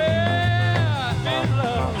 Well, I've been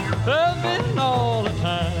loving all the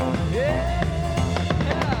time. Yeah.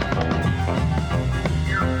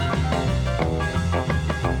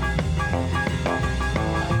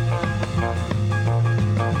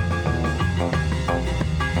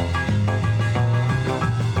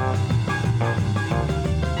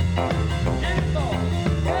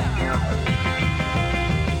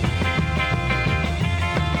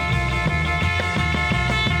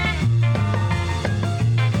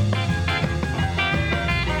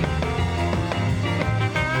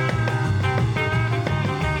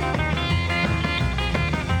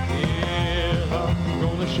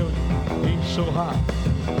 So hot,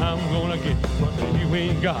 I'm gonna get what you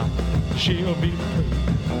ain't got. She'll be cool,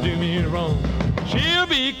 do me wrong. She'll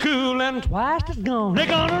be cool and twice as gone. They're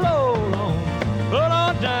gonna roll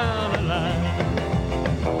on down the line.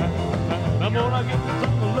 I'm gonna get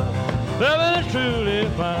some love, loving is truly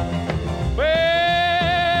fine.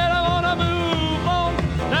 Well, I'm gonna move on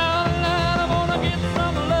down the line. I'm gonna get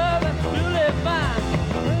some love that's truly fine.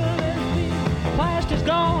 Twice is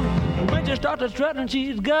gone. When you start to strutting,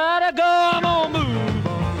 she's gotta go. I'm gonna move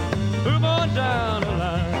on down the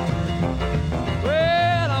line.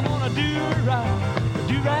 Well, I'm gonna do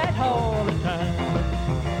right all the time.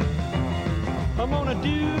 I'm gonna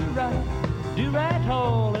do right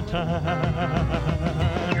all the time.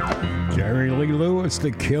 Jerry Lee Lewis,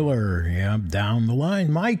 the Killer. Yeah, down the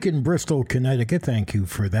line. Mike in Bristol, Connecticut, thank you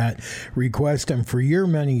for that request and for your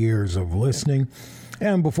many years of listening.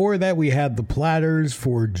 And before that, we had the Platters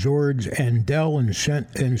for George and Dell in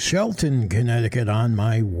Shelton, Connecticut, on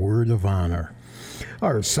My Word of Honor.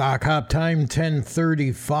 Our sock hop time,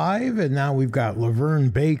 10:35, and now we've got Laverne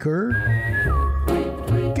Baker.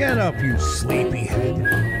 Get up, you sleepyhead.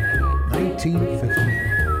 1950.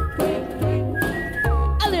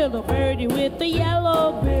 A little birdie with a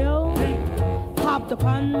yellow bill hopped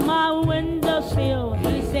upon my windowsill.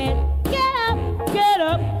 He said, get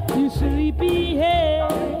up, you sleepyhead.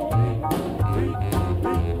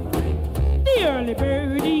 The early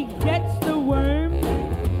birdie gets the worm.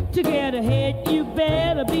 To get ahead, you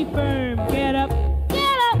better be firm. Get up,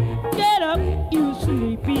 you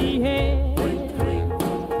sleepyhead.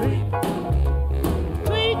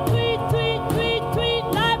 Tweet, tweet, tweet, tweet, tweet,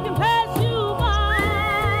 life can pass you by.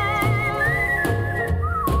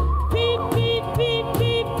 Peep, peep, peep,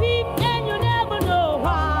 peep, peep, and you never know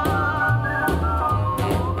why.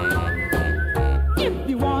 If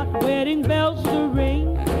you want wedding bells to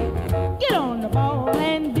ring, get on the ball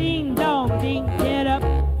and ding dong ding. Get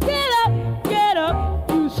up,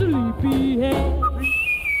 you sleepyhead.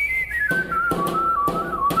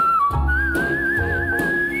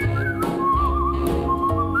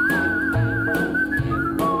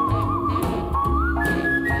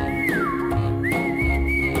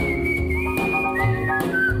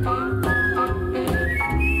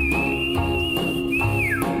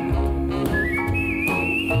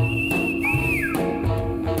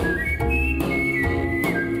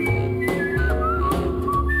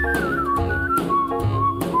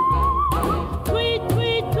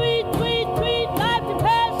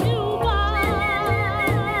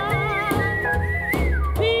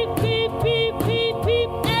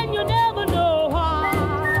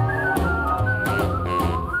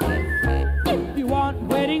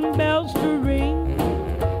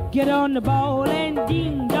 Get on the ball and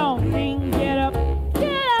ding dong ding. Get up,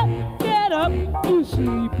 you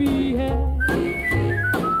sleepyhead.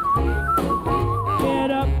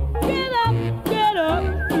 Get up,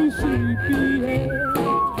 you sleepyhead.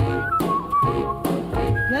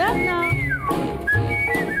 Get up now.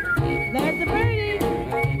 There's the birdie.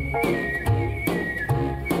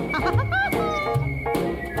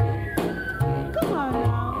 Come on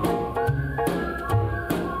now.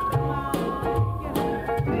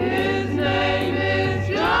 His name is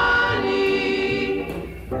Johnny,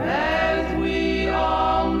 as we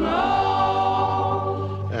all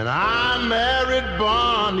know. And I married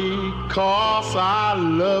Bonnie 'cause I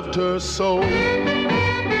loved her so.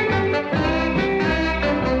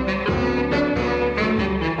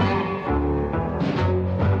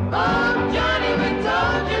 Oh, Johnny, we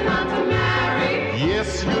told you not to marry.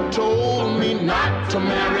 Yes, you told me not to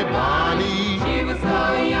marry Bonnie. She was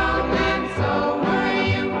so young and so were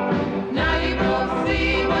you. Now you both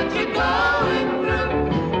see what you're going through.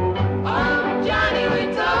 Oh, Johnny, we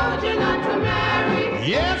told you not to marry.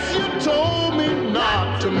 Yes, you told me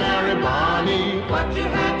not to marry Bonnie. But you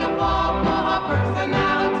had to fall for her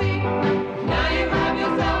personality. Now you have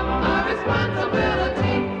yourself a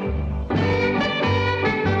responsibility.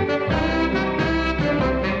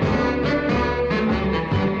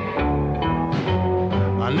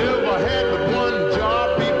 I never had but one job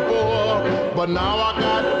before, but now I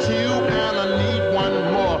got two and I need one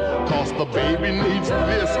more. Cause the baby needs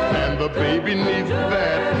this and the baby needs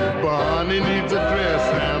that. Bonnie needs a dress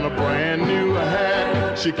and a brand new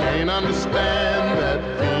hat. She can't understand that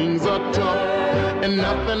things are tough and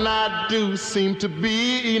nothing I do seem to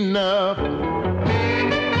be enough.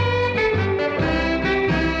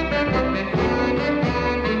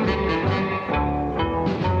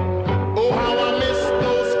 Oh, how I miss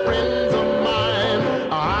those friends of mine.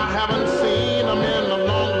 I haven't seen them in a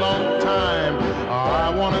long, long time.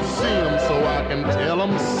 I want to see them so I can tell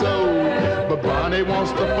them so. But Bonnie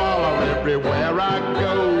wants to follow everywhere I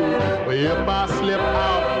go. If I slip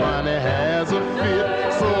out, Bonnie has a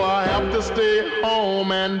fit. So I have to stay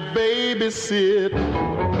home and babysit.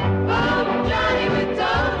 Oh, Johnny, we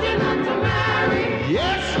told you not to marry.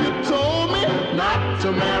 Yes, you told me not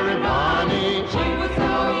to marry Bonnie. She was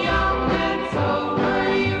so young and so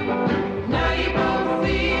were you. Now you both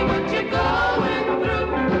see what you're going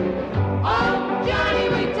through. Oh, Johnny,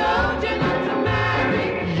 we told you not to marry.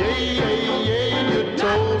 Yeah, you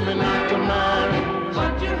told me not to marry.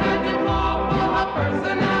 But you had to fall for her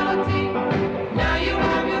personality. Now you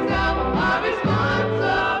have yourself a responsibility.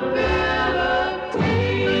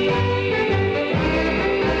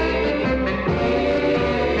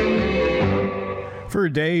 For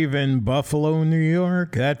Dave in Buffalo, New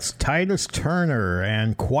York, that's Titus Turner,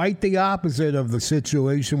 and quite the opposite of the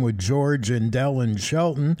situation with George and Dell and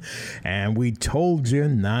Shelton. And We Told You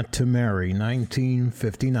Not to Marry,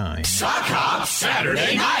 1959. Sock Hop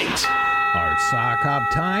Saturday Night. Our sock hop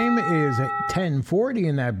time is at 10:40,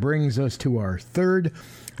 and that brings us to our third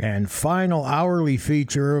and final hourly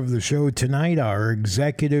feature of the show tonight, our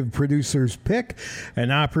executive producer's pick,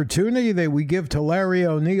 an opportunity that we give to Larry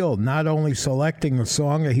O'Neill, not only selecting a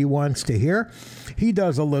song that he wants to hear, he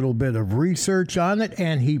does a little bit of research on it,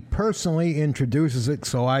 and he personally introduces it,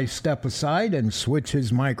 so I step aside and switch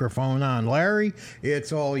his microphone on. Larry,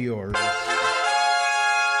 it's all yours.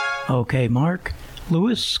 Okay, Mark.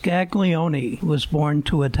 Louis Scaglione was born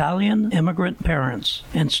to Italian immigrant parents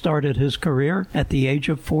and started his career at the age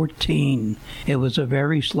of 14. It was a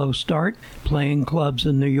very slow start, playing clubs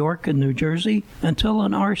in New York and New Jersey, until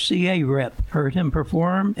an RCA rep heard him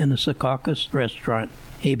perform in a Secaucus restaurant.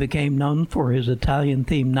 He became known for his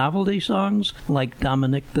Italian-themed novelty songs like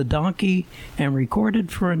Dominic the Donkey, and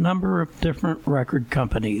recorded for a number of different record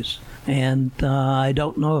companies. And I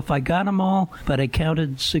don't know if I got them all, but I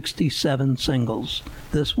counted 67 singles.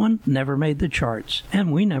 This one never made the charts,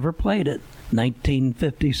 and we never played it.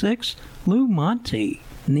 1956, Lou Monte,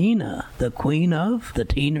 Nina, the Queen of the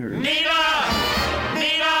Teeners. Nina!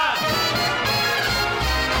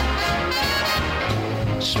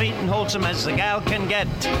 Sweet and wholesome as the gal can get.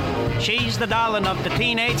 She's the darling of the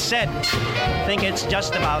teenage set. Think it's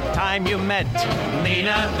just about time you met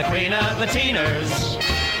Nina, the queen of the teeners.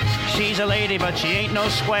 She's a lady, but she ain't no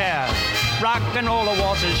square. Rock and roll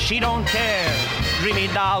waltzes, she don't care. Dreamy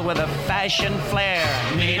doll with a fashion flair.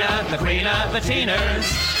 Nina, the queen of the teeners.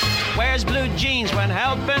 Wears blue jeans when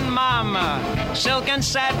helping mama. Silk and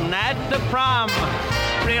satin at the prom.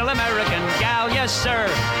 Real American gal, yes sir.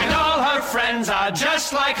 And all her friends are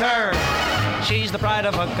just like her. She's the pride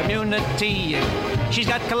of her community. She's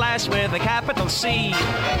got class with a capital C.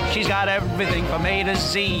 She's got everything from A to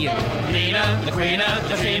Z. Nina, the queen of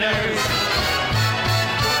the teeners.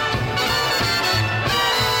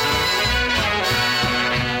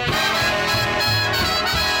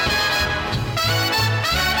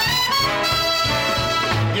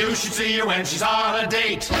 You should see her when she's on a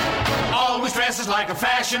date. Always dresses like a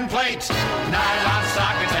fashion plate. Nylon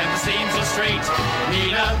stockings and the seams are straight.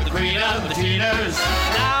 Nina, the queen of the teeners.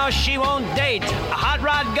 Now she won't date a hot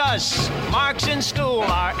rod Gus. Marks in school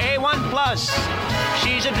are A1+.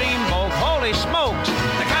 She's a dreamboat, holy smokes.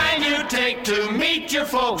 The kind you take to meet your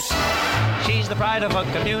folks. She's the pride of her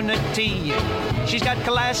community. She's got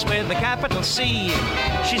class with a capital C.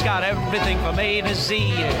 She's got everything from A to Z.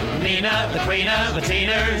 Nina, the queen of the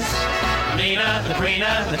teeners. Nina, the queen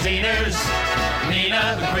of the teeners.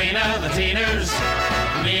 Nina, the queen of the teeners.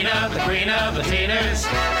 Nina, the queen of the teeners.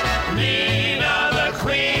 Nina, the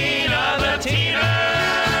queen of the teeners.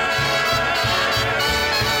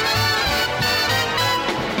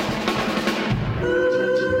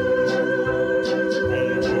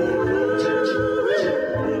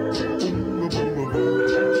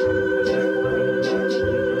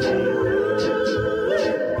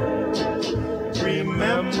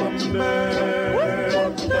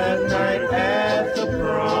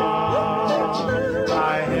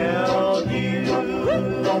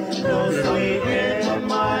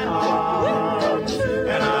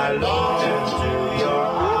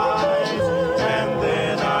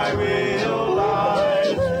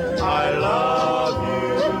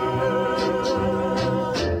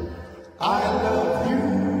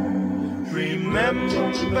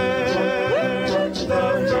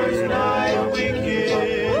 the first night we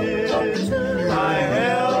kissed, I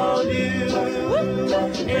held you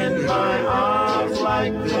in my arms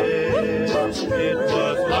like this. It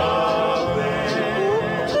was love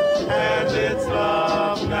then, and it's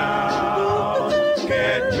love now.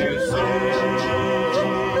 Can't you see?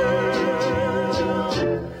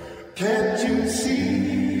 Can't you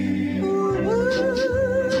see?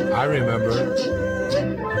 I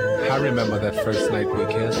remember that first night we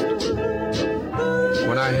kissed.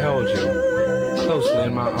 When I held you closely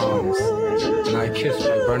in my arms and I kissed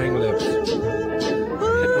your burning lips.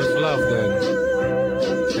 It was love then,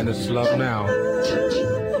 and it's love now.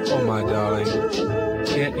 Oh my darling,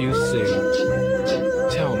 can't you see?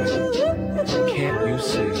 Tell me, can't you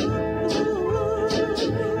see?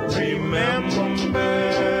 Remember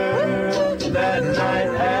that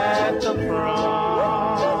night at the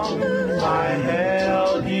prom, I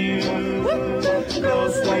held you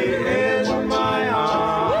closely in my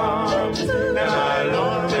arms, and I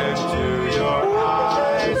looked into your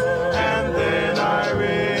eyes, and then I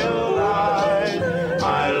realized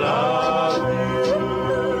I love you.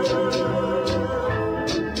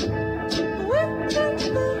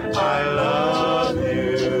 I love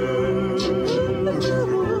you.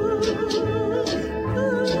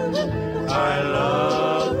 I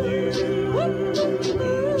love you.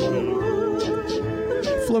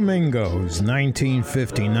 Flamingos,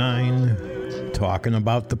 1959, talking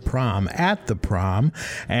about the prom, at the prom,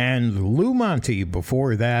 and Lou Monte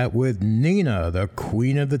before that with Nina, the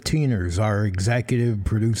Queen of the Teeners, our executive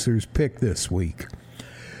producer's pick this week.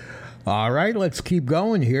 All right, let's keep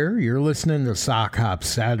going here. You're listening to Sock Hop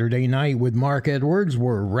Saturday Night with Mark Edwards.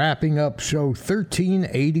 We're wrapping up show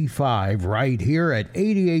 1385 right here at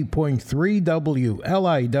 88.3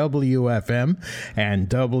 WLIW-FM and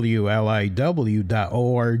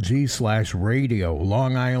WLIW.org/radio,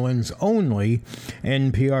 Long Island's only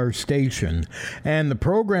NPR station. And the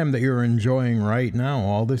program that you're enjoying right now,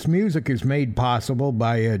 all this music is made possible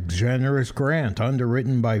by a generous grant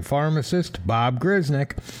underwritten by pharmacist Bob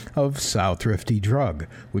Grisnick of South Thrifty Drug,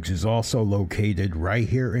 which is also located right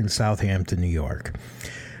here in Southampton, New York.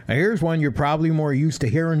 Now here's one you're probably more used to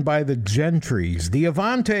hearing by the Gentrys, the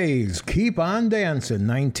Avantes, Keep on Dancing,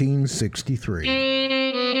 1963.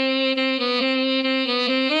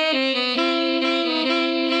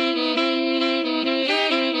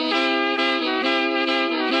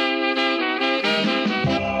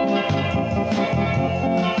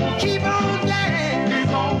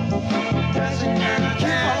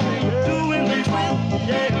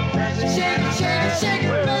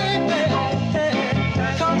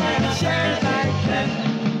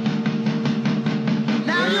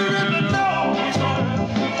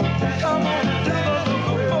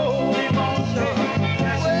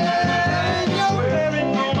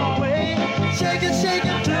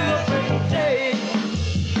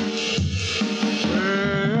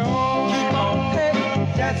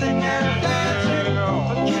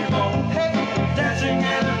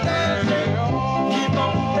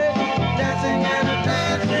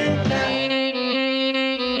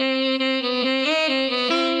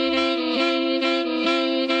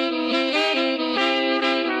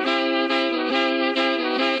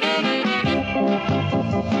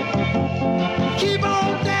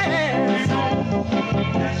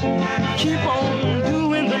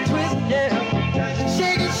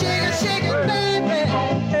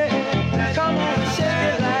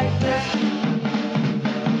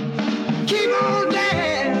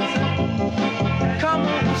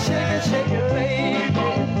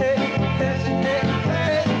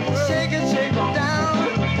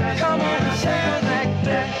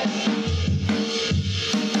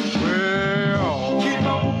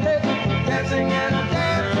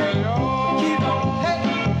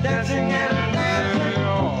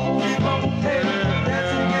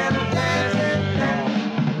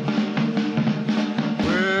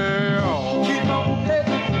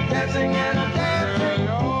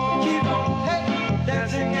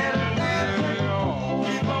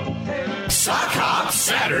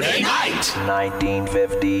 Saturday night.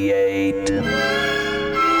 1958.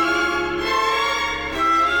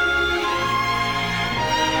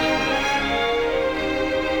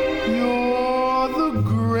 You're the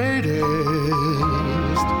greatest.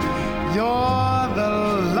 You're the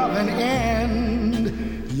loving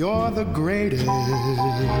end. You're the greatest.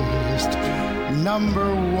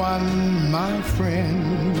 Number one, my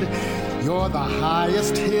friend. You're the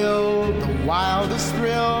highest hill, the wildest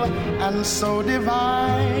thrill, and so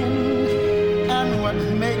divine. And what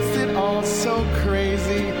makes it all so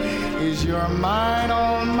crazy is you're mine,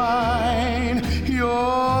 all mine.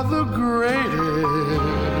 You're the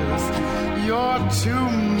greatest. too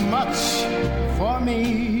much for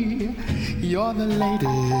me. You're the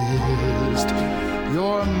latest.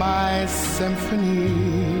 You're my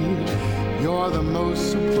symphony. You're the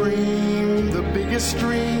most supreme, the biggest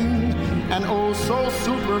dream, and oh so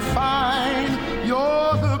super fine.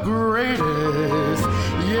 You're the greatest,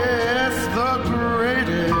 yes, the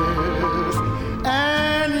greatest,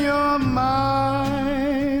 and you're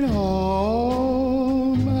mine,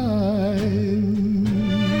 all mine.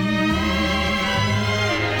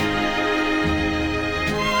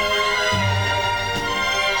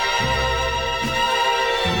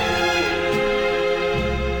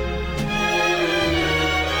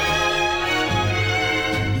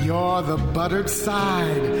 You're the buttered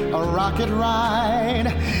side, a rocket ride,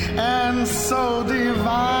 and so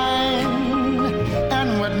divine.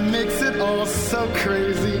 And what makes it all so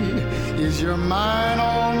crazy is you're mine,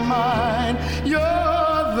 all mine.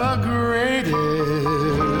 You're the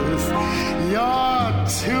greatest. You're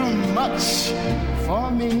too much for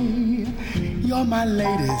me. You're my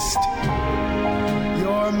latest.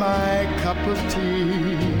 You're my cup of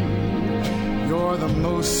tea. You're the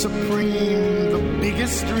most supreme, the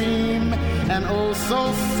biggest dream, and oh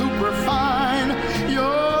so super fine.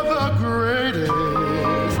 You're the greatest,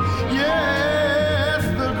 yes,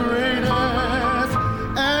 the greatest,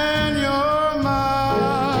 and you're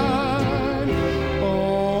mine,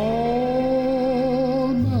 all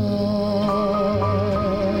mine.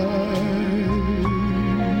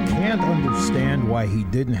 Can't understand why he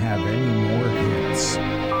didn't have any more hits.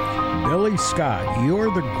 Billy Scott, You're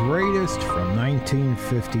the Greatest from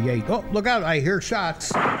 1958. Oh, look out, I hear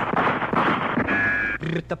shots.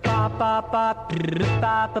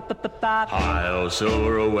 I'll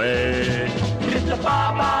soar away.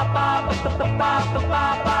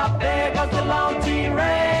 There goes the Lone Teen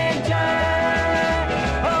Ranger.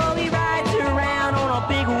 Oh, he rides around on a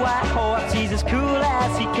big white horse. He's as cool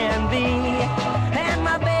as he can be. And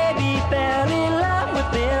my baby fell in love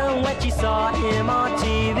with him when she saw him on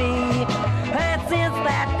TV. And since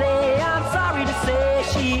that day, I'm sorry to say,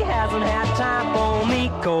 she hasn't had time for me.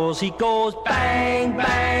 'Cause he goes bang,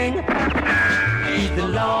 bang. He's the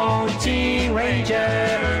Lone Teen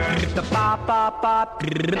Ranger.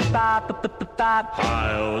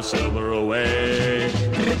 I'll silver away.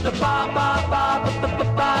 There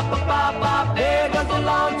goes the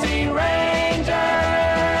Lone Teen Ranger.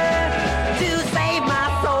 To save my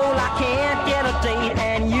soul, I can't get a date,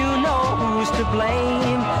 and you know who's to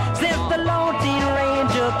blame. Since the Lone Teen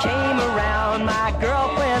Ranger came around, my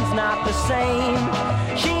girlfriend's not the same.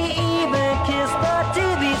 She even kissed the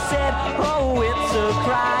TV set. Oh, it's a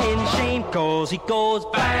crying shame, 'cause he goes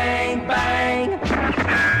bang, bang.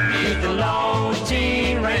 He's the Lone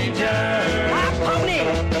Teen Ranger. My pony!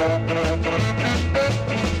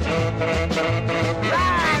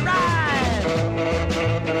 Ride, ride!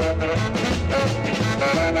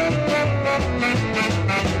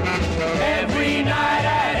 Every night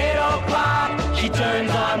at 8 o'clock, she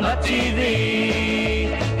turns on the TV.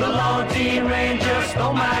 The Lone Teen Ranger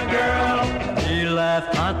stole my girl. He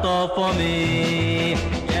left Tonto for me.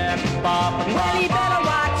 Yeah, Bob. Well, he better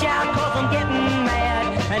watch out, 'cause I'm getting mad.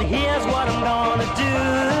 And here's what I'm gonna do.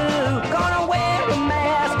 Gonna wear a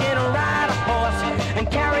mask and ride a horse and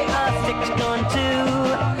carry a 6-gun too.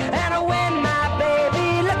 And when my baby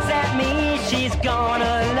looks at me, she's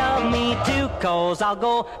gonna love me too. 'Cause I'll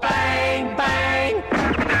go bang, bang.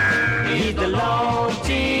 He's the Lone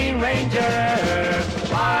Teen Ranger.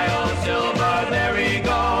 Wild Silver, there he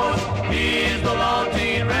goes. He's the Lone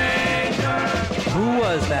Teen Ranger. Who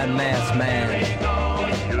was that masked man?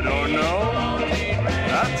 You don't know?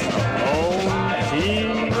 That's the Lone Teen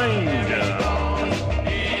Ranger.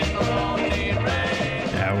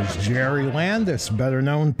 That was Jerry Landis, better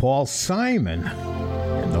known Paul Simon,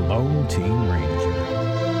 and the Lone Teen Ranger.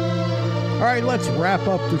 All right, let's wrap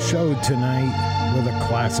up the show tonight with a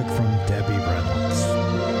classic from Debbie Reynolds.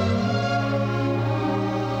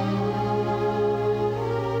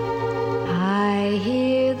 I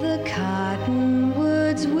hear the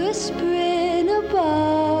cottonwoods whispering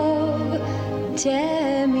above.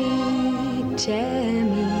 Tammy,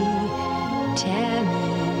 Tammy,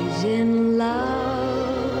 Tammy's in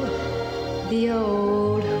love. The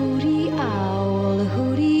old hooty owl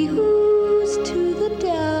hooty hoos to the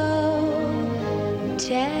dove.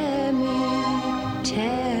 Tammy,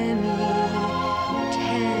 Tammy,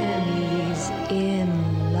 Tammy's in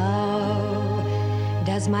love.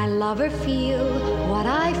 Does my lover feel what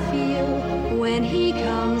I feel when he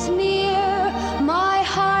comes near? My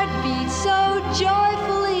heart beats so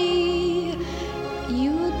joyfully,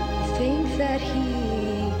 you'd think that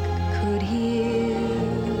he could hear.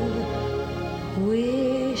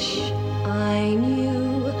 Wish I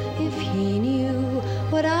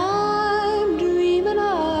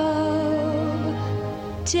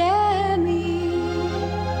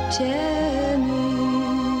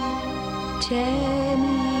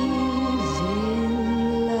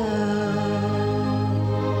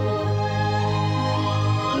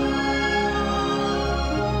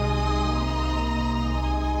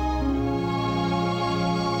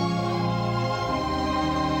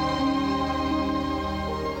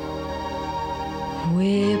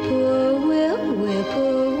whippoorwill,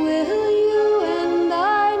 you and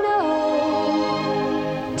I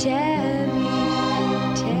know. Tammy,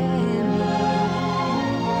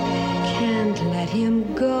 can't let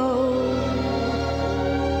him go.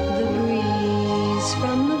 The breeze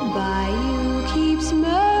from the bayou keeps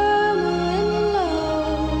murmuring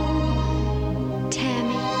low.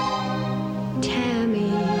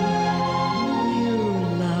 Tammy, you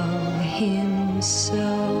love him so.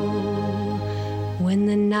 When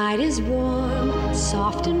the night is warm,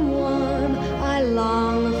 soft and warm, I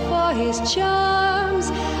long for his charms.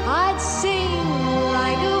 I'd sing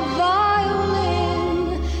like a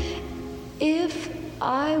violin if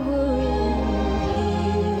I were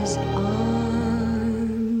in his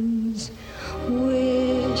arms.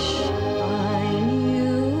 Wish I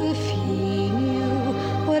knew if he knew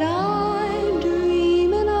what I'm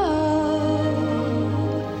dreaming of.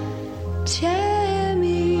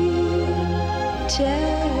 Tammy's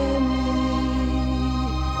in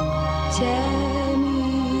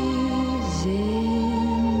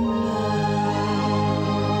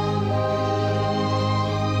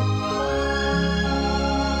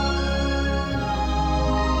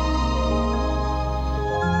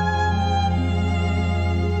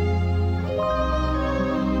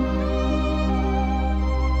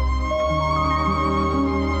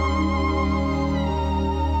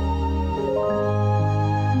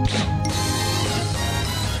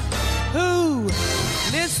Who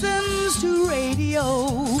listens to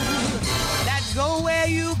radio? That's go where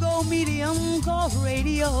you go, medium called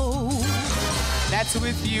radio. That's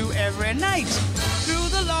with you every night through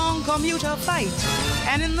the long commuter fight,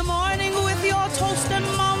 and in the morning with your toast and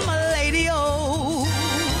mama lady-o.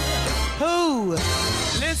 Who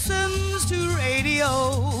listens to radio?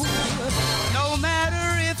 No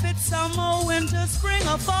matter if it's summer, winter, spring,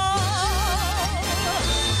 or fall.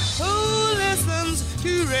 Who listens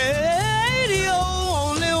to radio?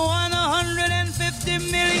 Only 150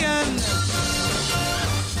 million.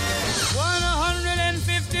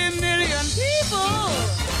 150 million people.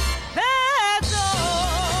 That's all.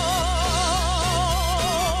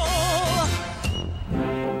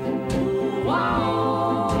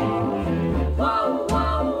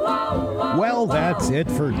 Well, that's it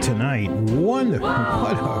for tonight. What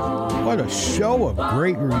a show of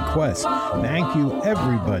great requests. Thank you,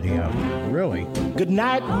 everybody out there, really. Good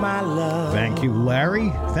night, my love. Thank you,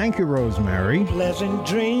 Larry. Thank you, Rosemary. Pleasant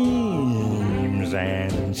dreams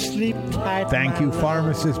and sleep tight. Thank you,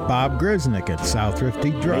 pharmacist Bob Grisnick at South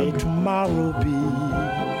Thrifty Drug. May tomorrow be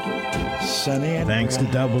sunny and thanks to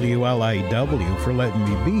WLIW for letting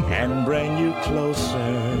me be here and bring you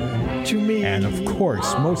closer to me. And of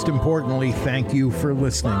course, most importantly, thank you for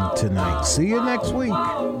listening tonight. See you next week.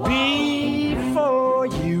 Before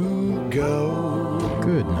you go,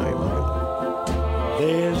 good night, my love.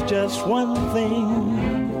 There's just one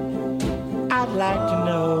thing I'd like to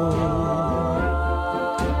know.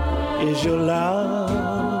 Is your love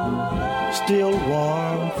still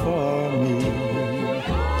warm for me,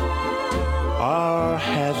 or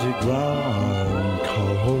has it grown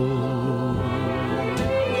cold?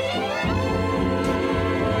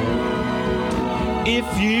 If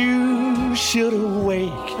you should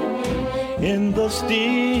awake in the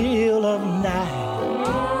still of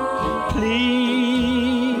night,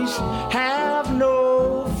 please have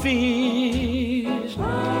no fears, for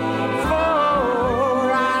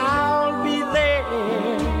I'll be there.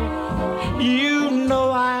 You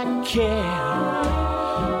know I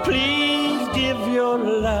care. Please give your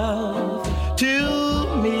love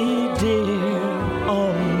to me, dear,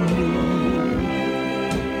 only.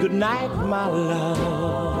 Good night, my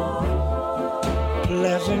love.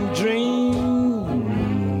 Pleasant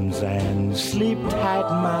dreams and sleep tight,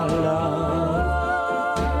 my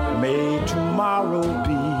love. May tomorrow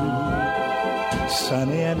be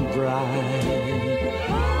sunny and bright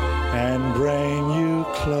and bring you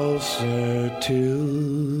closer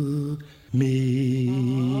to me.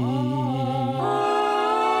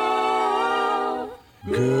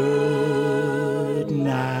 Good